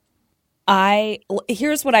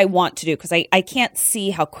 Here's what I want to do, because I can't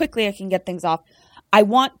see how quickly I can get things off. I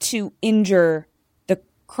want to injure the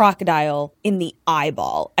crocodile in the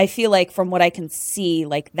eyeball. I feel like from what I can see,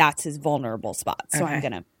 like that's his vulnerable spot. So I'm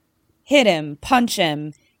going to hit him, punch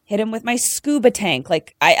him, hit him with my scuba tank.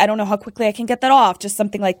 Like, I don't know how quickly I can get that off, just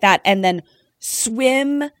something like that. And then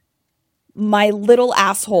swim my little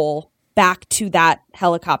asshole back to that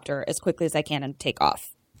helicopter as quickly as I can and take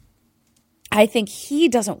off. I think he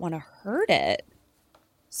doesn't want to hurt it.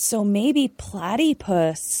 So maybe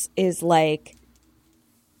Platypus is like,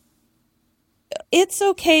 it's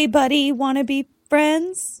okay, buddy. Want to be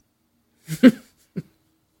friends?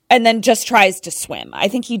 And then just tries to swim. I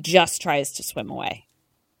think he just tries to swim away.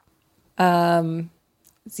 0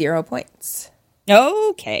 points.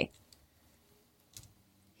 Okay.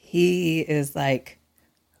 He is like,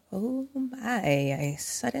 oh my, I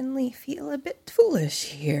suddenly feel a bit foolish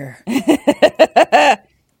here.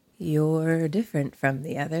 You're different from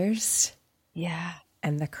the others. Yeah.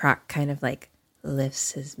 And the croc kind of like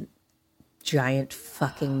lifts his giant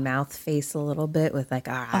fucking mouth face a little bit with like,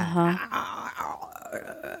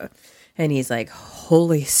 and he's like,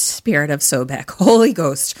 Holy Spirit of Sobek, Holy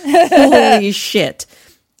Ghost, holy shit.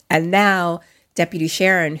 And now Deputy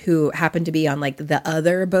Sharon, who happened to be on like the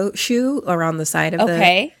other boat shoe or on the side of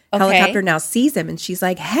the helicopter, now sees him and she's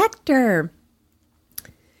like, Hector.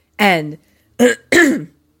 And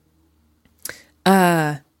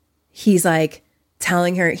he's like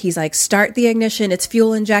telling her, he's like, start the ignition. It's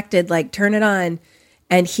fuel injected, like turn it on.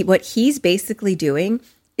 And what he's basically doing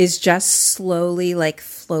is just slowly like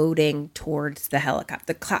floating towards the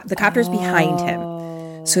helicopter. The copter's behind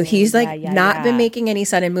him. So he's like not been making any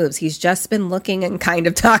sudden moves. He's just been looking and kind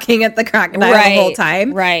of talking at the crocodile the whole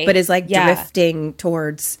time. Right. But is like drifting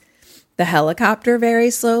towards the helicopter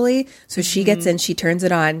very slowly. So she gets in, she turns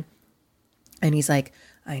it on, And he's like,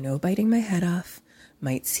 I know biting my head off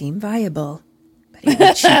might seem viable, but it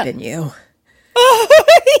will cheapen you.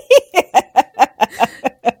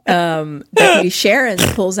 Deputy Sharon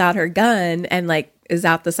pulls out her gun and like is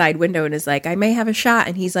out the side window and is like, I may have a shot.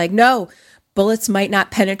 And he's like, no, bullets might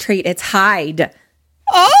not penetrate its hide.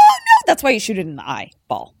 Oh, no. That's why you shoot it in the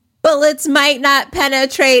eyeball. Bullets might not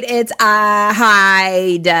penetrate its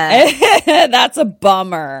hide. That's a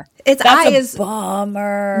bummer. Its That's eye a is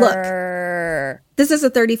bummer. Look, this is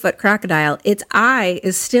a 30-foot crocodile. Its eye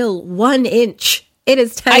is still 1 inch. It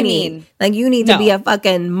is tiny. I mean, like you need to be a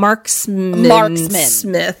fucking marksman.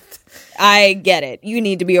 Smith. I get it. You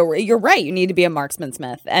need to be you're right. You need to be a marksman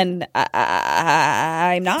smith. And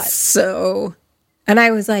I'm not. So, and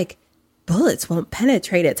I was like, bullets won't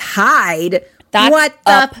penetrate its hide. That's what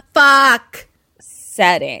the fuck?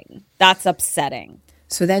 Upsetting. That's upsetting.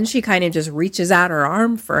 So then she kind of just reaches out her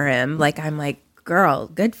arm for him. Like, I'm like,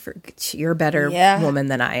 girl, you're a better woman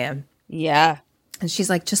than I am. Yeah. And she's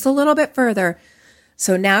like, just a little bit further.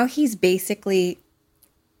 So now he's basically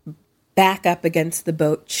back up against the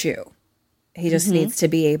boat shoe. He just needs to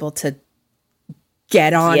be able to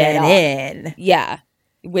get on in. Yeah.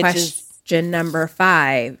 Question number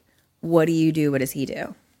 5. What do you do? What does he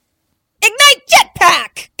do? Ignite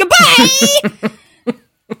jetpack! Goodbye!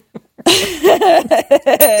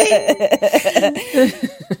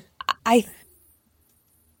 I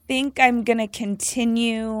think I'm going to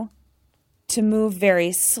continue to move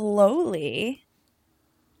very slowly.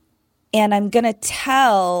 And I'm going to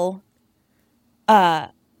tell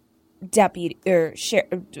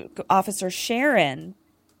Officer Sharon,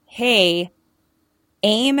 hey,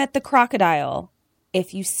 aim at the crocodile.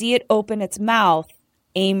 If you see it open its mouth,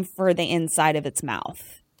 aim for the inside of its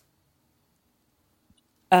mouth.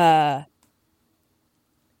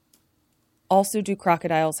 Also, do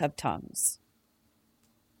crocodiles have tongues?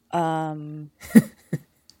 I've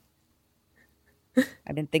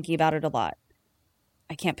been thinking about it a lot.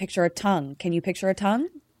 I can't picture a tongue. Can you picture a tongue?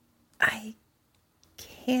 I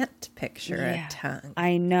can't picture a tongue.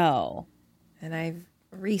 I know. And I've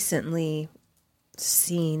recently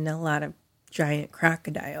seen a lot of giant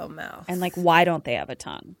crocodile mouths. And like, why don't they have a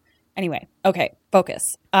tongue? Anyway, okay,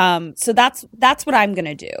 focus. So that's what I'm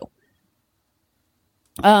gonna do.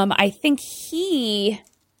 I think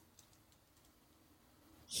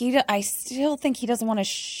I still think he doesn't want to.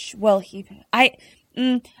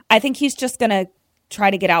 I think he's just gonna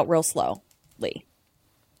try to get out real slowly.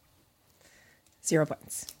 0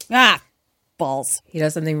 points. Ah, balls. He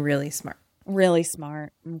does something really smart. Really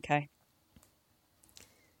smart. Okay.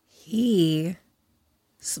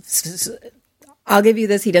 I'll give you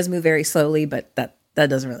this. He does move very slowly, but that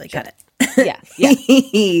doesn't really cut it. Yeah.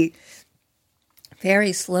 He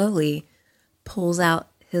very slowly pulls out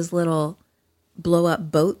his little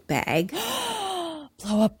blow-up boat bag.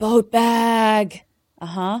 Blow up boat bag.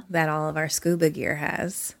 Uh-huh. That all of our scuba gear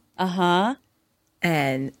has. Uh-huh.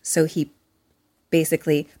 And so he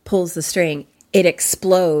basically pulls the string. It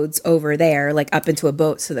explodes over there, like up into a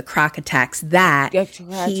boat. So the croc attacks that.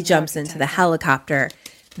 He jumps into the helicopter.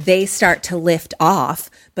 They start to lift off,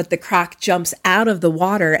 but the croc jumps out of the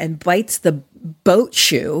water and bites the boat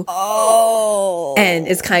shoe. Oh. And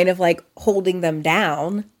is kind of like holding them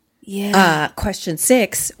down. Yeah. Question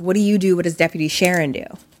 6. What do you do? What does Deputy Sharon do?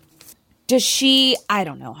 Does she, I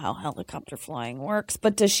don't know how helicopter flying works,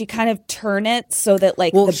 but does she kind of turn it so that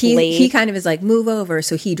like the blade? He kind of is like, move over,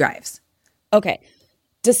 so he drives. Okay.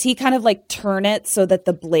 Does he kind of like turn it so that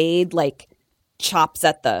the blade like chops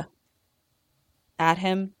at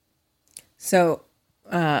him? So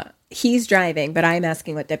he's driving, but I'm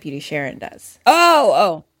asking what Deputy Sharon does.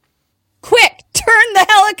 Oh. Quick, turn the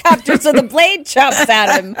helicopter so the blade chops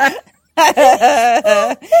at him.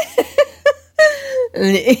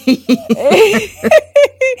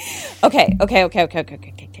 Okay.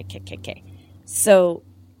 So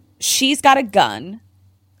she's got a gun.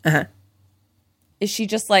 Uh-huh. Is she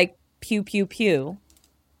just like pew pew pew?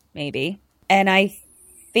 Maybe. And I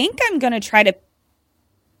think I'm gonna try to.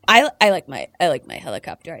 I like my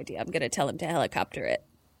helicopter idea. I'm gonna tell him to helicopter it.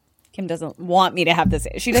 Kim doesn't want me to have this.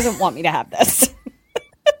 She doesn't want me to have this.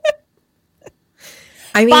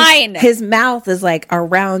 I mean, fine. His mouth is like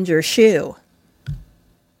around your shoe.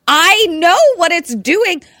 I know what it's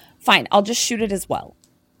doing. Fine, I'll just shoot it as well.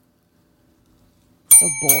 So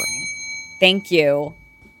boring. Thank you.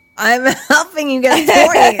 I'm helping you get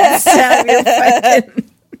points out of your fucking...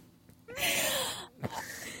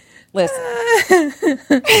 Listen.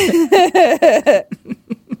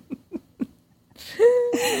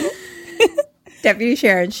 Deputy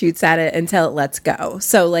Sharon shoots at it until it lets go.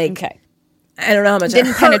 So, like, okay. I don't know how much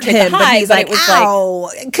didn't it hurt penetrate him, the but hide, he's but like, it was ow,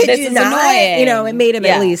 could this you is not? annoying. You know, it made him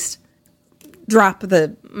Yeah. at least drop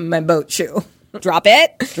my boat shoe. Drop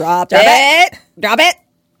it. Drop it. Drop it.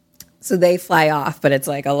 So they fly off, but it's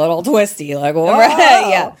like a little twisty, like, whoa. Right,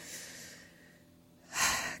 yeah.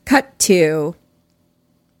 Cut to,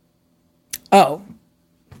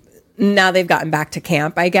 now they've gotten back to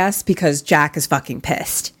camp, I guess, because Jack is fucking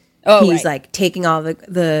pissed. Oh, he's right. like taking all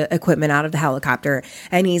the equipment out of the helicopter,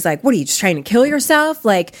 and he's like, "What are you just trying to kill yourself?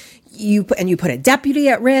 Like you put a deputy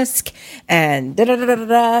at risk, and da da da da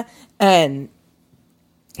da." And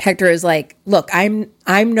Hector is like, "Look, I'm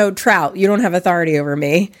no trout. You don't have authority over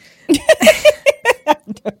me."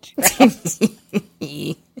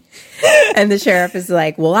 And the sheriff is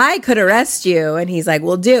like, "Well, I could arrest you," and he's like,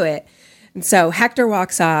 "We'll do it." And so Hector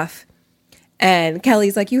walks off. And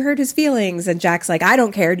Kelly's like, "You hurt his feelings." And Jack's like, "I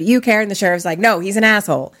don't care. Do you care?" And the sheriff's like, "No, he's an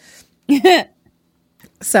asshole."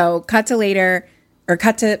 So cut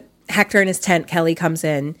to Hector in his tent. Kelly comes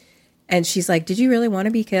in and she's like, "Did you really want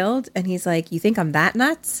to be killed?" And he's like, "You think I'm that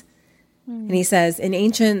nuts?" And he says, in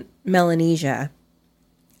ancient Melanesia,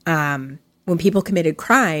 when people committed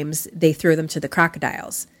crimes, they threw them to the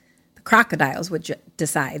crocodiles. The crocodiles would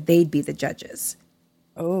decide. They'd be the judges.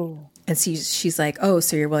 Oh. And she's like, "Oh,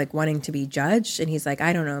 so you're like wanting to be judged?" And he's like,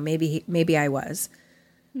 "I don't know. Maybe I was."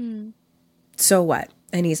 So what?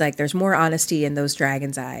 And he's like, "There's more honesty in those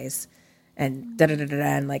dragon's eyes." And da-da-da-da-da,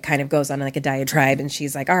 and like kind of goes on like a diatribe. And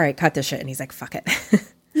she's like, "All right, cut this shit." And he's like, "Fuck it."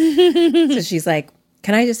 So she's like,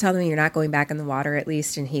 "Can I just tell them you're not going back in the water at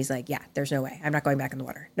least?" And he's like, "Yeah, there's no way. I'm not going back in the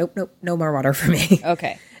water. Nope, no more water for me."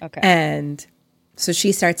 Okay. And so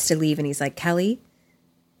she starts to leave and he's like, "Kelly,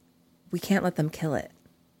 we can't let them kill it."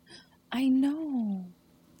 I know.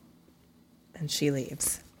 And she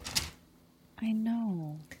leaves. I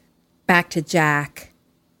know. Back to Jack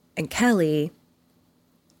and Kelly.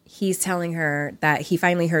 He's telling her that he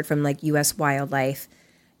finally heard from like U.S. Wildlife,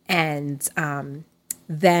 and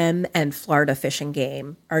them and Florida Fish and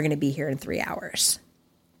Game are going to be here in 3 hours.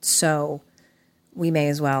 So we may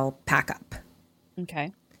as well pack up.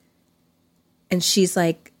 Okay. And she's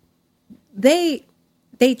like, they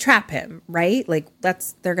trap him, right? Like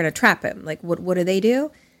they're going to trap him. Like what do they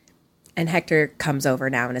do? And Hector comes over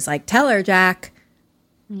now and is like, "Tell her, Jack.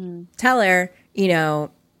 Tell her,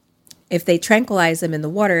 if they tranquilize him in the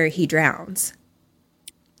water, he drowns."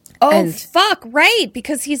 Oh, fuck, right,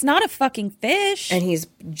 because he's not a fucking fish. And he's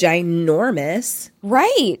ginormous.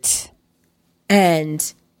 Right.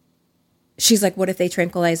 And she's like, "What if they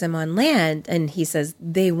tranquilize him on land?" And he says,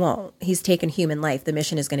 "They won't. He's taken human life. The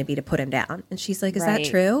mission is going to be to put him down." And she's like, "Is that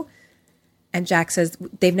true?" And Jack says,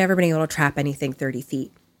 "They've never been able to trap anything 30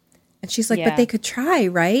 feet. And she's like, "But they could try,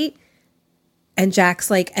 right?" And Jack's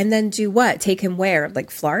like, "And then do what? Take him where? Like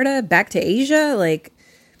Florida? Back to Asia?"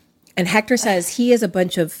 And Hector says he has a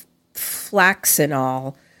bunch of flax and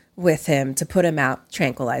all with him to put him out,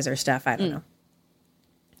 tranquilizer stuff. I don't know.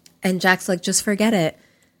 And Jack's like, "Just forget it."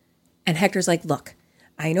 And Hector's like, "Look,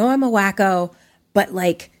 I know I'm a wacko, but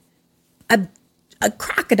like a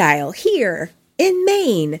crocodile here in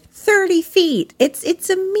Maine, 30 feet. It's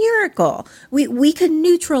a miracle. We can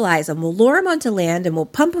neutralize him. We'll lure him onto land and we'll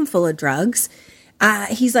pump him full of drugs."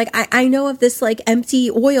 He's like, I know of this like empty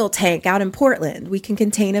oil tank out in Portland. We can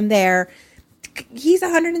contain him there. He's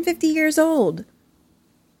 150 years old.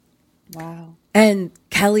 Wow. And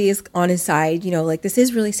Kelly is on his side, like this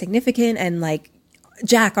is really significant. And like,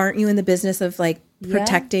 "Jack, aren't you in the business of like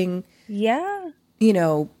protecting,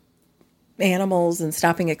 animals and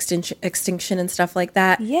stopping extinction and stuff like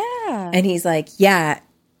that?" Yeah. And he's like, "Yeah."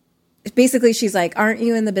 Basically, she's like, "Aren't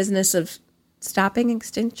you in the business of stopping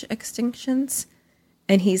extinctions?"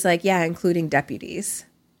 And he's like, "Yeah, including deputies."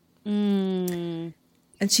 And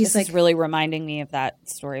she's this is really reminding me of that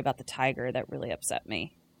story about the tiger that really upset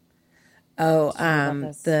me. "Oh,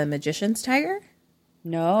 the magician's tiger?"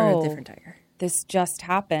 No. Or a different tiger? This just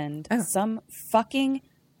happened. Oh. Some fucking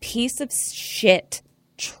piece of shit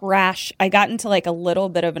trash. I got into like a little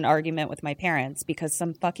bit of an argument with my parents because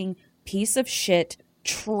some fucking piece of shit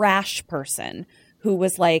trash person who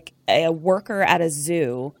was like a worker at a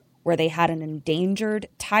zoo where they had an endangered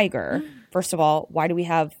tiger. First of all, why do we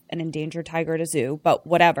have an endangered tiger at a zoo? But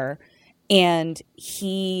whatever. And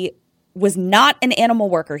he was not an animal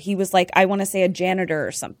worker. He was like, I want to say a janitor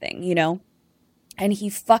or something, And he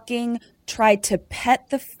fucking tried to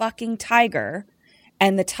pet the fucking tiger,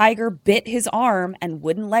 and the tiger bit his arm and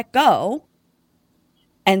wouldn't let go.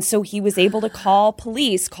 And so he was able to call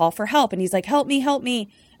police, call for help. And he's like, help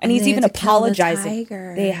me. And he's even apologizing.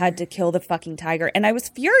 They had to kill the fucking tiger. And I was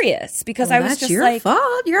furious because I was just like, that's your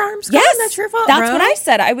fault. Your arm's gone. Yes, That's your fault, that's bro. what I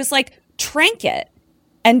said. I was like, trank it.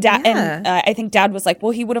 And I think Dad was like,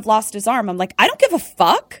 well, he would have lost his arm. I'm like, I don't give a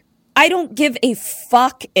fuck. I don't give a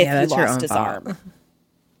fuck if he lost his arm.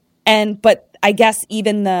 But I guess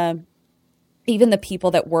even the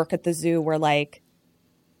people that work at the zoo were like,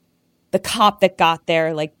 the cop that got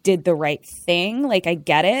there, like, did the right thing. Like, I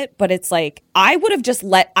get it. But it's like, I would have just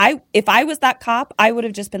if I was that cop, I would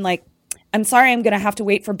have just been like, I'm sorry, I'm going to have to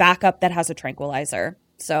wait for backup that has a tranquilizer.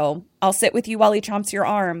 So I'll sit with you while he chomps your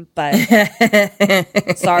arm, but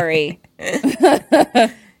sorry.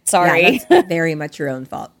 Sorry. Yeah, that's very much your own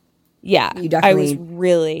fault. Yeah. You definitely, I was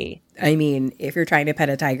really. I mean, if you're trying to pet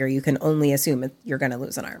a tiger, you can only assume you're going to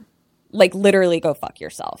lose an arm. Like, literally go fuck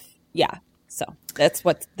yourself. Yeah. So that's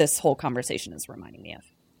what this whole conversation is reminding me of.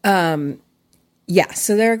 Yeah.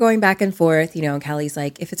 So they're going back and forth, you know, and Kelly's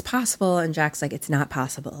like, if it's possible. And Jack's like, it's not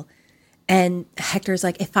possible. And Hector's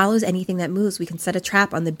like, it follows anything that moves. We can set a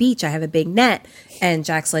trap on the beach. I have a big net. And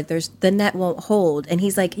Jack's like, the net won't hold. And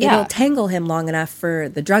he's like, it'll tangle him long enough for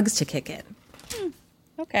the drugs to kick in.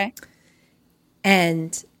 Okay.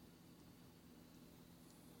 And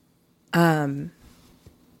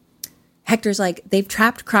Hector's like, they've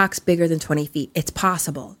trapped crocs bigger than 20 feet. It's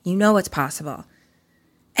possible. You know it's possible.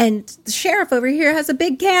 And the sheriff over here has a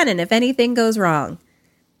big cannon if anything goes wrong.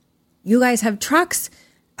 You guys have trucks.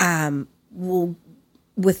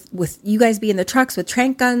 With you guys be in the trucks with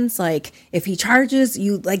trank guns, like if he charges,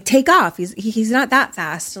 you like take off. He's not that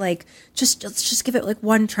fast. Like let's just give it like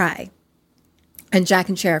one try. And Jack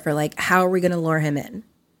and Sheriff are like, how are we going to lure him in?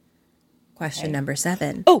 Question number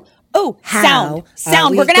 7. Oh, sound.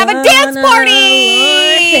 We're going to have a dance party.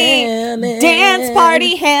 Dance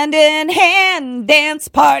party, hand in hand, dance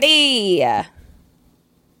party.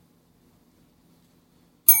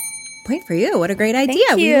 Point for you. What a great idea.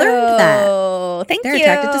 We learned that. They're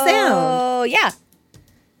attracted to sound. Yeah.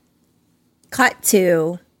 Cut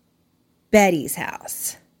to Betty's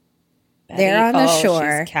house. They're on the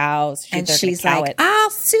shore. She's cows. She's like, I'll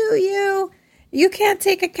sue you. You can't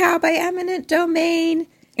take a cow by eminent domain.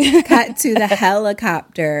 Cut to the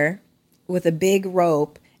helicopter with a big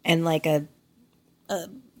rope and like a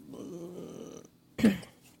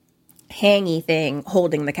hangy thing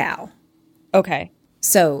holding the cow. Okay.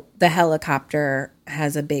 So the helicopter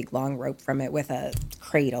has a big long rope from it with a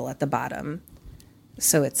cradle at the bottom.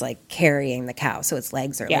 So it's like carrying the cow. So its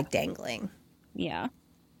legs are like dangling. Yeah.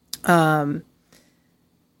 And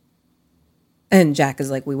Jack is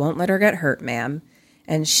like, we won't let her get hurt, ma'am.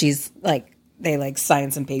 And she's like, they like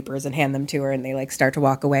sign some papers and hand them to her and they like start to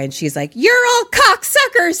walk away. And she's like, you're all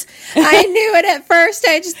cocksuckers. I knew it at first.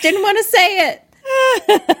 I just didn't want to say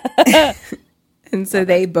it. And so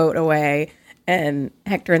they boat away and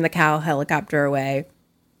Hector and the cow helicopter away.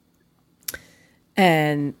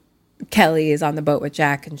 And Kelly is on the boat with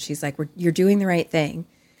Jack and she's like, you're doing the right thing.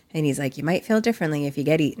 And he's like, you might feel differently if you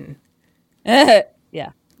get eaten.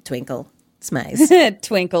 Yeah. Twinkle. Smize.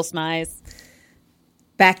 Twinkle smize.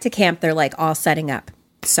 Back to camp, they're like all setting up.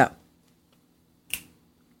 So,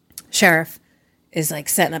 Sheriff is like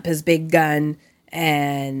setting up his big gun,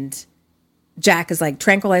 and Jack is like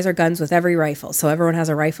tranquilizer guns with every rifle. So everyone has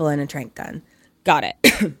a rifle and a tranq gun. Got it.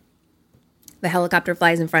 The helicopter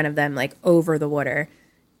flies in front of them, like over the water.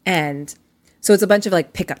 And so it's a bunch of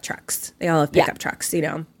like pickup trucks. They all have pickup trucks, you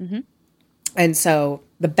know? Mm-hmm. And so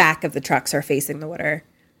the back of the trucks are facing the water.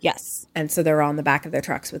 Yes. And so they're all on the back of their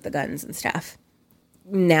trucks with the guns and stuff.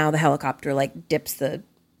 Now the helicopter like dips the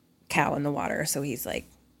cow in the water. So he's like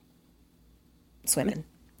swimming.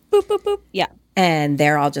 Boop, boop, boop. Yeah. And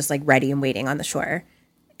they're all just like ready and waiting on the shore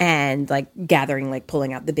and like gathering, like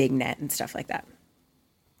pulling out the big net and stuff like that.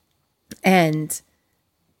 And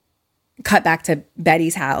cut back to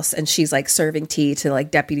Betty's house and she's like serving tea to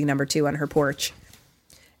like deputy number 2 on her porch.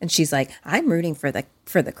 And she's like, I'm rooting for the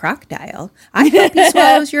crocodile. I hope he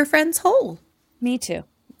swallows your friends whole. Me too.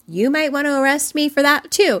 You might want to arrest me for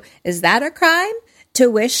that too. Is that a crime? To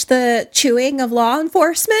wish the chewing of law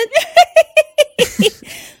enforcement?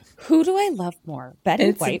 Who do I love more, Betty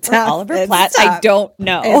It's White tough. or Oliver It's Platt? tough. I don't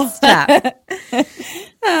know. It's tough.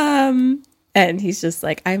 And he's just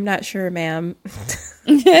like, I'm not sure, ma'am.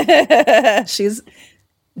 She's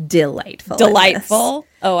delightful. Delightful.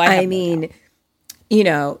 Oh, I mean, you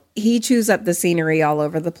know, he chews up the scenery all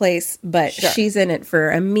over the place, but she's in it for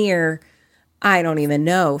a mere, I don't even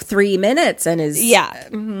know, 3 minutes and is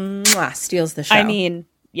steals the show. I mean,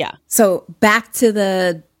 yeah. So back to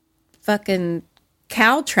the fucking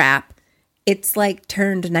cow trap. It's like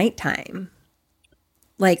turned nighttime.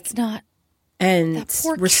 Like It's not. And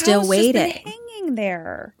we're still waiting. Just been hanging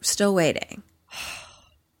there. Still waiting.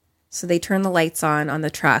 So they turn the lights on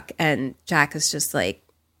the truck, and Jack is just like,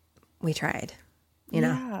 we tried, you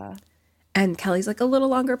know? Yeah. And Kelly's like, a little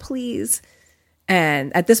longer, please.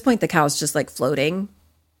 And at this point, the cow's just like floating,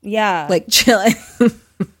 Yeah. like chilling,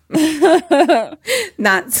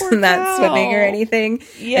 not swimming or anything.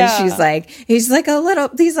 Yeah. And he's like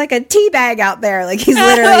a tea bag out there. Like he's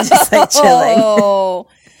literally just like chilling. Oh,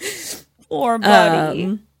 poor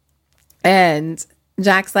buddy. And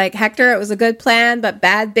Jack's like, Hector, it was a good plan, but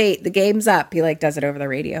bad bait. The game's up. He like does it over the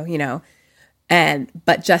radio, you know.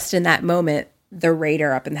 But just in that moment, the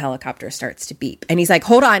radar up in the helicopter starts to beep. And he's like,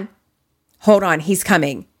 hold on, he's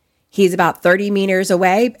coming. He's about 30 meters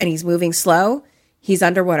away and he's moving slow. He's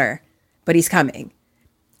underwater, but he's coming.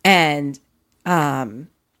 And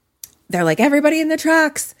they're like, everybody in the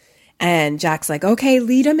trucks. And Jack's like, okay,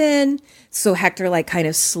 lead him in. So Hector like kind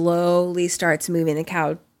of slowly starts moving the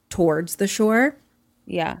cow towards the shore.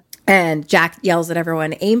 Yeah. And Jack yells at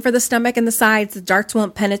everyone, aim for the stomach and the sides. The darts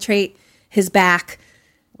won't penetrate his back.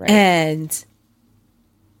 Right. And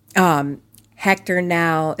Hector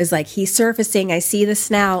now is like, he's surfacing. I see the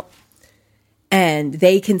snout. And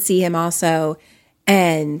they can see him also.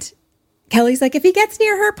 And Kelly's like, if he gets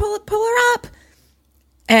near her, pull her up.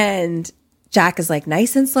 And Jack is like,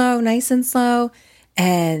 nice and slow.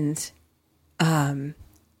 And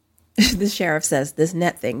the sheriff says, this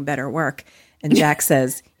net thing better work. And Jack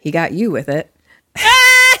says, he got you with it.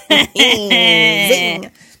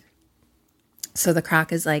 Zing. So the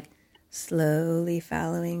croc is like slowly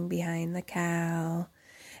following behind the cow.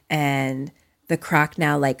 And the croc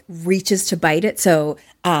now like reaches to bite it. So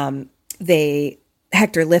Hector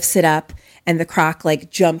lifts it up and the croc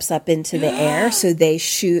like jumps up into the air. So they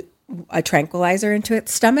shoot a tranquilizer into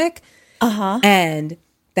its stomach. And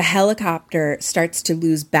the helicopter starts to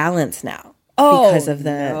lose balance now because of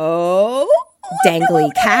the dangly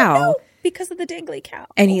cow. Because of the dangly cow.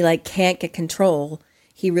 And he like can't get control.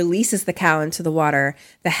 He releases the cow into the water.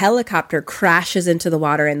 The helicopter crashes into the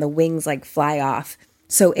water and the wings like fly off.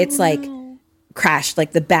 So it's crashed,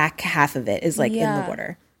 like the back half of it is like in the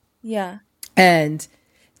water. Yeah. And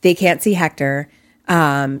they can't see Hector.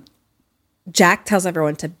 Jack tells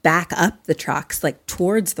everyone to back up the trucks like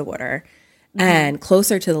towards the water and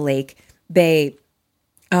closer to the lake. They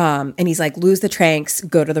and he's like, lose the tranks,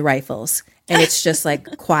 go to the rifles. And it's just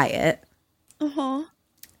like quiet. Then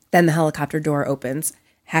the helicopter door opens.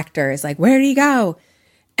 Hector is like, where did he go?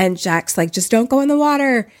 And Jack's like, just don't go in the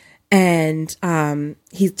water. And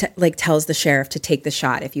he tells the sheriff to take the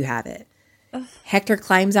shot if you have it. Hector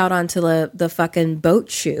climbs out onto the fucking boat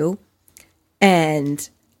shoe. And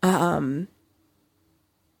they're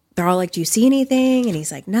all like, do you see anything? And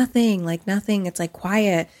he's like, nothing. It's like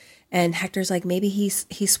quiet. And Hector's like, maybe he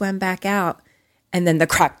swam back out. And then the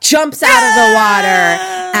croc jumps out of the water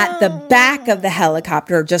at the back of the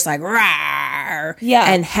helicopter, just like, rawr.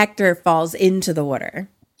 Yeah. And Hector falls into the water.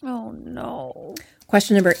 Oh, no.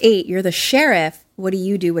 Question number 8. You're the sheriff. What do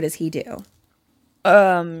you do? What does he do?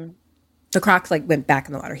 The croc like went back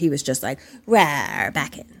in the water. He was just like, rawr,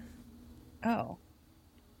 back in. Oh.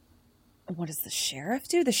 What does the sheriff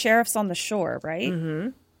do? The sheriff's on the shore, right? Mm-hmm.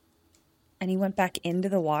 And he went back into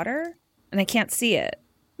the water? And I can't see it.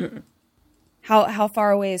 Mm-mm. How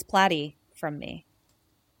far away is Platy from me?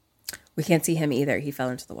 We can't see him either. He fell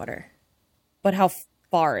into the water. But how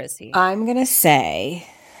far is he? I'm going to say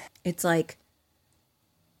it's like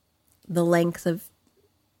the length of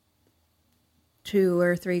 2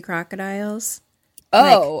 or 3 crocodiles.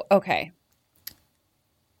 Oh, okay.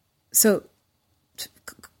 So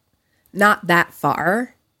not that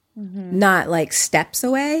far. Mm-hmm. Not like steps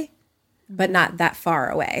away, but not that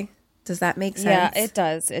far away. Does that make sense? Yeah, it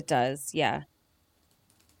does. It does. Yeah.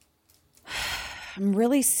 I'm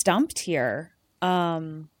really stumped here.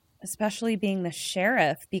 Especially being the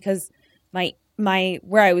sheriff, because my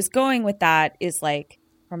where I was going with that is like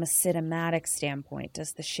from a cinematic standpoint,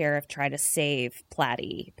 does the sheriff try to save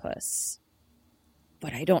Platypus?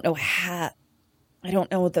 But I don't know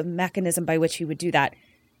the mechanism by which he would do that.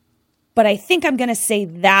 But I think I'm going to say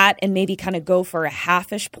that and maybe kind of go for a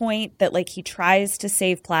halfish point that like he tries to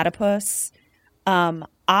save Platypus.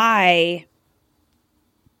 I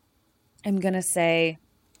am going to say,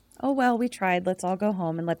 oh, well, we tried. Let's all go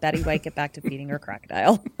home and let Betty White get back to feeding her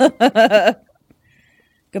crocodile.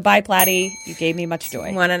 Goodbye, Platy. You gave me much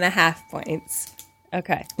joy. 1.5 points.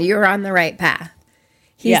 Okay. You're on the right path.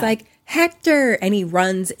 He's like, Hector. And he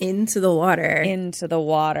runs into the water.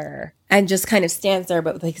 And just kind of stands there,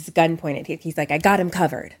 but with like his gun pointed. He's like, I got him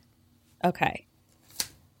covered. Okay.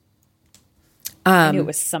 I knew it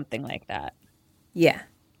was something like that. Yeah.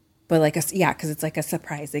 But because it's like a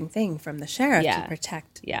surprising thing from the sheriff to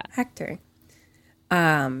protect Hector.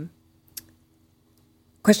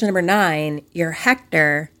 Question number 9, you're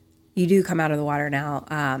Hector. You do come out of the water now.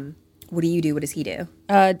 What do you do? What does he do?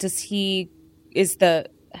 Is the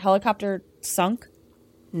helicopter sunk?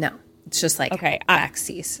 No, it's just like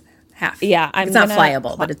backseas, half. Yeah, it's not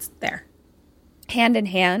flyable, but it's there. Hand in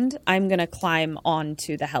hand, I'm going to climb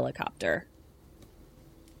onto the helicopter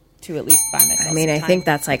to at least buy myself I mean, some I time. think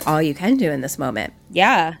that's like all you can do in this moment.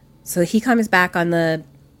 Yeah. So he comes back on the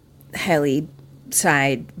heli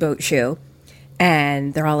side boat shoe,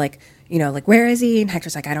 and they're all like, you know, like, where is he? And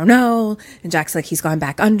Hector's like, I don't know. And Jack's like, he's gone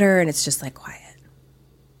back under, and it's just like quiet.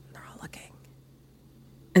 And they're all looking.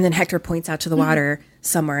 And then Hector points out to the water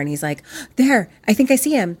somewhere, and he's like, there, I think I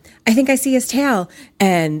see him. I think I see his tail.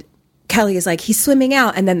 And Kelly is like, he's swimming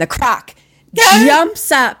out. And then the croc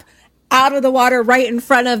jumps up out of the water right in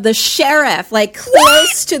front of the sheriff, like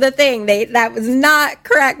close to the thing. That was not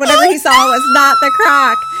correct. Whatever he saw was not the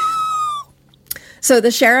croc. So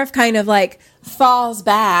the sheriff kind of like falls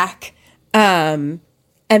back, and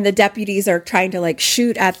the deputies are trying to like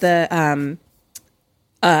shoot at the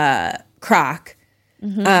croc.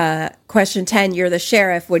 Question 10, you're the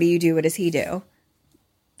sheriff. What do you do? What does he do?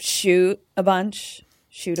 Shoot a bunch,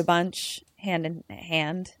 hand in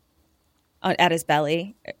hand at his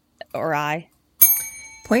belly or eye.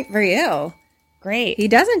 Point for you. Great. He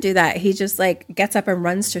doesn't do that. He just like gets up and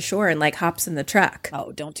runs to shore and like hops in the truck.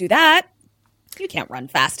 Oh, don't do that. You can't run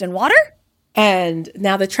fast in water. And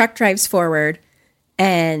now the truck drives forward,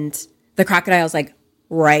 and the crocodile's like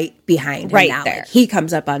right behind him Right now. there. Like, he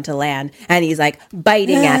comes up onto land, and he's like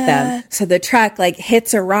biting at them. So the truck like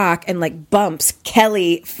hits a rock and like bumps.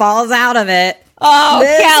 Kelly falls out of it. Oh,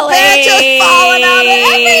 This Kelly! bitch is falling out of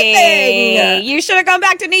everything. You should have gone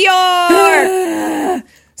back to New York.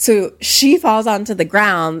 So she falls onto the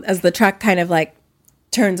ground as the truck kind of like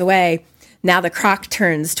turns away. Now the croc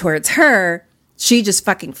turns towards her. She just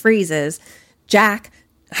fucking freezes. Jack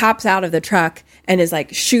hops out of the truck and is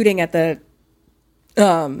like shooting at the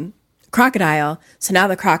crocodile. So now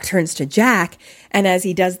the croc turns to Jack. And as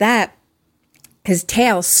he does that, his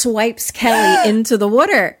tail swipes Kelly into the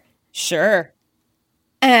water. Sure.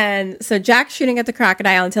 And so Jack's shooting at the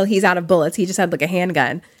crocodile until he's out of bullets. He just had like a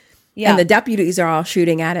handgun. Yeah. And the deputies are all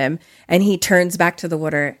shooting at him. And he turns back to the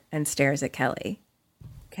water and stares at Kelly.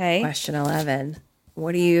 Okay. Question 11.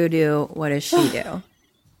 What do you do? What does she do?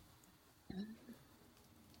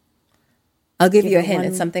 I'll give you a hint.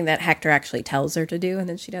 It's something that Hector actually tells her to do, and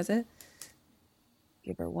then she does it.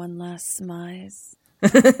 Give her one last smize.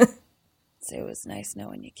 Say it was nice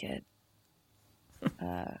knowing you, kid.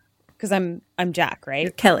 Because I'm Jack, right?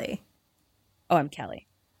 You're Kelly. Oh, I'm Kelly.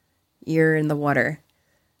 You're in the water.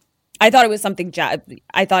 I thought it was something Jack.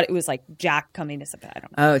 I thought it was like Jack coming to something. I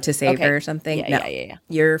don't know. Oh, to save Okay. her or something? Yeah, No. yeah.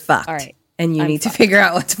 You're fucked. All right. And you I'm need fucked. to figure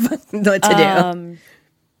out what to do.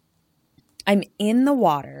 I'm in the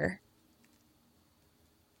water.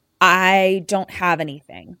 I don't have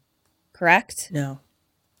anything. Correct? No.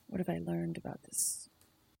 What have I learned about this?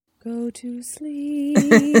 Go to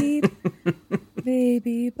sleep,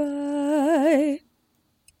 baby, bye.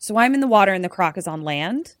 So I'm in the water and the croc is on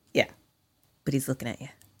land, Yeah. But he's looking at you.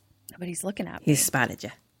 but he's looking at me. He's spotted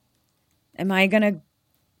you. Am I going to,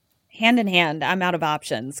 hand in hand, I'm out of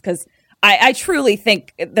options because I truly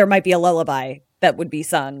think there might be a lullaby that would be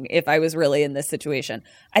sung if I was really in this situation.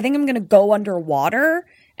 I think I'm going to go underwater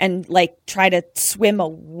and like try to swim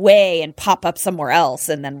away and pop up somewhere else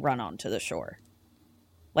and then run onto the shore.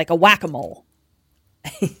 Like a whack-a-mole.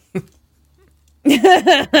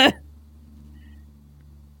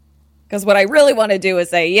 Because what I really want to do is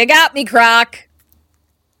say, you got me, Croc.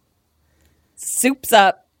 Soup's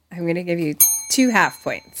up. I'm going to give you 2 half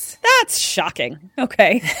points. That's shocking.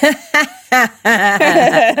 Okay.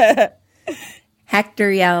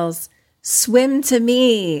 Hector yells, swim to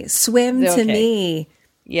me, swim to Okay. me.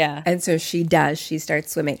 Yeah. And so she does. She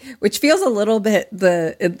starts swimming, which feels a little bit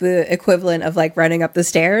the equivalent of like running up the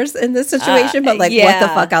stairs in this situation. But like, what the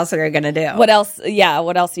yeah. fuck else are you going to do? What else? Yeah.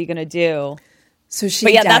 What else are you going to do? So she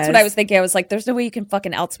But yeah, that's what I does. was thinking. I was like, there's no way you can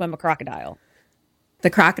fucking outswim a crocodile. The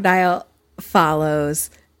crocodile follows,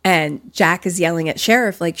 and Jack is yelling at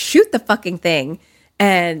Sheriff, like, shoot the fucking thing.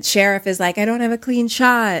 And Sheriff is like, I don't have a clean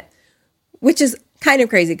shot, which is kind of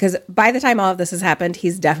crazy because by the time all of this has happened,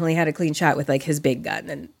 he's definitely had a clean shot with like his big gun,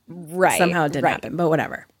 and Right. somehow it didn't right. happen, but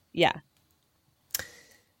whatever. Yeah.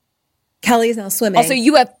 Kelly's now swimming. Also,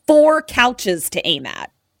 you have 4 couches to aim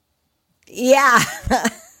at. Yeah.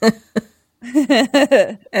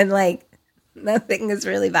 And like, nothing is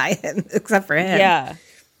really by him except for him. Yeah.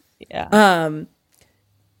 Yeah.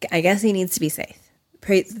 I guess he needs to be safe.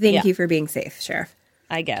 Thank you for being safe, Sheriff.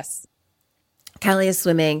 I guess. Kelly is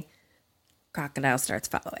swimming. Crocodile starts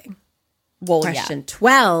following. Well, Question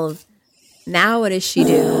 12. Now what does she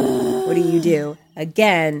do? What do you do?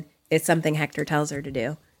 Again, It's something Hector tells her to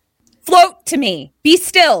do. Float to me. Be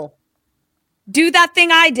still. Do that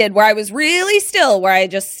thing I did where I was really still, where I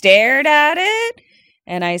just stared at it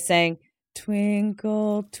and I sang,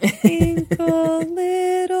 twinkle, twinkle,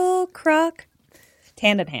 little croc.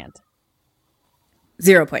 Hand in hand.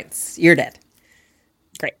 0 points. You're dead.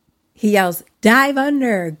 Great. He yells, dive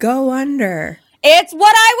under, go under. It's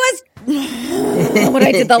what what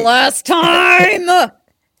I did the last time.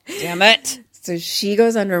 Damn it. So she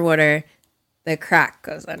goes underwater. The croc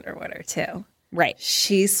goes underwater too. Right.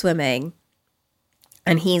 She's swimming.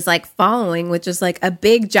 And he's like following with just like a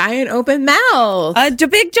big giant open mouth. A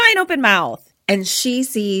big giant open mouth. And she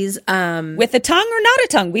sees with a tongue or not a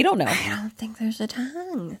tongue, we don't know. I don't think there's a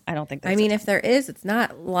tongue. I don't think there's if there is, it's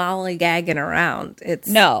not lollygagging around. It's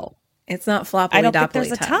no. It's not floppily. I don't think doppily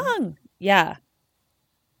there's a tongue. Yeah.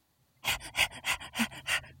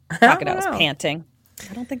 Crocodile's panting.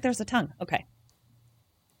 I don't think there's a tongue. Okay.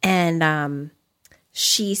 And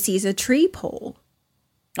she sees a tree pole.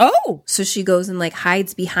 Oh. So she goes and like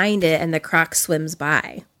hides behind it and the croc swims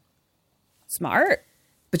by. Smart.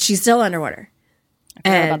 But she's still underwater.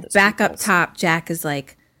 And back up top, Jack is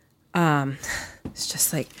like, it's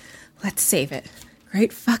just like, let's save it.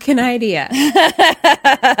 Great fucking idea.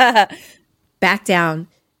 Back down,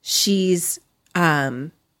 she's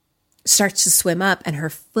starts to swim up and her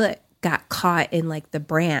foot got caught in like the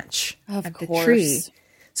branch of the tree.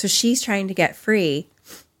 So she's trying to get free.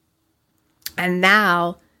 And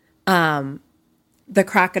now the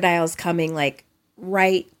crocodile's coming like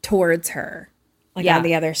right towards her. Like on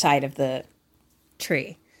the other side of the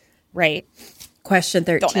tree. Right. Question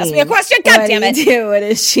 13. Don't ask me a question. God damn it. What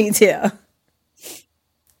does she do?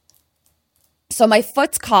 So my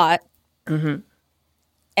foot's caught. Mm-hmm.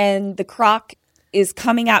 And the croc is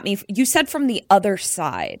coming at me. You said from the other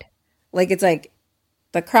side. Like it's like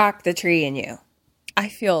the croc, the tree, and you. I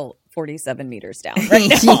feel 47 meters down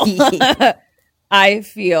right now. I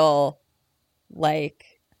feel like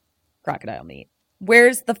crocodile meat.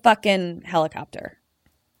 Where's the fucking helicopter?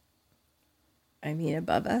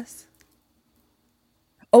 Above us.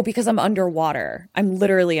 Oh, because I'm underwater. I'm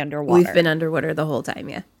literally underwater. We've been underwater the whole time,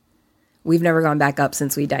 yeah. We've never gone back up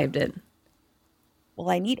since we dived in. Well,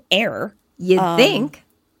 I need air. You'd think.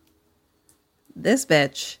 This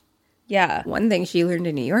bitch. Yeah. One thing she learned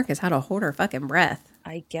in New York is how to hold her fucking breath.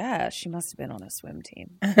 I guess. She must have been on a swim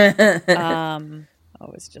team. It's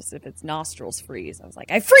just if its nostrils freeze. I was like,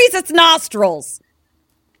 I freeze its nostrils.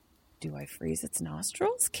 Do I freeze its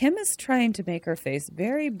nostrils? Kim is trying to make her face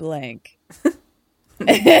very blank.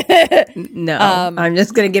 No. I'm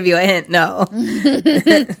just going to give you a hint. No.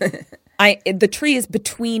 The tree is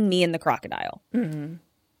between me and the crocodile. Mm-hmm.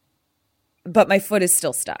 But my foot is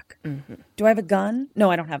still stuck. Mm-hmm. Do I have a gun? No,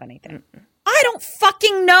 I don't have anything. Mm-mm. I don't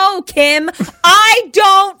fucking know, Kim. I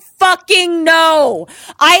don't fucking know.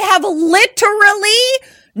 I have literally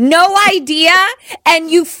no idea, and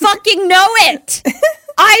you fucking know it.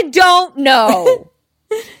 I don't know.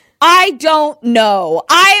 I don't know.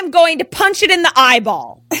 I am going to punch it in the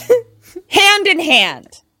eyeball. Hand in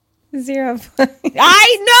hand. 0 points.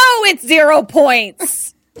 I know it's 0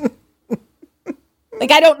 points.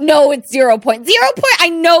 Like, I don't know it's 0 points. 0 point. I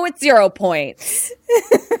know it's 0 points.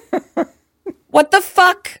 What the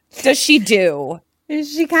fuck does she do?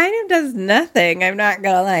 She kind of does nothing. I'm not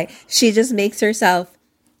going to lie. She just makes herself,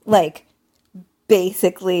 like,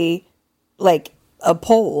 basically, like, a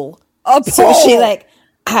pole. So she, like,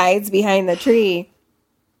 hides behind the tree.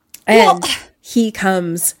 And he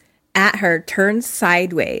comes at her, turns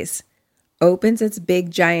sideways, opens its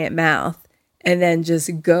big giant mouth, and then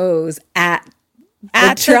just goes at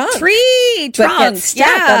the trunk. The tree trunk. But gets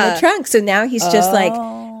stuck on the trunk. So now he's just, like,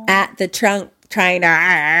 at the trunk trying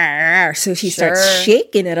to... So she starts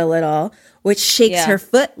shaking it a little, which shakes her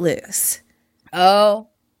foot loose. Oh.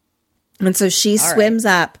 And so she swims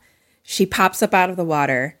up. She pops up out of the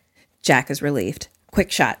water. Jack is relieved.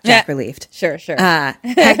 Quick shot. Jack relieved. Sure.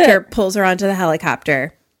 Hector pulls her onto the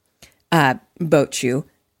helicopter. Boat shoe.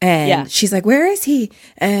 And she's like, where is he?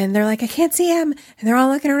 And they're like, I can't see him. And they're all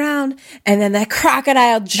looking around. And then that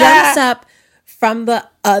crocodile jumps up from the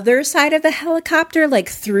other side of the helicopter, like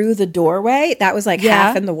through the doorway. That was like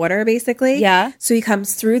half in the water, basically. Yeah. So he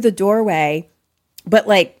comes through the doorway, but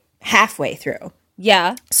like halfway through.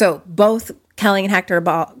 Yeah. So both Kelly and Hector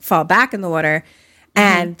fall back in the water,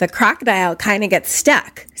 and the crocodile kind of gets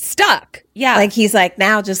stuck. Yeah. Like he's like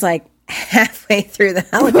now just like halfway through the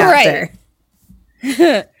helicopter.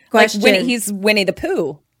 Right. Question. Like he's Winnie the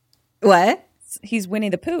Pooh. What? He's Winnie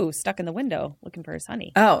the Pooh stuck in the window looking for his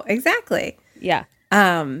honey. Oh, exactly. Yeah.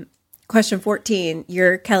 Question 14.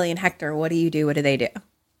 You're Kelly and Hector. What do you do? What do they do?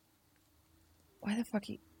 Why the fuck?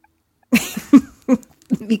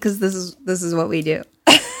 Because this is what we do.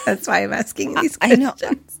 That's why I'm asking these questions. I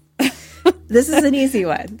know. This is an easy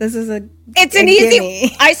one. It's an easy.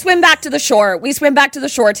 Gimme. I swim back to the shore. We swim back to the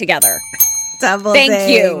shore together. Double Thank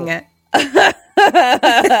ding. you.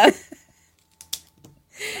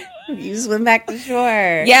 You swim back to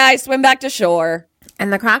shore. Yeah, I swim back to shore.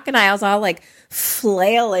 And the crocodile's all like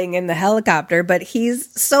flailing in the helicopter, but he's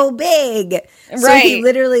so big. So Right. he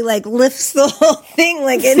literally like lifts the whole thing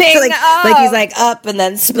like into Thing like up. he's like up and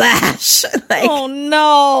then splash. Like, Oh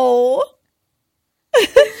no.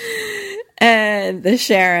 and the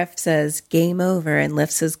sheriff says, "Game over," and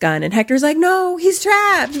lifts his gun. And Hector's like, "No, he's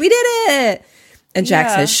trapped. We did it." And Jack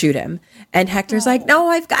Yeah. says, "Shoot him." And Hector's like, "No,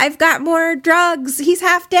 I've got more drugs. He's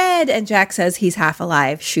half dead." And Jack says, "He's half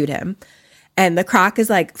alive. Shoot him." And the croc is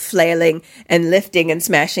like flailing and lifting and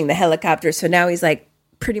smashing the helicopter. So now he's like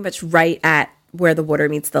pretty much right at where the water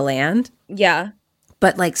meets the land, Yeah.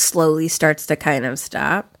 but like slowly starts to kind of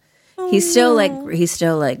stop. He's still like, but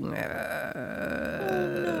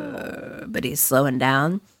he's slowing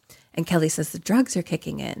down. And Kelly says the drugs are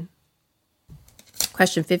kicking in.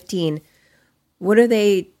 Question 15. What do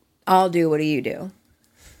they all do? What do you do?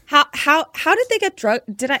 How did they get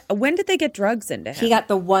when did they get drugs into him? He got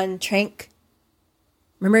the one trank.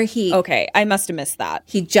 Remember Okay, I must have missed that.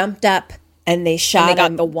 he jumped up and they shot they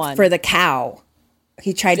got him the one. for the cow.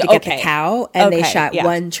 He tried to get the Okay. cow and they Okay, shot yeah.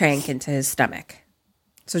 one trank into his stomach.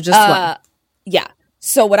 So just one. Yeah.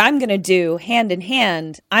 So what I'm going to do, hand in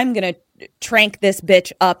hand, I'm going to trank this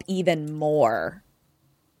bitch up even more.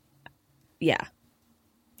 Yeah.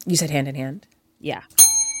 You said hand in hand? Yeah.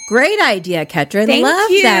 Great idea, Ketrin. Thank Love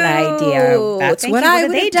you. that idea. That's Thank what you. I What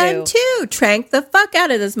would did have they done do? too. Trank the fuck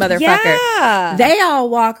out of this motherfucker. Yeah. They all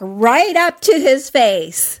walk right up to his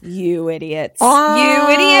face. You idiots. All You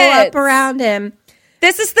idiots. up around him.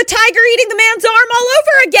 This is the tiger eating the man's arm all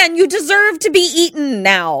over again. You deserve to be eaten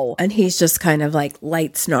now. And he's just kind of like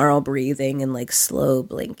light snarl breathing and like slow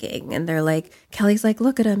blinking. And they're like, Kelly's like,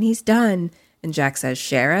 "Look at him. He's done." And Jack says,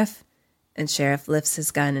 "Sheriff." And Sheriff lifts his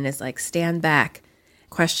gun and is like, "Stand back."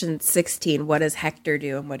 Question 16. What does Hector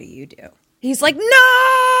do and what do you do? He's like,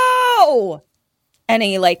 "No!" And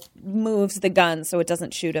he like moves the gun so it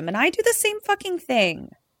doesn't shoot him. And I do the same fucking thing.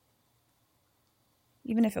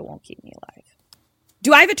 Even if it won't keep me alive.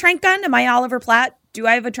 Do I have a trank gun? Am I Oliver Platt? Do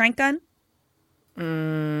I have a trank gun?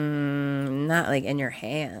 Not like in your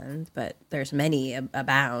hand, but there's many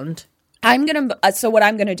abound. I'm going to, so what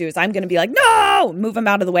I'm going to do is I'm going to be like, "No!" Move him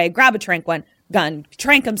out of the way, grab a gun,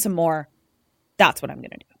 trank him some more. That's what I'm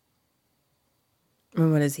going to do.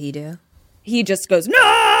 And what does he do? He just goes,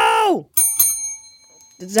 "No!"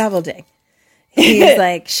 Double ding. He's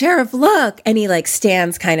like, "Sheriff, look." And he like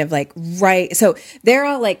stands kind of like right. So they're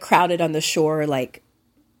all like crowded on the shore, like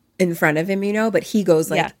in front of him, but he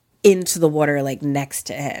goes like into the water, like next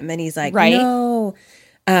to him. And he's like, Right. "No."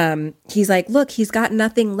 He's like, "Look, he's got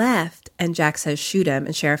nothing left." And Jack says, "Shoot him."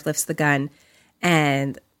 And Sheriff lifts the gun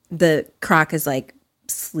and the croc is like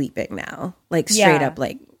sleeping now, like straight up,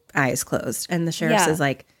 like eyes closed. And the sheriff says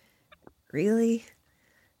like, "Really?"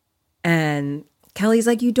 And Kelly's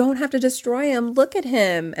like, "You don't have to destroy him. Look at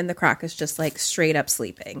him." And the croc is just like straight up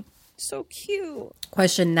sleeping. So cute.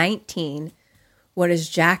 Question 19. What does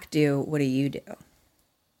Jack do? What do you do?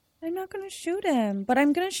 I'm not going to shoot him, but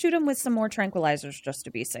I'm going to shoot him with some more tranquilizers just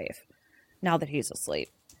to be safe. Now that he's asleep.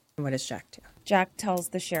 What does Jack do? Jack tells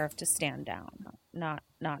the sheriff to stand down, not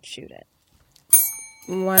shoot it.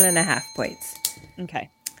 1.5 points. Okay.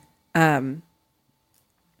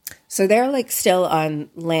 So they're like still on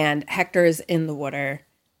land. Hector's in the water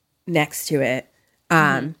next to it.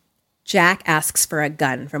 Jack asks for a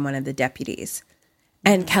gun from one of the deputies.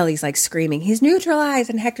 And Kelly's like screaming, "He's neutralized."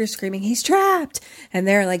 And Hector's screaming, "He's trapped." And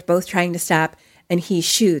they're like both trying to stop. And he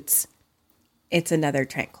shoots. It's another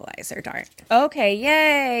tranquilizer dart. Okay,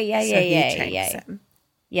 yay, yay, So yay, he yay, tranks yay. him.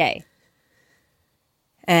 Yay.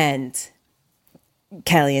 And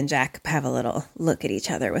Kelly and Jack have a little look at each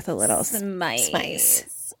other with a little Smice.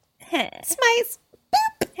 smice. Smice.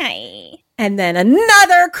 Boop. Hi. And then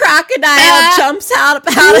another crocodile jumps out of the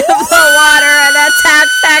water and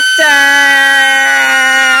attacks Hector.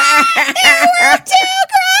 There were 2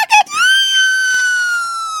 crocodiles.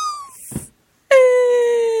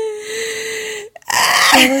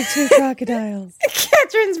 There were 2 crocodiles.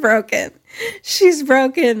 Catherine's broken. She's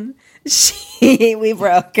broken. We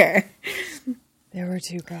broke her. There were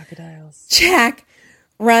 2 crocodiles. Jack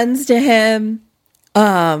runs to him.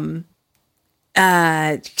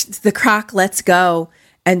 The croc lets go,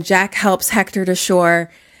 and Jack helps Hector to shore.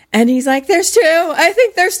 And he's like, "There's 2. I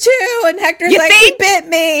think there's 2." And Hector's like, "He bit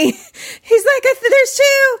me." He's like, "There's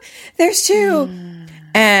 2. There's 2."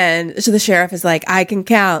 And so the sheriff is like, I can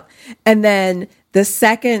count. And then the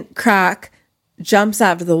second croc jumps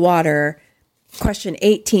out of the water. Question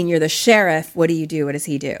 18, you're the sheriff. What do you do? What does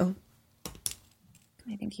he do?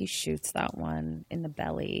 I think he shoots that one in the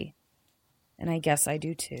belly. And I guess I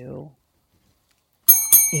do too.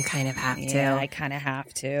 You kind of have to. Yeah, I kind of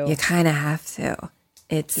have to. You kind of have to.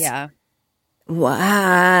 It's... Yeah. What?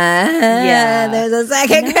 Yeah. There's a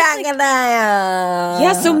second crocodile.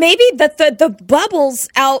 Yeah, so maybe the bubbles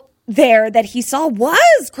out there that he saw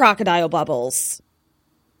was crocodile bubbles.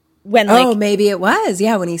 When maybe it was.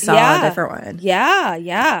 Yeah, when he saw a different one.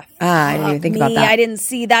 Yeah. I didn't even think about that. I didn't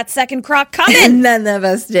see that second croc coming. None of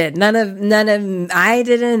us did. None of I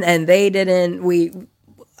didn't, and they didn't.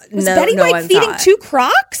 Was Betty White feeding two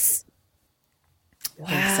crocs?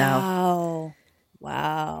 Wow.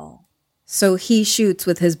 Wow. So he shoots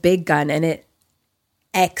with his big gun and it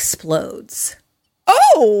explodes.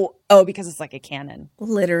 Oh, because it's like a cannon.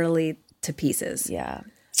 Literally to pieces. Yeah.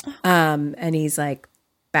 And he's like,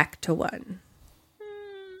 back to one.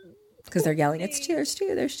 Because they're yelling, it's two,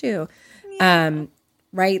 there's two. Yeah.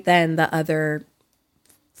 Right then the other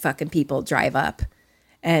fucking people drive up.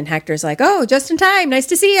 And Hector's like, oh, just in time. Nice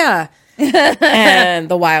to see ya. And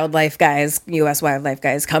the wildlife guys, U.S. wildlife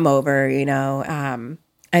guys come over,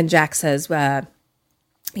 and Jack says,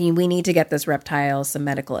 we need to get this reptile some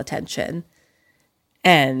medical attention.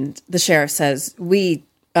 And the sheriff says, we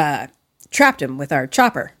trapped him with our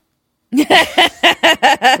chopper. You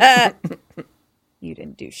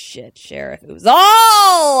didn't do shit, Sheriff. It was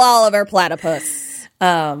all Oliver Platypus.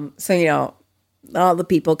 So, all the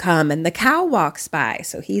people come and the cow walks by.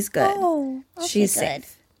 So he's good. Oh, okay, she's good.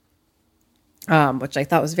 safe. Which I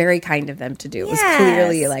thought was very kind of them to do. It was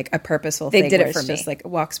clearly like a purposeful thing. They did it for it's me. Just like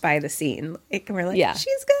walks by the scene. And we're like, yeah.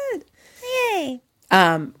 She's good. Yay.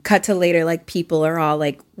 Cut to later, like people are all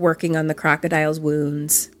like working on the crocodile's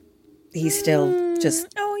wounds. He's still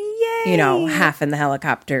just, half in the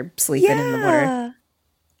helicopter, sleeping in the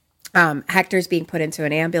water. Hector's being put into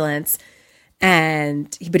an ambulance,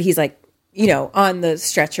 but he's like, on the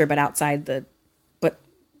stretcher, but outside the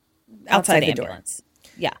ambulance.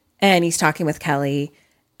 Door. Yeah. And he's talking with Kelly,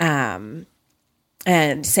 and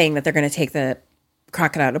saying that they're going to take the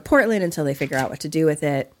crocodile to Portland until they figure out what to do with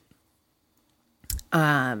it.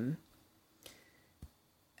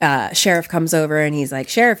 Sheriff comes over and he's like,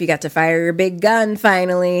 Sheriff, you got to fire your big gun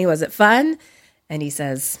finally. Was it fun? And he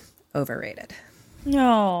says, overrated.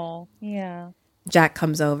 No. Yeah. Jack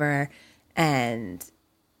comes over and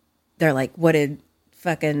they're like, what did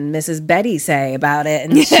fucking Mrs. Betty say about it?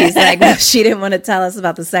 And she's like, well, she didn't want to tell us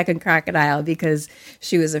about the second crocodile because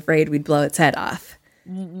she was afraid we'd blow its head off.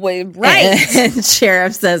 Right. And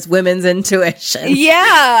Sheriff says women's intuition.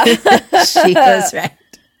 Yeah. She was right.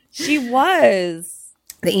 She was.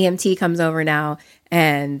 The EMT comes over now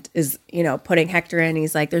and is, putting Hector in.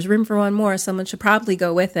 He's like, there's room for one more. Someone should probably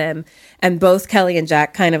go with him. And both Kelly and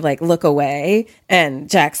Jack kind of like look away. And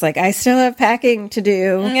Jack's like, I still have packing to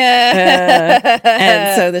do.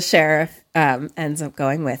 And so the sheriff ends up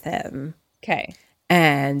going with him. Okay.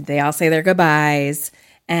 And they all say their goodbyes.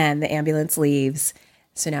 And the ambulance leaves.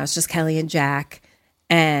 So now it's just Kelly and Jack.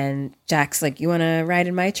 And Jack's like, you want to ride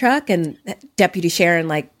in my truck? And Deputy Sharon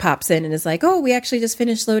like pops in and is like, oh, we actually just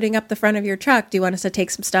finished loading up the front of your truck. Do you want us to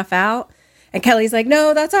take some stuff out? And Kelly's like,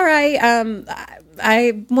 no, that's all right.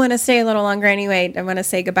 I want to stay a little longer anyway. I want to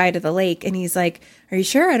say goodbye to the lake. And he's like, are you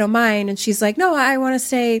sure? I don't mind. And she's like, no, I want to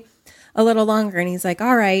stay a little longer. And he's like,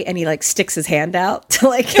 all right. And he like sticks his hand out to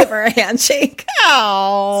like give her a handshake.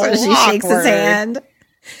 Oh, so she shakes his hand.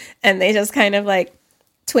 And they just kind of like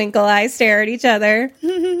twinkle eye stare at each other.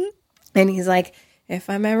 And he's like, if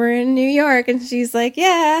I'm ever in New York. And she's like,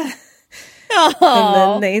 yeah.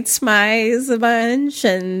 Oh. And then they smize a bunch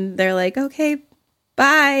and they're like, okay,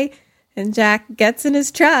 bye. And Jack gets in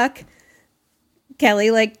his truck.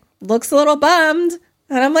 Kelly like looks a little bummed.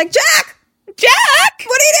 And I'm like, Jack,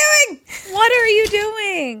 what are you doing? What are you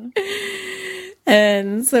doing?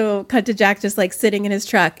 And so cut to Jack just like sitting in his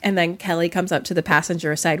truck. And then Kelly comes up to the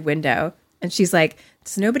passenger side window and she's like,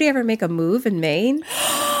 does nobody ever make a move in Maine?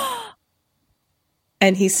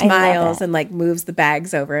 And he smiles and like moves the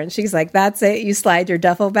bags over. And she's like, that's it. You slide your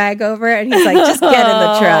duffel bag over. And he's like, just get in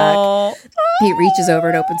the truck. He reaches over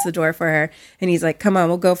and opens the door for her. And he's like, come on,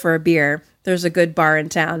 we'll go for a beer. There's a good bar in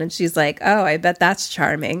town. And she's like, oh, I bet that's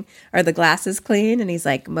charming. Are the glasses clean? And he's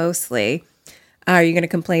like, mostly. Are you going to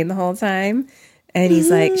complain the whole time? And she's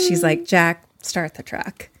like, Jack, start the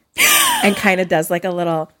truck. And kind of does like a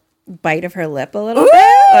little bite of her lip a little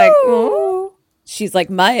bit. Like, ooh. She's like,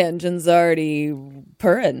 my engine's already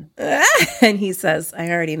purring. And he says, I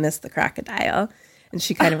already missed the crocodile. And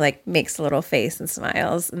she kind of like makes a little face and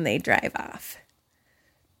smiles, and they drive off.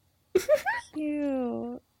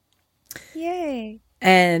 Cute. Yay.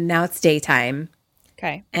 And now it's daytime.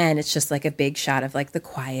 Okay. And it's just like a big shot of like the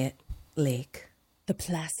quiet lake. The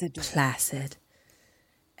Placid. Placid.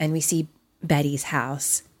 And we see Betty's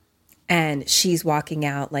house. And she's walking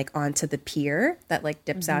out like onto the pier that like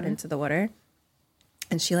dips out into the water.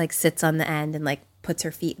 And she like sits on the end and like puts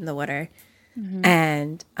her feet in the water.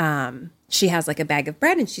 And she has like a bag of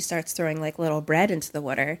bread and she starts throwing like little bread into the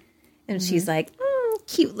water. And she's like,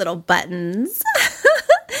 cute little buttons.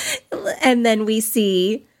 And then we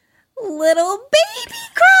see little baby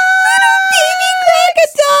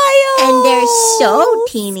crocodile. And they're so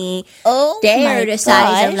teeny. Oh, they're the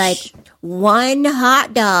size of like one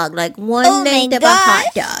hot dog, like one length of a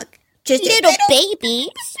hot dog. Just little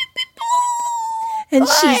baby. And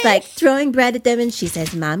she's like throwing bread at them and she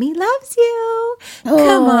says, Mommy loves you.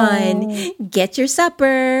 Come on, get your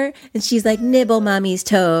supper. And she's like, nibble Mommy's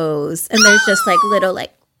toes. And there's just like little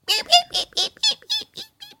like Beep, beep, beep, beep, beep, beep, beep,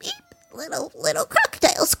 beep, beep. Little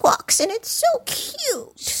crocodile squawks, and it's so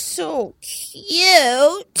cute. So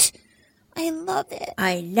cute. I love it.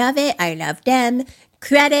 I love it. I love them.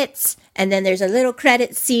 Credits. And then there's a little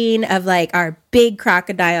credit scene of like our big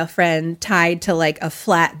crocodile friend tied to like a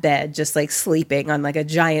flatbed, just like sleeping on like a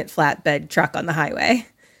giant flatbed truck on the highway.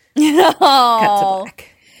 Cut to black.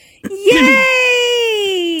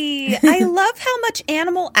 Yay! I love how much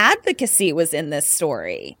animal advocacy was in this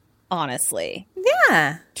story, honestly.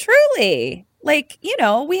 Yeah. Truly. Like, you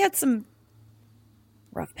know, we had some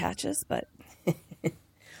rough patches, but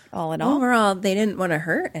all in all. Overall, they didn't want to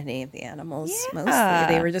hurt any of the animals,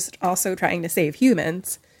 mostly. They were just also trying to save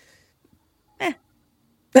humans.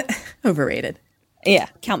 Overrated. Yeah,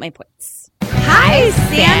 count my points. Hi,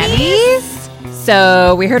 Sammys!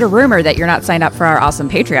 So, we heard a rumor that you're not signed up for our awesome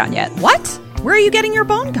Patreon yet. What? Where are you getting your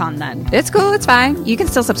BoneCon then? It's cool, it's fine. You can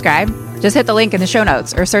still subscribe. Just hit the link in the show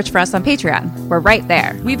notes or search for us on Patreon. We're right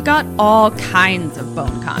there. We've got all kinds of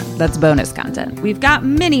BoneCon. That's bonus content. We've got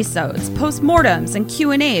mini-sodes, postmortems, and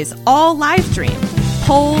Q&As, all live streamed.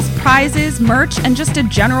 Polls, prizes, merch, and just a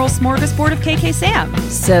general smorgasbord of KK Sam.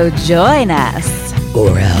 So join us.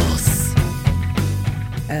 Or else.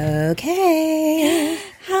 Okay.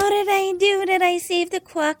 How did I do? Did I save the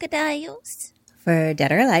crocodiles? For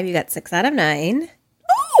Dead or Alive, you got 6 out of 9.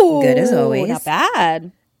 Oh, good as always. Not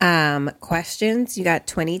bad. Questions, you got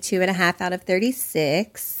 22.5 out of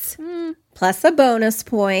 36. Plus a bonus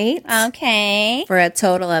point. Okay. For a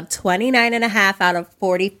total of 29.5 out of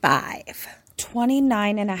 45.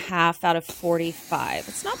 29.5 out of 45.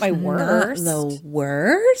 It's not my worst. Not the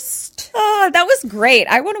worst. Oh, that was great.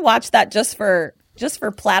 I want to watch that just for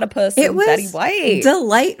Platypus and Betty White.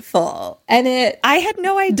 Delightful. And I had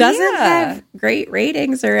no idea. Doesn't have great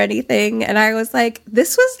ratings or anything. And I was like,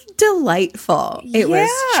 this was delightful. It was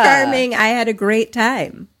charming. I had a great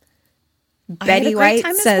time. Betty White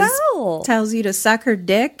says, tells you to suck her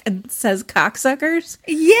dick and says cocksuckers.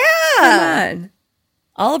 Yeah. Come on.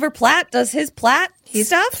 Oliver Platt does his Platt stuff.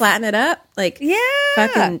 He's platting it up. Like,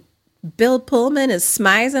 fucking Bill Pullman is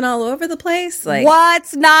smizing all over the place. Like,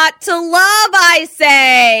 what's not to love, I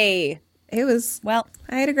say? It was, well,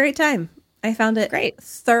 I had a great time. I found it great.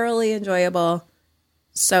 Thoroughly enjoyable.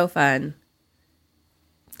 So fun.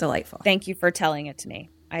 Delightful. Thank you for telling it to me.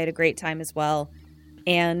 I had a great time as well.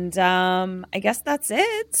 And I guess that's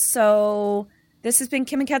it. So this has been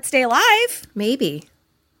Kim and Kat Stay Alive. Maybe.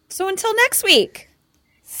 So until next week,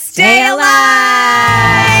 stay alive!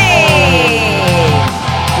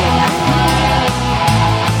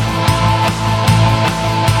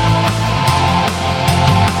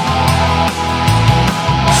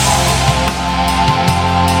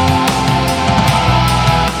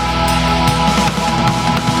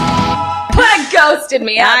 Ghosted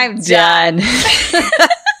me. I'm done.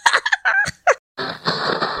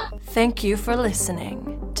 Thank you for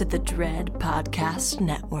listening to the Dread Podcast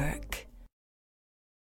Network.